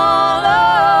them all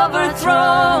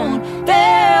overthrown.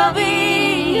 There'll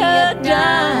be a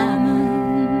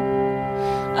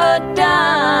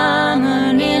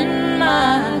diamond in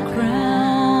my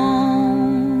crown.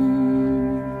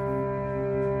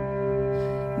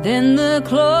 Then the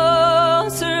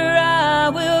closer I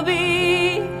will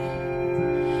be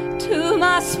to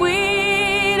my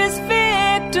sweetest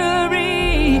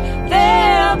victory,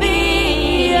 there'll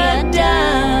be a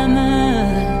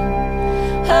diamond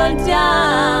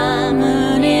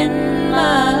in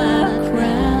my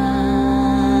crown.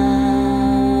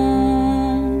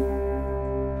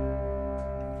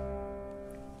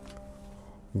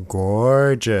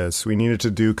 Gorgeous. We needed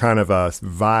to do kind of a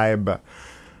vibe,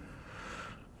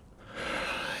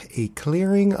 a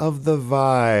clearing of the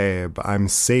vibe. I'm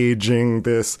saging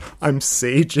this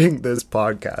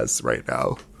podcast right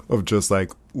now of just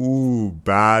like, ooh,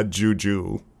 bad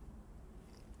juju.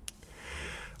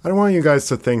 I don't want you guys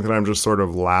to think that I'm just sort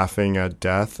of laughing at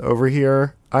death over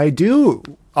here. I do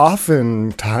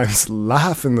oftentimes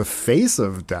laugh in the face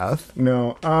of death.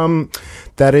 No,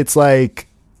 that it's like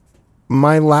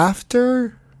my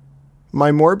morbid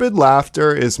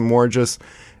laughter is more just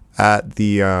at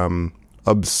the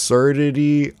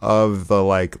absurdity of the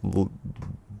like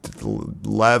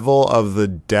level of the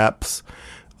depths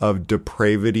of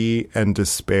depravity and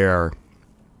despair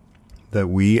that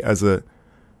we as a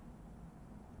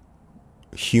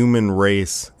human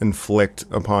race inflict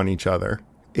upon each other.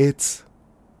 It's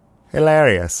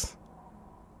hilarious.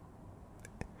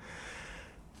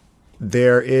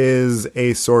 There is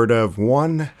a sort of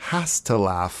one has to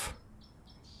laugh.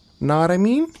 Know what I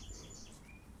mean?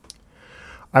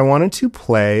 I wanted to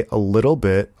play a little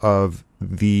bit of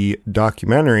the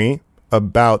documentary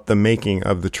about the making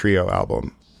of the Trio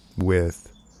album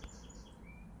with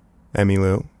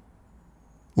Emmylou,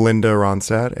 Linda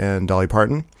Ronstadt, and Dolly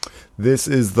Parton. This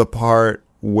is the part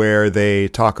where they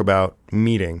talk about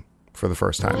meeting for the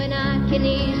first time. When I can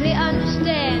easily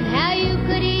understand how you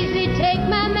could easily take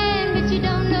my man, but you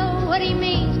don't know what he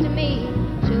means to me.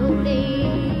 Truly.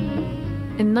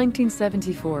 In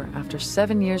 1974, after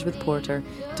 7 years with Porter,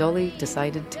 Dolly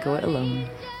decided to go it alone.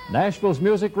 Nashville's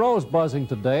Music Row is buzzing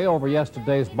today over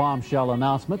yesterday's bombshell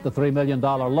announcement, the $3 million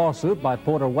lawsuit by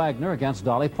Porter Wagner against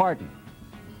Dolly Parton.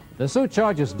 The suit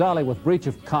charges Dolly with breach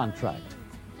of contract.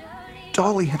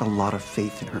 Dolly had a lot of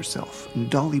faith in herself.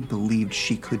 Dolly believed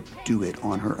she could do it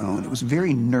on her own. It was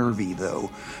very nervy, though,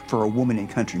 for a woman in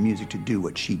country music to do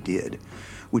what she did,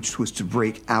 which was to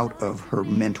break out of her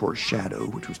mentor's shadow,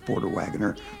 which was Porter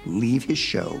Wagner, leave his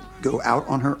show, go out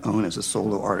on her own as a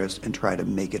solo artist, and try to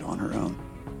make it on her own.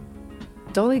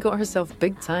 Dolly got herself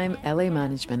big-time LA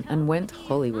management and went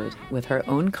Hollywood with her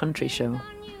own country show.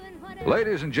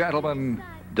 Ladies and gentlemen,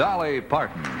 Dolly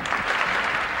Parton.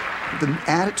 The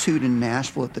attitude in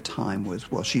Nashville at the time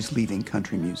was, well, she's leaving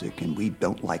country music and we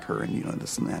don't like her and,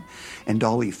 this and that. And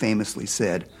Dolly famously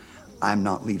said, I'm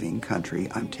not leaving country,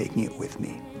 I'm taking it with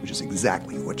me, which is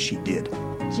exactly what she did.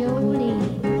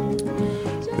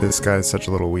 This guy's such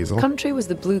a little weasel. Country was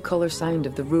the blue-collar sound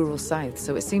of the rural South,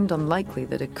 so it seemed unlikely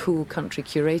that a cool country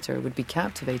curator would be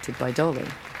captivated by Dolly.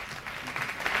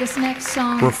 This next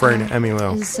song Referring to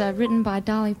Emmylou. is written by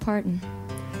Dolly Parton.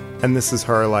 And this is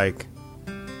her, like...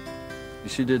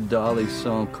 She did Dolly's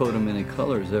song Coat of Many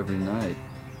Colors every night.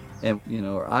 And,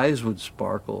 her eyes would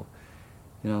sparkle.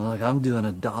 Like I'm doing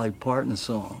a Dolly Parton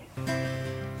song.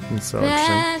 It's so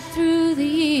interesting.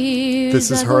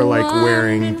 This is her, like,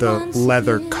 wearing the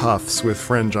leather cuffs with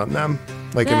fringe on them.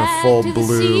 Like in a full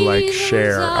blue, like,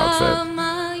 Cher outfit.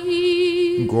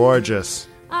 Gorgeous.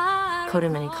 Coat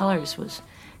of Many Colors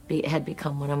had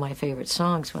become one of my favorite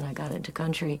songs when I got into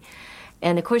country.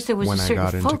 And, of course, there was a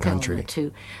certain folk element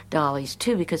to Dolly's,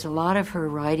 too, because a lot of her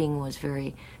writing was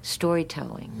very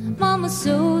storytelling. Mama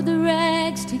sewed the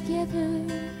rags together,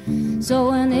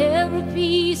 sewing every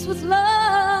piece with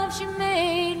love. She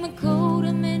made my coat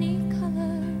of many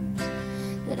colors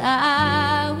that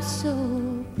I was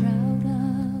so proud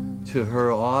of. To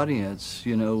her audience,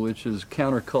 which is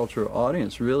counterculture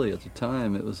audience, really, at the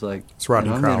time, it was like,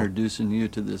 I'm introducing you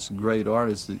to this great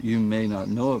artist that you may not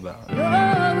know about.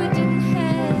 Oh, we didn't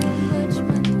have much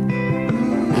money.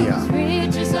 Yeah.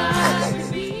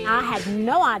 I had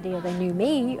no idea they knew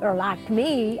me or liked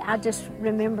me. I just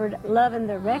remembered loving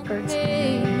the records.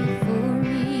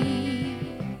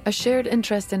 A shared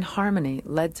interest in harmony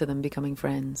led to them becoming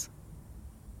friends.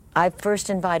 I first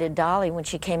invited Dolly when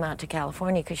she came out to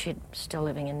California because she's still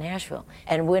living in Nashville.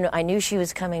 And when I knew she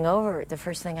was coming over, the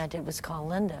first thing I did was call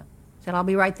Linda. Said, I'll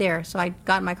be right there. So I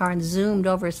got in my car and zoomed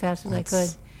over as fast as I could.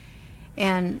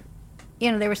 And,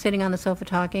 they were sitting on the sofa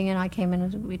talking, and I came in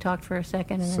and we talked for a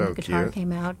second, and then the guitar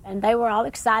came out. And they were all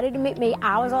excited to meet me.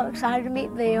 I was all excited to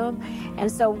meet them.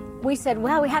 And so we said,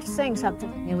 well, we have to sing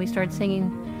something. And we started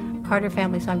singing Carter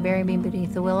family song, Bury Me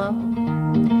Beneath the Willow.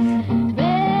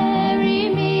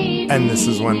 And this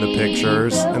is when the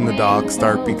pictures and the dog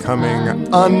start becoming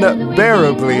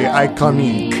unbearably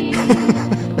iconic.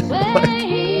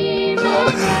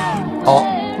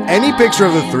 Any picture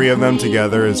of the three of them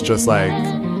together is just like,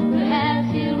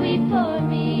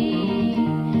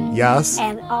 yes.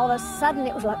 And all of a sudden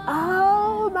it was like,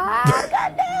 oh my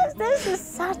goodness, this is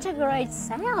such a great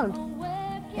sound.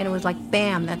 And it was like,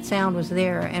 bam, that sound was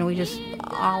there, and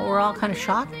we're all kind of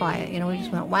shocked by it. We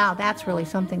just went, wow, that's really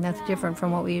something that's different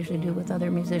from what we usually do with other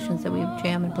musicians that we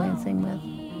jam and play and sing with.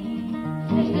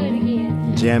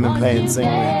 Jam and play and sing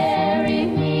with.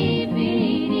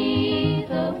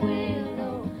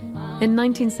 In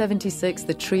 1976,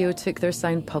 the trio took their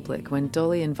sound public when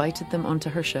Dolly invited them onto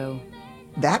her show.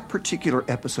 That particular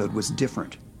episode was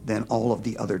different than all of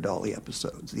the other Dolly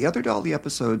episodes. The other Dolly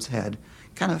episodes had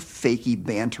kind of fakey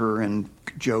banter and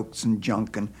jokes and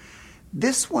junk, and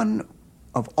this one,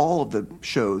 of all of the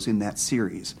shows in that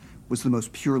series, was the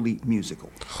most purely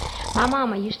musical. My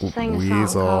mama used to sing a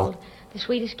song called The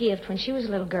Sweetest Gift when she was a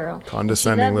little girl.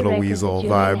 Condescending little weasel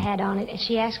vibe. Had on it, and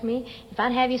she asked me if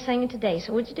I'd have you sing it today.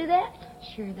 So would you do that?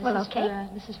 Sure.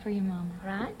 This is for your mama.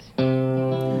 Right?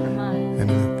 And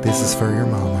this is for your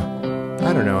mama.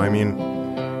 I don't know, I mean...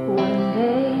 One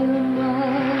day your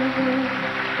mother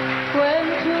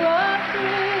went to a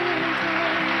prison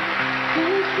to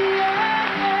see a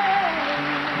man,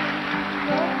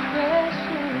 the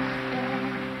precious thing.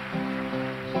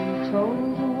 She told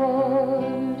the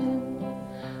warden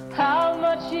how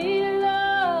much she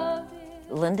loved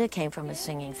him. Linda came from a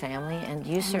singing family, and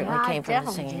you certainly came from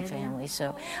a singing family,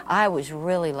 so I was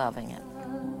really loving it.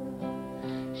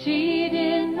 She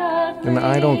did not. And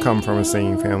I don't come from a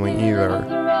singing family either.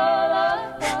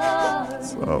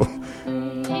 So,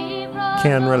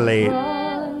 can relate.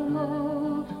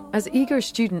 As eager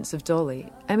students of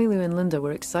Dolly, Emmylou and Linda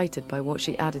were excited by what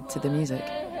she added to the music.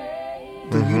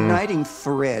 The uniting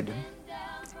thread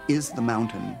is the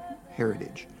mountain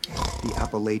heritage, the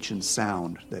Appalachian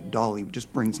sound that Dolly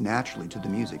just brings naturally to the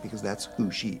music because that's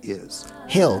who she is.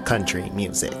 Hill country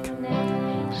music.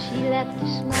 She left a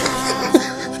smile.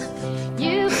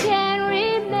 You can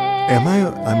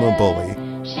remember. I'm a bully.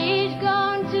 She's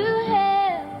gone to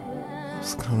hell.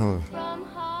 It's kind of...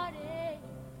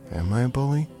 Am I a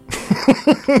bully?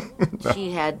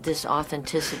 She had this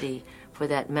authenticity for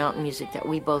that mountain music that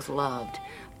we both loved,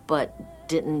 but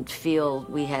didn't feel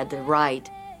we had the right.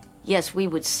 Yes, we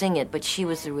would sing it, but she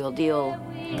was the real deal.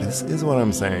 This is what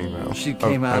I'm saying, though. She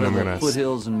came out of the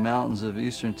foothills and mountains of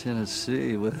eastern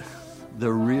Tennessee with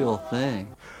the real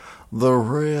thing. The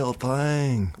real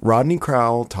thing. Rodney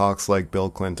Crowell talks like Bill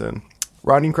Clinton.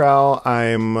 Rodney Crowell,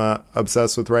 I'm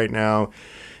obsessed with right now.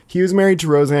 He was married to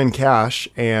Roseanne Cash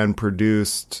and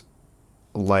produced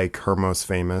like her most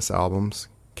famous albums,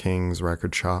 King's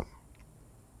Record Shop,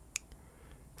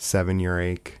 7 Year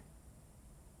Ache.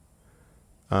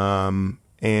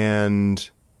 And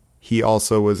he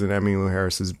also was in Emmylou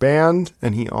Harris's band,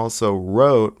 and he also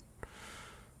wrote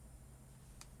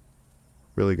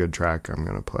really good track I'm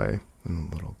going to play in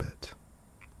a little bit.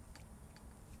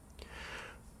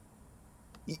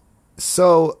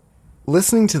 So,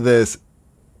 listening to this,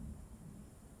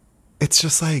 it's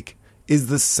just like, is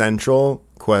the central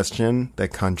question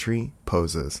that country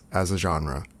poses as a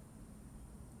genre.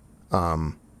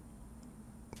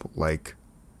 Like,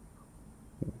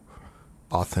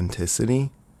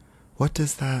 authenticity? What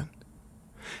does that...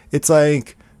 It's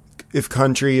like, if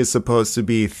country is supposed to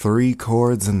be 3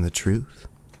 chords and the truth.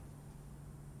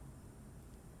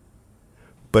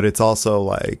 But it's also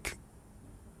like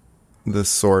the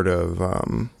sort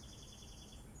of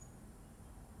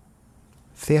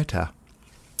theater.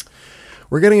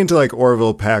 We're getting into like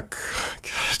Orville Peck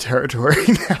territory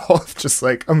now. Just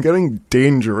like, I'm getting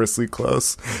dangerously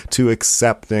close to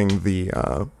accepting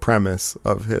the premise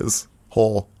of his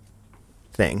whole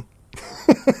thing.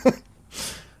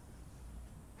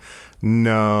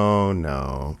 No,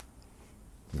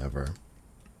 never.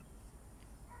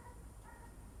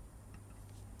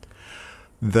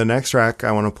 The next track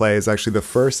I want to play is actually the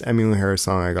first Emmylou Harris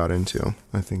song I got into.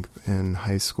 I think in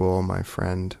high school, my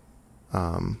friend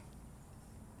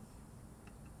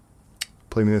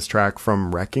played me this track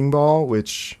from Wrecking Ball,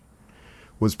 which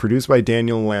was produced by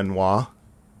Daniel Lanois,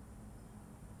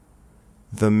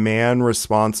 the man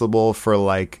responsible for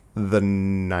like the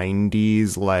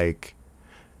 90s like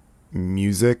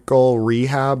musical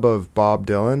rehab of Bob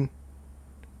Dylan.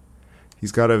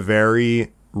 He's got a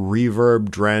very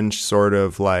reverb drenched sort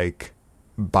of like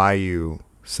bayou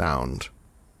sound.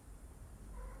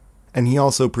 And he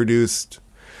also produced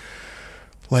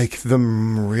like the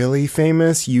really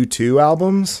famous U2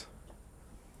 albums.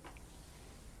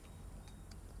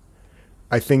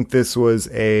 I think this was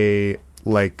a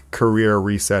like career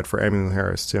reset for Emmylou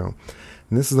Harris too.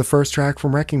 And this is the first track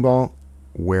from Wrecking Ball,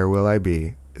 Where Will I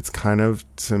Be? It's kind of,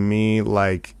 to me,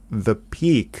 like the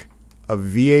peak of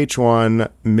VH1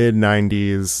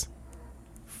 mid-90s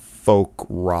folk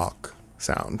rock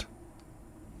sound.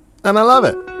 And I love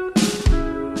it.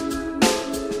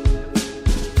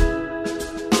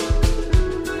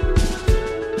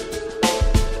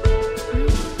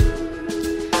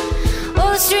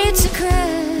 All the streets are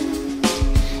crowded,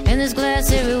 and there's glass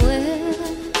everywhere,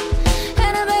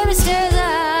 and a baby stares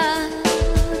out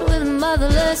with a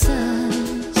motherless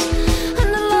eyes,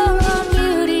 and the long-run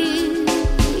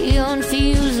beauty on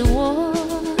fields of war,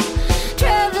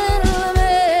 traveling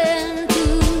women to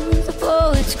the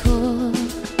poet's core.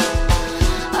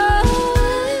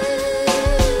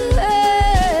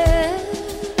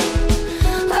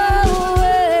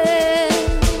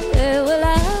 Where will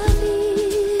I be?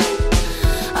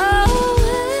 Oh,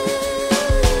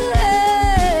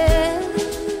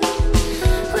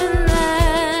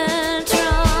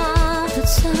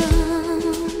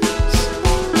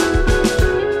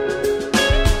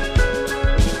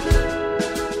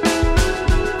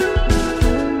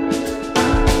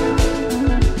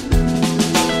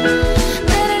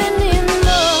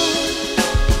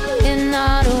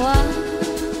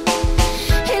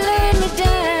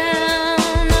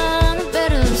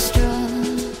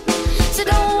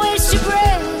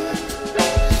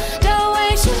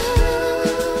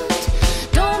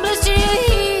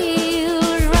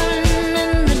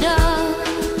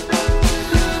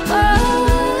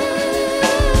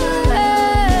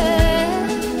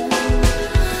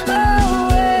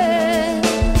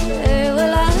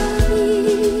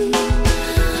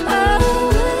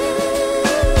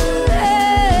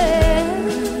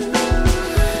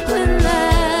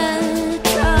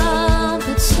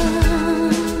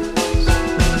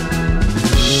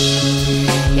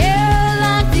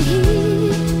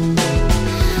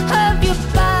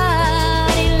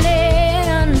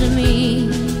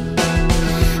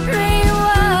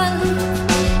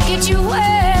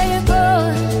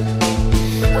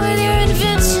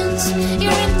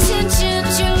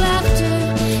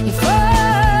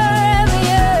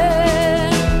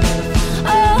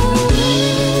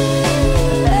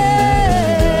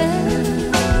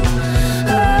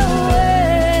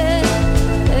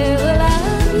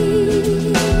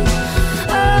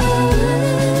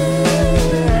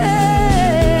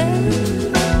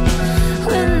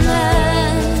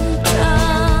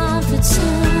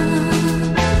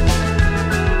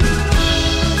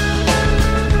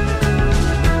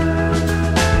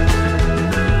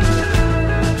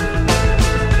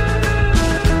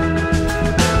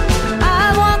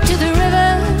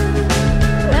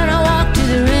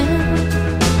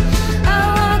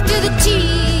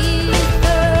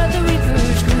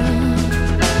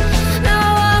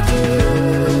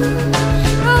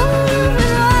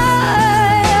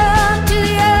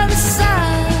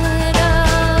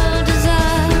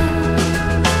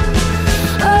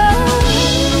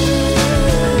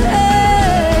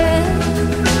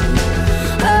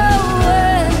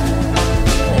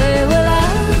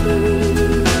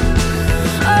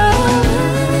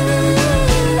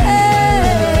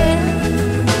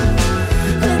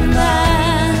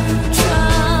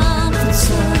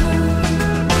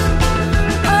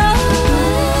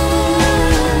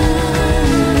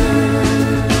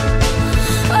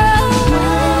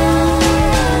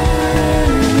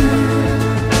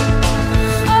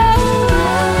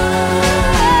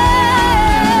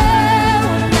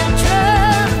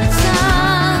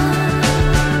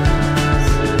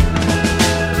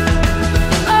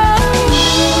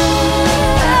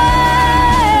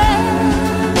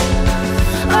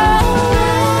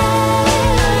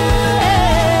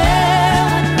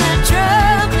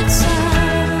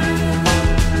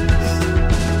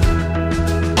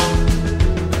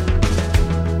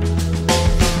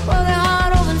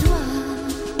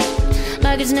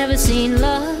 it's never seen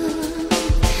love.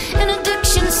 An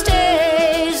addiction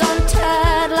stays on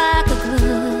tight like a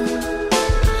glove.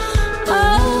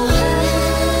 Oh,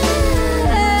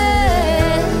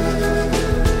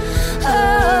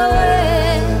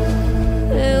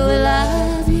 where will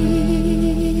I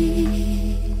be?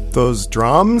 Those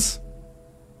drums?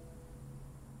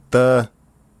 The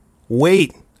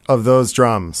weight of those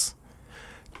drums.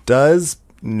 Does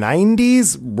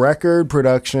 90s record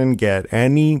production get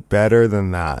any better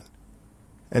than that?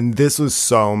 And this was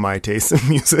so my taste in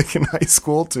music in high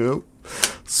school too.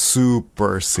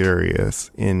 Super serious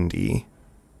indie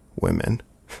women.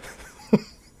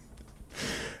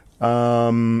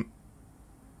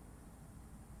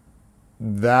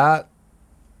 That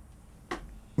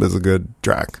was a good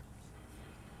track.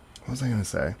 What was I gonna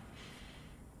say?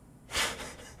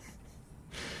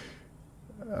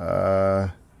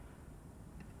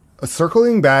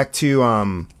 Circling back to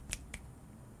I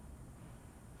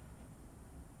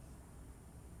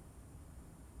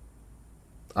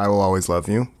Will Always Love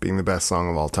You being the best song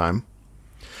of all time.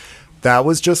 That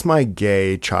was just my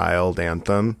gay child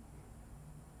anthem.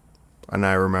 And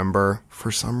I remember,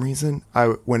 for some reason,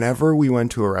 whenever we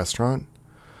went to a restaurant,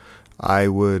 I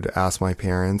would ask my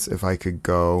parents if I could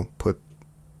go put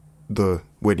the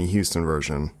Whitney Houston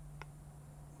version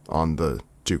on the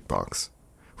jukebox.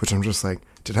 Which I'm just like,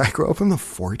 did I grow up in the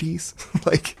 40s?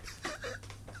 Like,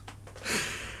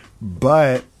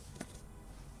 but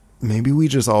maybe we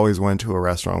just always went to a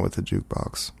restaurant with a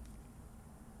jukebox.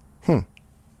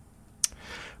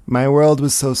 My world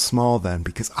was so small then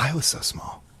because I was so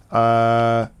small.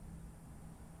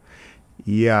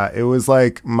 Yeah, it was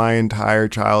like my entire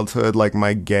childhood, like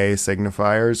my gay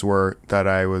signifiers were that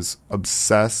I was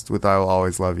obsessed with I Will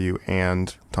Always Love You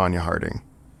and Tonya Harding.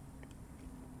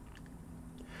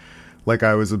 Like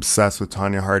I was obsessed with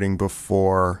Tonya Harding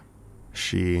before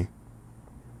she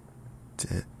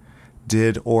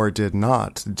did or did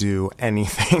not do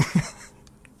anything.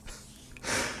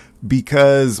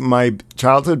 Because my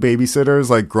childhood babysitters,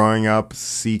 like growing up,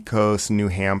 Seacoast, New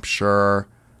Hampshire,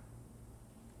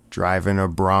 driving a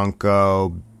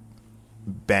Bronco,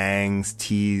 bangs,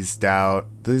 teased out.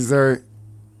 These are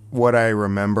what I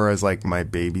remember as like my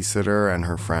babysitter and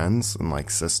her friends and like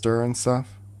sister and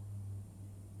stuff.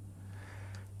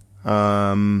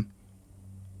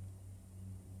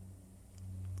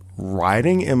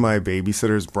 Riding in my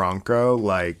babysitter's Bronco,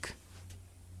 like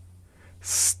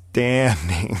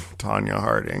standing Tonya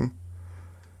Harding.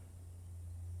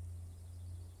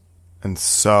 And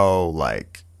so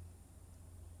like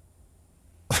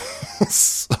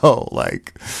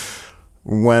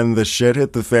when the shit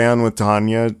hit the fan with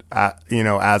Tonya, you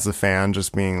know, as a fan,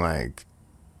 just being like,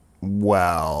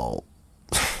 well,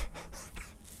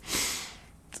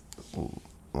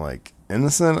 like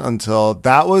innocent until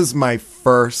that was my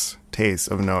first taste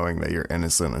of knowing that you're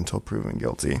innocent until proven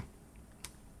guilty.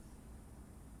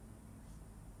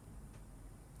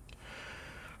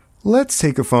 Let's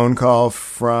take a phone call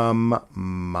from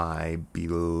my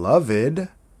beloved,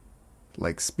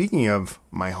 like speaking of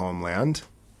my homeland,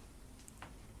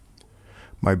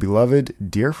 my beloved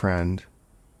dear friend,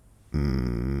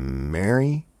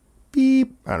 Mary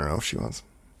Beep. I don't know if she wants.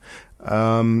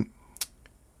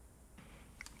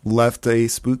 Left a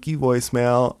spooky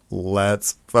voicemail.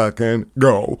 Let's fucking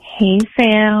go. Hey,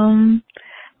 Sam.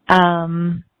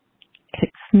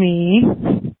 It's me.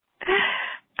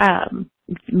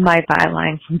 My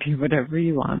byline can be whatever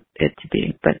you want it to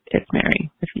be, but it's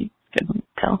Mary, if you couldn't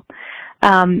tell. So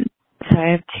I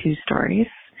have two stories,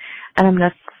 and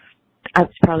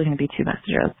it's probably going to be two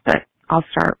messages, but I'll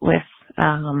start with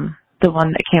the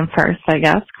one that came first, I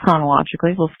guess,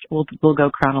 chronologically. We'll go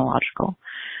chronological.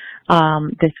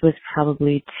 This was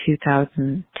probably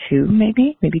 2002,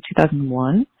 maybe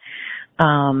 2001.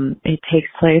 It takes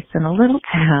place in a little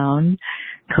town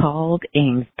called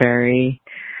Amesbury.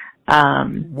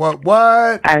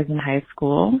 What? I was in high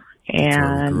school,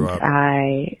 and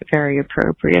I very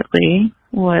appropriately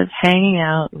was hanging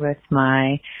out with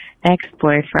my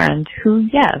ex-boyfriend, who,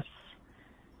 yes,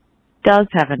 does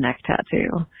have a neck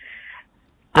tattoo.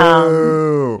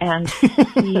 And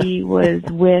he was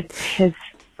with his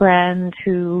friend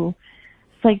who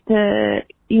is like the,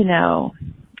 you know,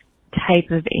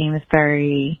 type of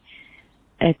Amesbury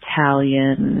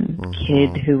Italian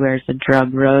kid who wears a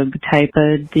drug rug type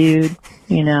of dude,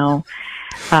 you know.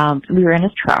 We were in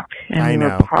his truck, and we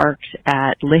were parked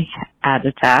at Lake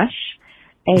Adatash,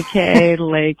 aka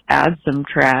Lake Add Some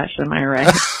Trash, am I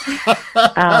right?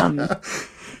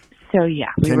 So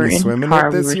yeah, we were in the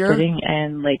car, we were sitting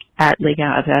in Lake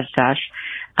Adatash,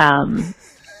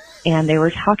 and they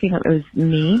were talking, it was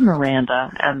me,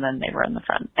 Miranda, and then they were in the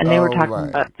front. And they were talking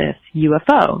about this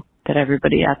UFO that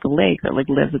everybody at the lake, that like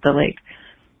lives at the lake,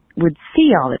 would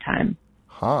see all the time.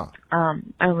 Huh.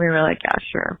 And we were like, yeah,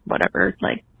 sure, whatever.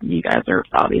 Like, you guys are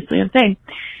obviously insane.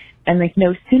 And like,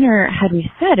 no sooner had we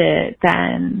said it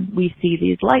than we see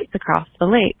these lights across the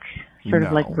lake sort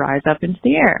of like rise up into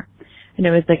the air. And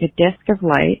it was like a disc of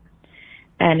light,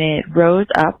 and it rose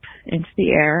up into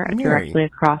the air directly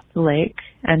across the lake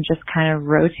and just kind of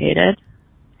rotated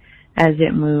as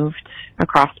it moved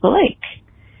across the lake.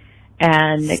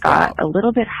 And it got a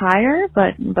little bit higher,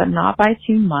 but not by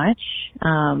too much,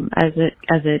 as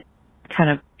it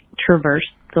kind of traversed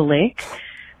the lake.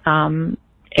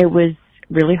 It was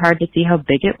really hard to see how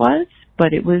big it was,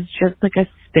 but it was just like a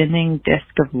spinning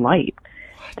disc of light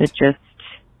that just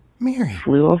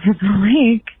flew over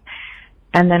the lake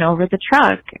and then over the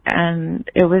truck. And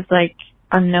it was like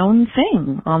a known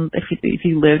thing. If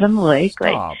you lived on the lake,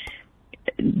 like,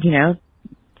 you know,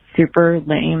 super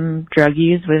lame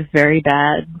druggies with very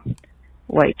bad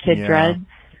white kid dreads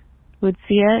would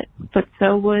see it, but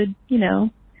so would, you know,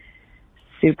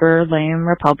 super lame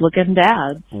Republican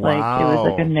dads. Wow. Like, it was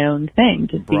like a known thing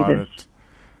to see this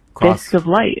disc of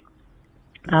light.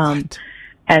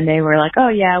 And they were like, oh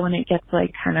yeah, when it gets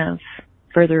like kind of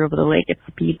further over the lake, it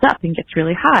speeds up and gets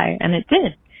really high. And it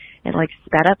did. It like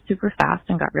sped up super fast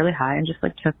and got really high and just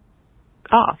like took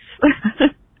off.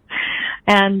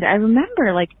 And I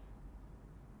remember like,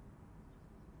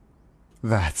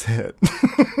 that's it.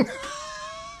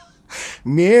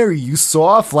 Mary, you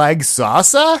saw a flying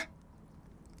saucer?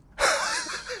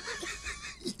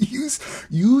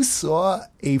 You saw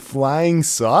a flying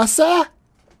saucer?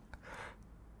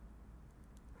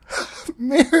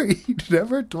 Mary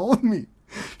never told me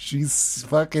she's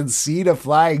fucking seen a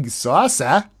flying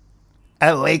saucer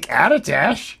at Lake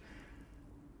Attitash.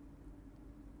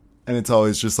 And it's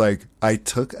always just like, I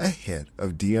took a hit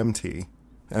of DMT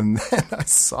and then I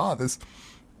saw this.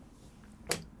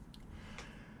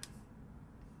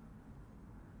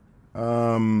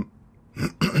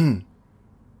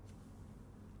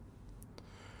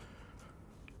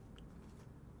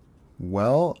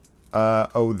 Well,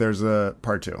 there's a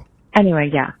part 2.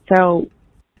 Anyway, yeah. So,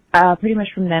 pretty much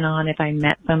from then on, if I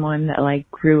met someone that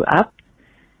like grew up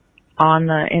in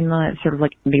the sort of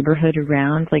like neighborhood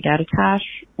around like Attitash,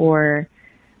 or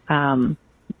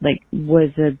like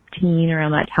was a teen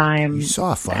around that time, you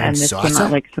saw a flying and this saucer? came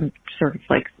out, like some sort of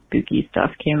like spooky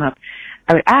stuff came up,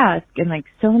 I would ask, and like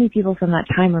so many people from that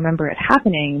time remember it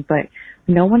happening, but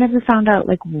no one ever found out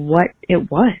like what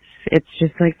it was. It's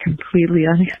just like completely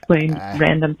unexplained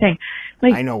random thing.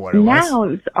 Like, I know what it was. Now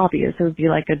it's obvious. It would be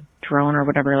like a drone or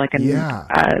whatever, like a you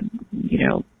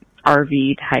know,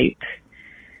 RV type,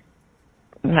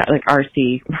 not like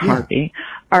RC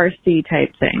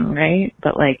type thing, right?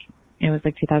 But like it was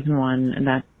like 2001, and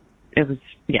that it was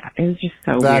just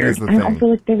so that weird. Is the and thing. also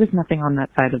like there was nothing on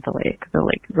that side of the lake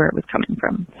where it was coming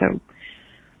from. So,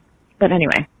 but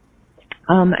anyway.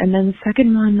 And then the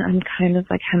second one, I'm kind of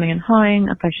like hemming and hawing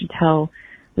if I should tell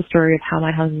the story of how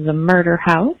my house is a murder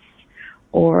house,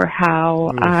 or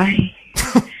how I,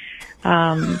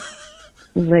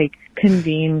 like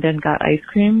convened and got ice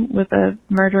cream with a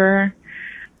murderer.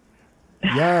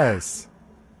 Yes.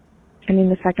 I mean,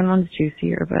 the second one's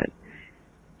juicier, but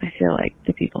I feel like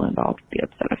the people involved would be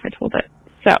upset if I told it.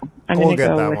 So I'm going to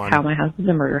go with how my house is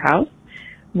a murder house,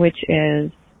 which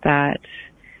is that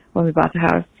when we bought the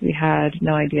house, we had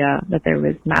no idea that there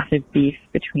was massive beef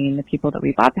between the people that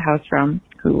we bought the house from,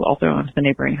 who also owned the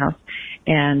neighboring house,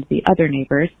 and the other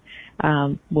neighbors.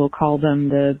 We'll call them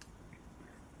the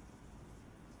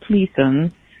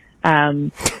Pleasons.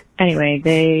 Anyway,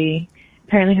 they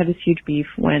apparently had this huge beef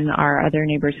when our other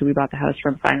neighbors who we bought the house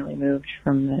from finally moved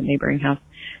from the neighboring house.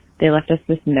 They left us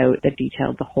this note that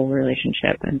detailed the whole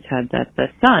relationship and said that the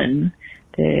son,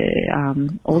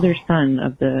 the older son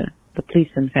of the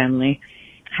Pleason family,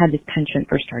 had this penchant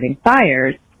for starting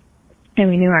fires, and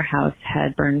we knew our house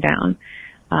had burned down,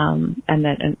 and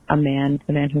that the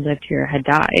man who lived here had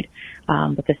died.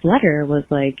 But this letter was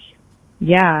like,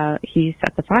 yeah, he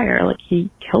set the fire, like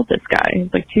he killed this guy. It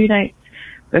was like 2 nights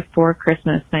before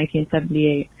Christmas,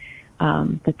 1978,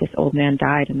 that this old man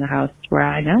died in the house where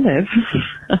I now live.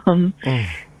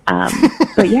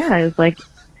 But yeah, it was like,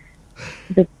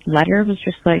 the letter was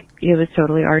just like, it was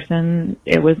totally arson.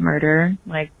 It was murder.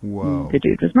 Like, the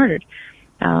dude was murdered.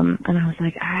 And I was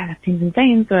like, that seems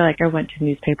insane. So I went to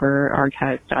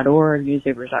newspaperarchives.org,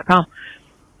 newspapers.com,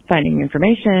 finding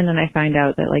information, and I find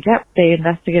out that yep, they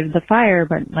investigated the fire,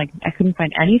 but I couldn't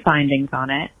find any findings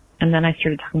on it. And then I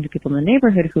started talking to people in the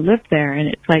neighborhood who lived there, and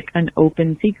it's like an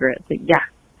open secret. It's like, yeah,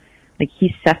 Like,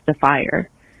 he set the fire.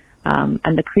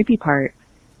 And the creepy part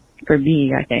for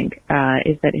me, I think,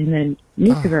 is that in the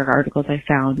newspaper articles I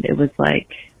found, it was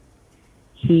like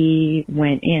he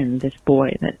went in, this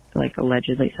boy that like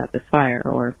allegedly set this fire,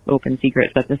 or open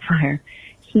secret set this fire,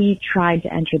 he tried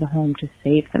to enter the home to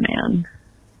save the man.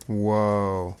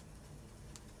 Whoa.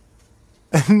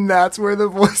 And that's where the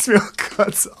voicemail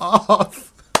cuts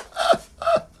off.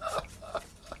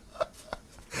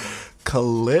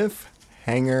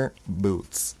 Cliffhanger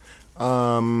boots.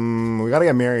 We gotta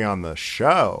get Mary on the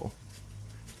show.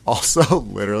 Also,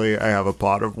 literally, I have a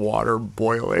pot of water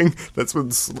boiling that's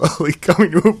been slowly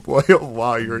coming to a boil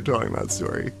while you were telling that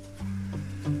story.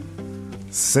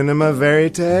 Cinema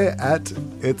verite at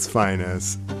its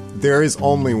finest. There is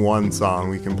only one song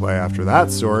we can play after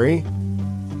that story.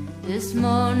 This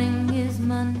morning is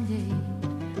Monday.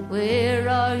 Where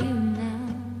are you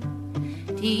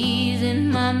now?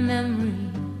 Teasing my memory,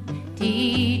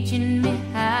 teaching me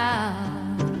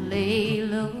how to lay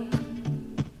low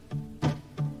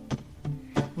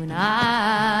when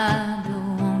I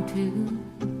don't want to.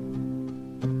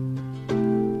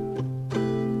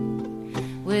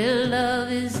 Well,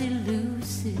 love is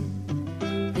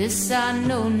elusive, this I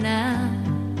know now.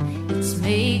 It's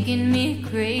making me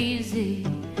crazy,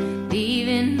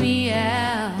 leaving me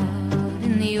out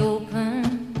in the open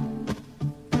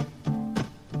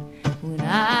when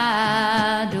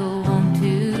I don't want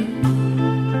to.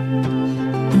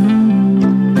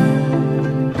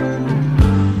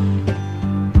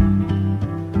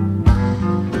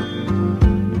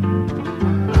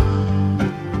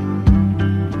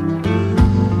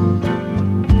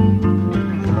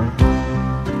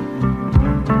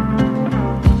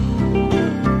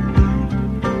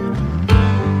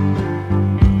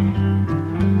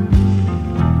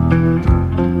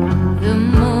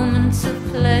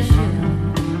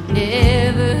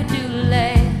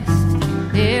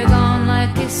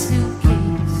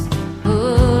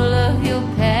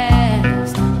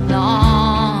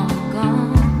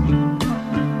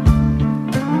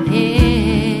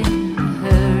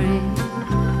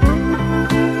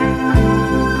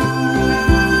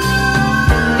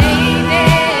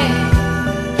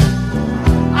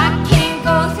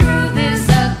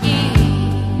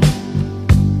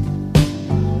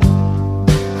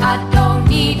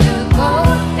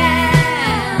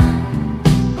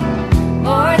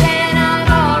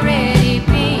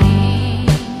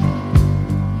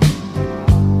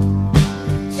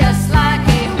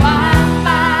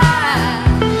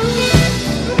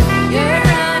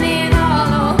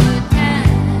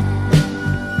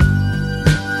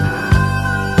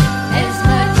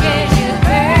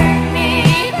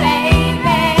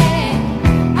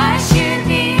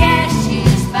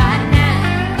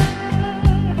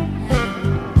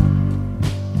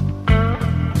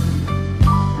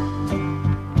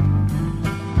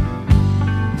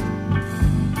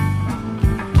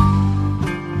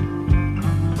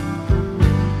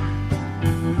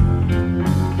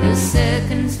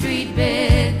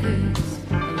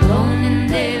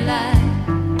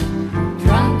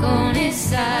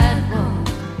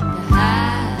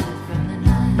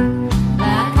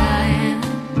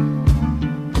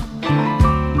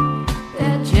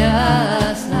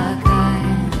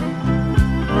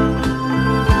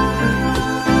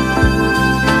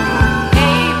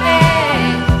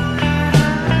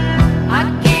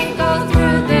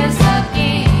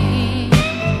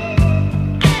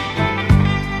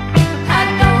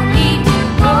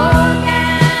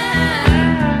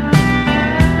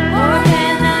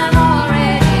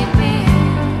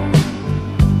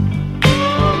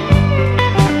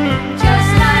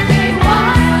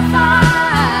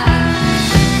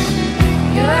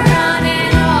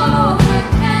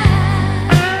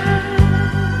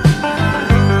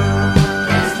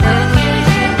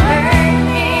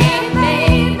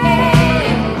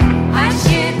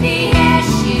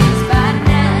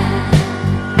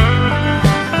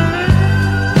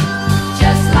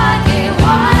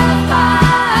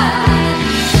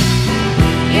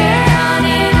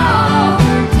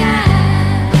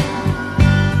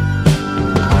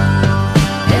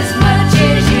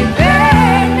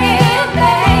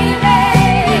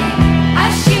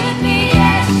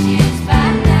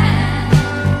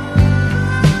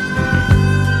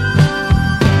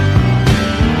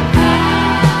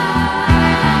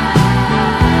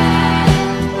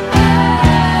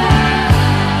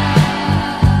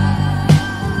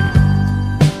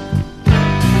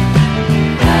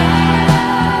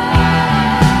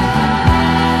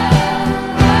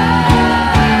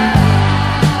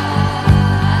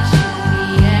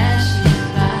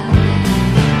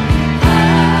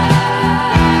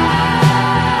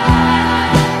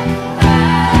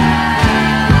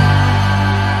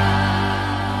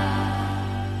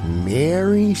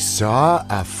 Mary saw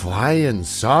a flying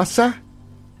saucer?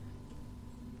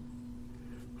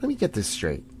 Let me get this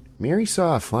straight. Mary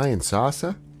saw a flying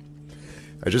saucer?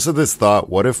 I just had this thought,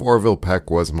 what if Orville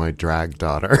Peck was my drag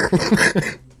daughter?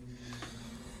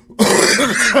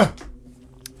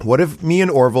 What if me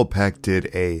and Orville Peck did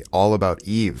a All About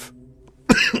Eve?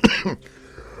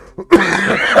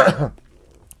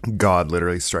 God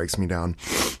literally strikes me down.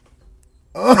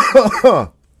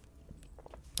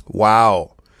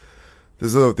 Wow.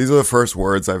 These are the first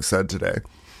words I've said today.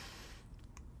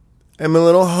 I'm a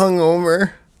little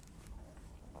hungover.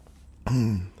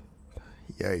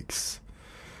 Yikes.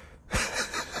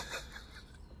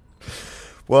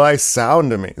 Well, I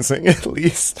sound amazing, at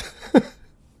least.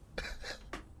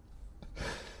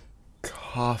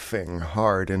 Coughing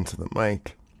hard into the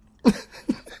mic.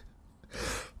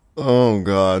 Oh,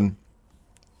 God.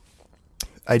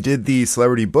 I did the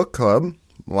Celebrity Book Club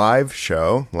live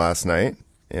show last night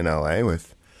in LA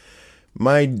with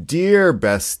my dear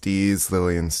besties,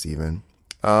 Lily and Steven.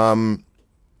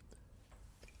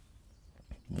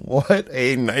 What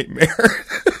a nightmare.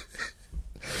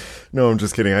 No, I'm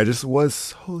just kidding. I just was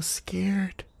so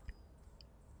scared.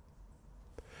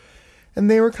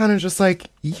 And they were kind of just like,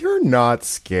 you're not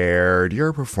scared. You're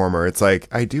a performer. It's like,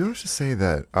 I do have to say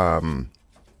that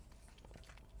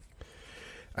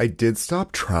I did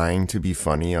stop trying to be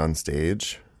funny on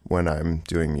stage when I'm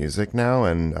doing music now.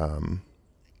 And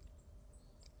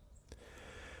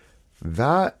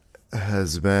that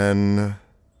has been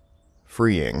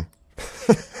freeing.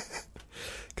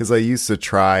 Because I used to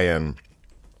try and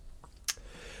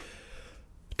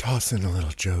toss in a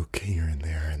little joke here and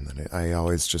there, and then I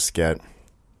always just get...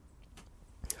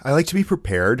 I like to be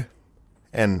prepared,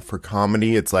 and for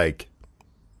comedy, it's like,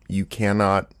 you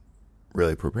cannot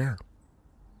really prepare.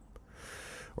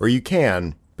 Or you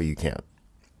can, but you can't.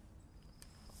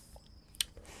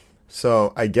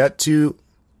 So, I get to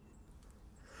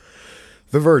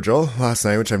the Virgil last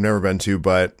night, which I've never been to,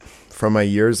 but from my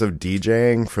years of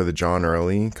DJing for the John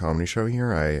Early comedy show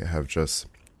here, I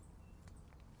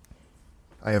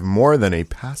have more than a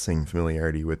passing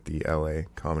familiarity with the LA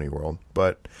comedy world,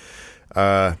 but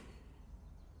never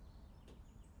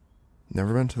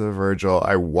been to the Virgil.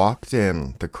 I walked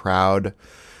in, the crowd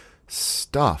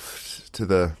stuffed to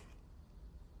the...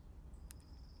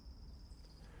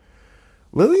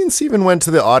 Lily and Steven went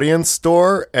to the audience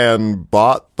store and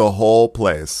bought the whole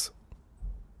place.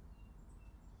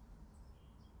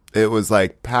 It was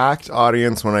like packed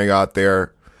audience when I got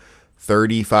there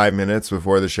 35 minutes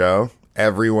before the show.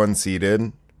 Everyone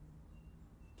seated.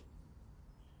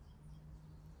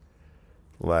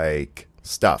 Like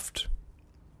stuffed.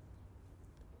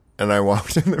 And I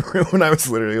walked in the room and I was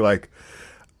literally like,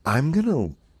 I'm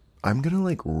gonna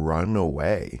like run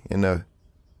away in a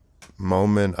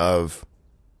moment of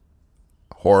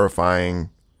horrifying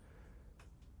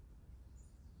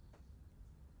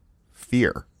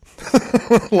fear.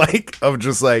 Like, of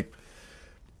just like,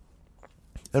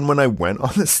 and when I went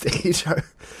on the stage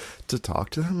to talk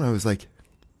to them, I was like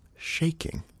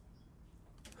shaking.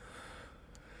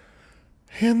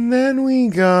 And then we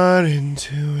got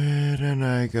into it and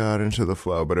I got into the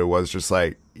flow, but it was just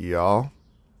like, y'all,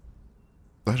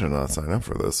 I did not sign up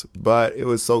for this, but it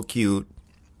was so cute.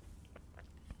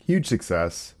 Huge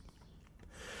success.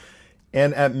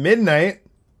 And at midnight,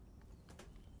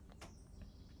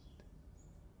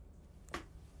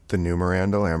 the new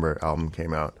Miranda Lambert album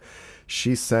came out.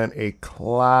 She sent a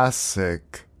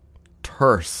classic,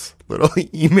 terse little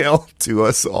email to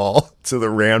us all, to the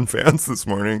Rand fans this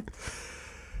morning.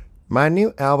 My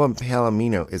new album,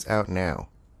 Palomino, is out now.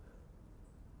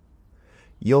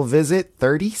 You'll visit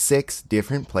 36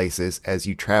 different places as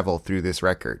you travel through this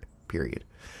record, period.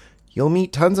 You'll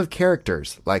meet tons of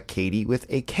characters, like Katie with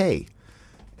a K,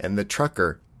 and the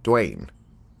trucker, Dwayne,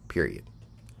 period.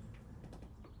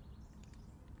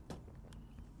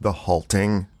 The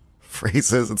halting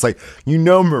phrases. It's like, you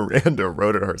know, Miranda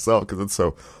wrote it herself because it's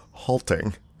so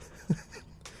halting.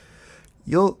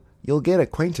 You'll get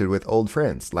acquainted with old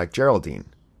friends like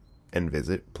Geraldine and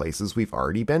visit places we've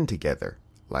already been together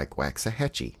like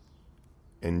Waxahachie.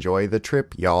 Enjoy the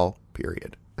trip, y'all,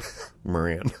 period.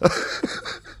 Miranda.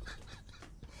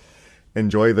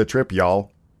 Enjoy the trip,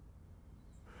 y'all.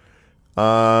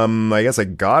 I guess I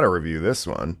gotta review this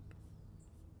one.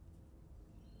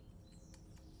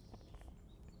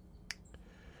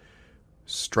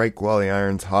 Strike while the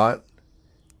iron's hot.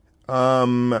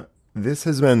 This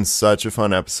has been such a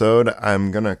fun episode.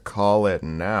 I'm gonna call it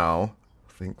now.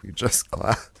 I think we just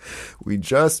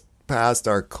passed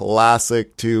our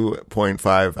classic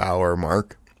 2.5 hour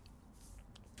mark.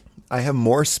 I have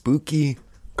more spooky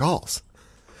calls.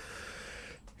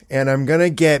 And I'm going to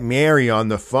get Mary on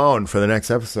the phone for the next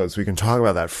episode so we can talk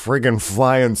about that friggin'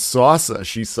 flying saucer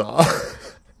she saw.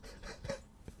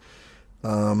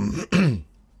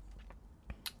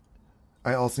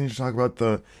 I also need to talk about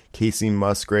the Casey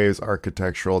Musgraves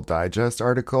Architectural Digest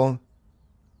article.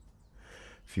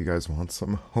 If you guys want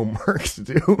some homework to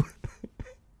do.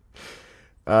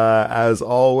 As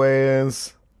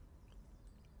always,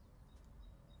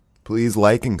 please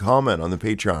like and comment on the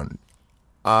Patreon.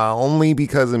 Only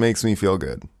because it makes me feel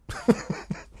good.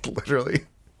 Literally.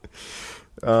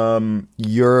 My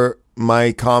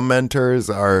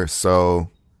commenters are so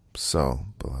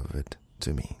beloved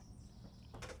to me.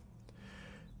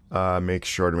 Make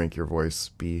sure to make your voice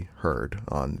be heard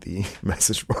on the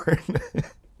message board.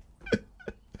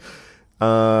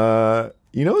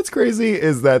 You know what's crazy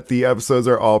is that the episodes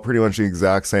are all pretty much the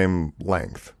exact same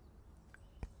length.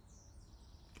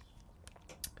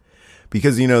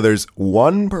 Because, there's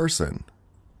one person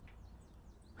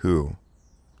who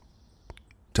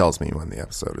tells me when the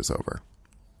episode is over.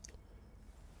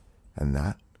 And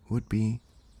that would be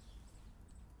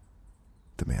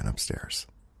the man upstairs.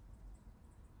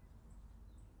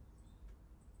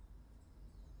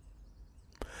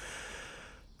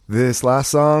 This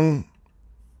last song,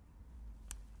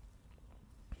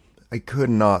 I could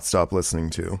not stop listening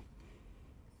to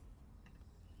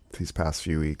these past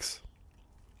few weeks.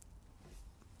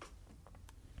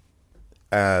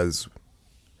 As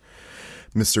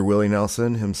Mr. Willie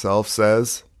Nelson himself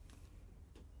says,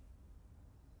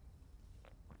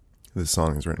 this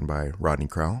song is written by Rodney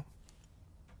Crowell.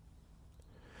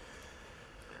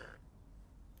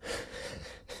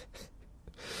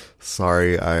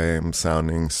 Sorry, I am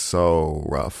sounding so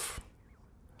rough.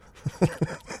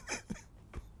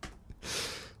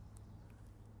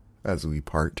 As we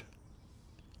part.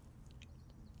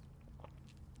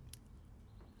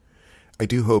 I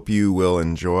do hope you will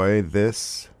enjoy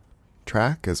this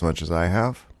track as much as I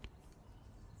have.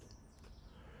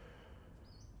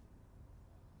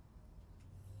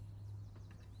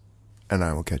 And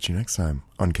I will catch you next time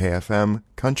on KFM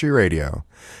Country Radio.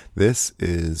 This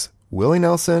is Willie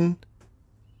Nelson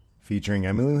featuring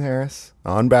Emmylou Harris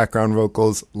on background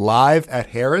vocals live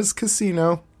at Harrah's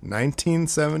Casino,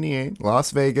 1978, Las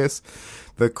Vegas.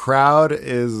 The crowd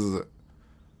is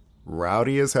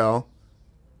rowdy as hell.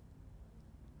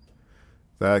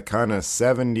 That kind of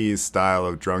 70s style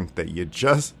of drunk that you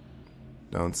just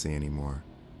don't see anymore.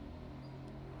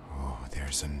 Oh,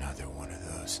 there's another one of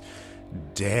those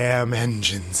damn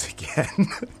engines again.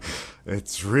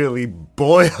 It's really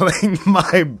boiling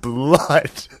my blood.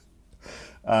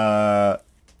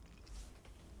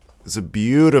 It's a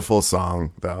beautiful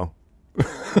song, though.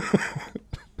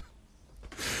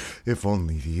 If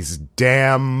only these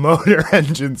damn motor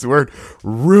engines weren't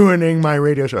ruining my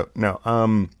radio show.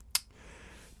 No,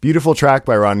 beautiful track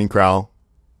by Rodney Crowell,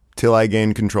 Till I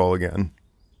Gain Control Again.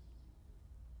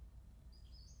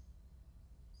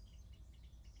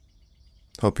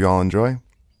 Hope you all enjoy.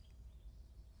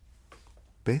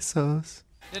 Besos.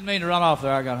 Didn't mean to run off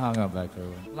there. I got hung up back there.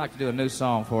 I'd like to do a new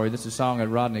song for you. This is a song that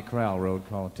Rodney Crowell wrote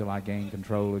called Till I Gain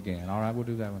Control Again. All right, we'll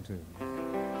do that one too.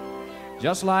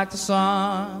 Just like the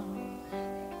sun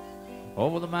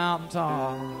over the mountain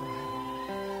top,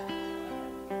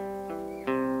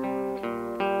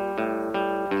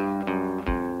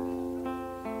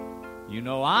 you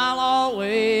know I'll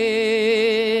always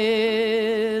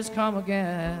come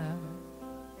again.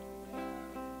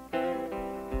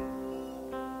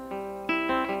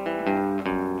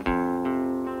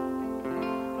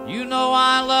 You know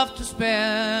I love to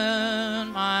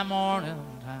spend my morning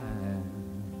time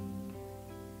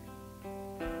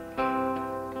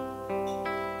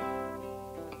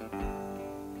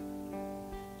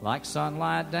like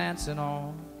sunlight dancing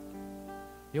on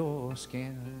your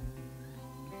skin.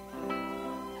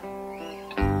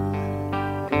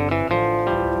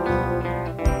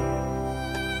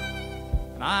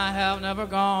 And I have never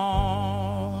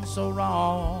gone so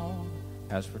wrong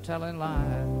as for telling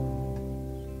lies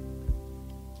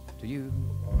to you.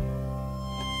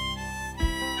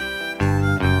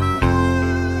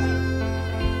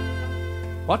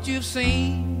 What you've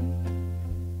seen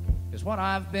is what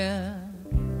I've been.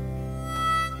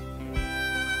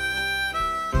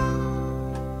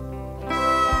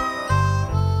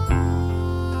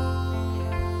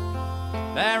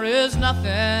 There is nothing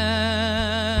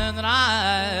that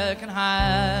I can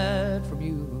hide from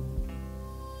you.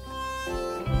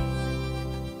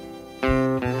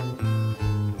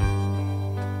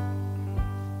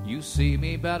 You see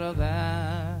me better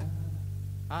than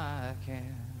I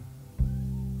can.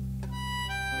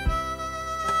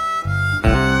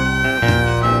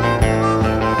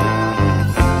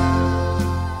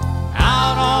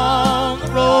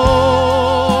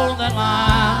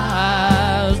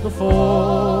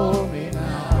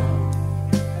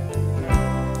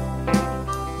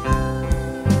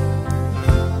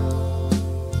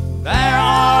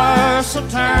 some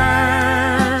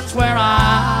turns where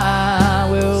I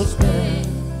will spin.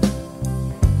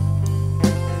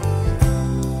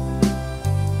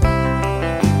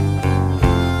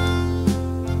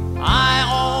 I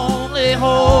only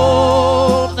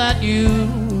hope that you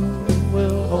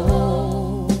will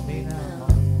hold me now.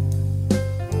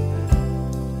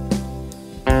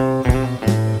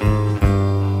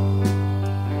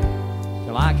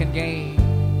 Till I can gain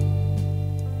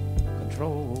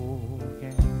control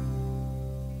again.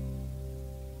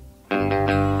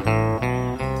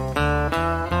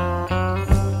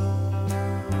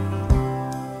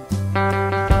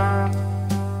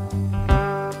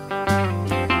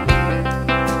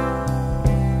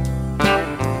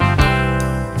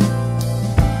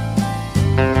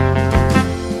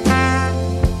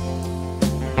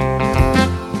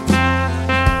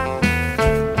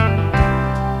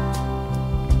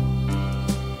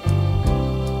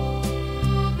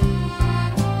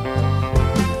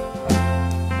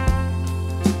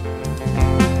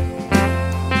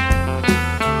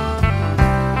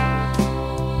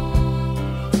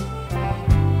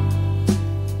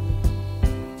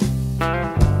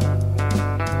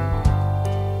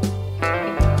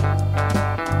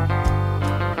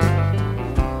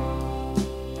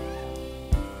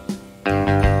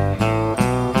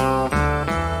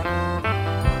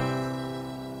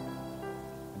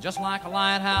 Just like a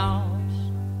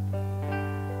lighthouse,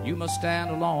 you must stand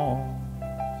alone.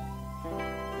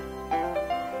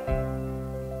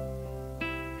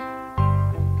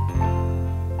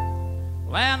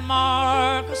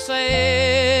 Landmark a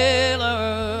sailor's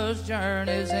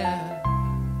journey's end.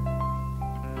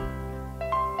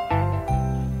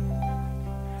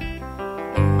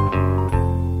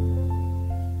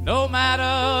 No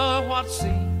matter what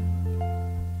sea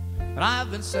that I've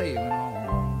been sailing on,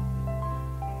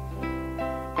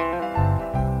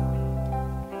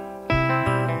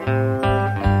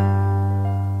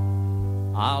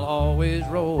 I'll always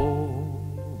roll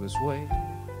this way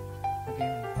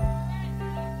again.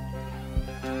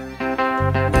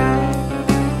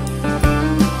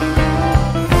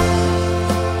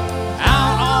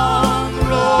 Out on the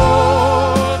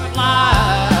road that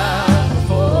lies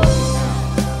before me.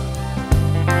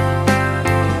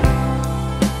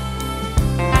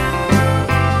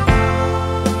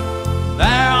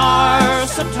 There are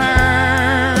some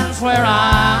turns where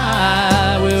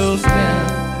I will spin.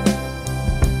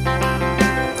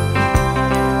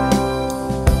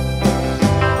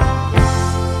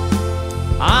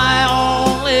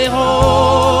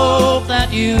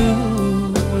 You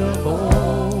will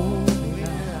hold me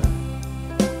down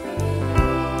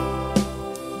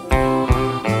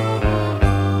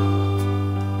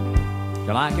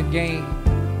till I can gain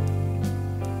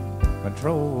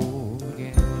control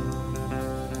again.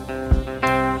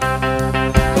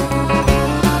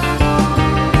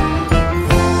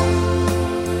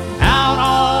 Out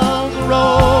on the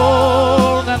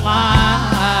road that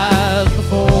lies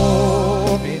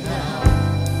before me now,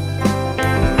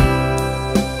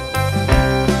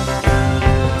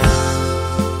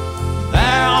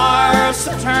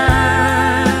 some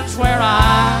turns where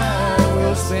I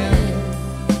will spin.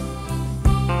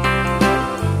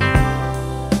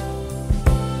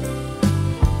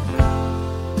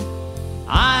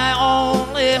 I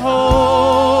only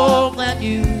hope that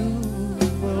you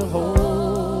will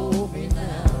hold me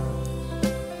now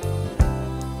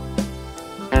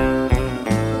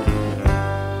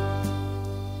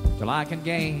till I can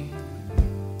gain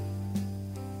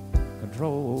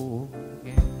control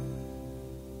again.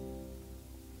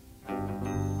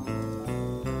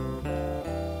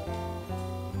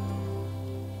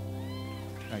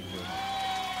 Thank you.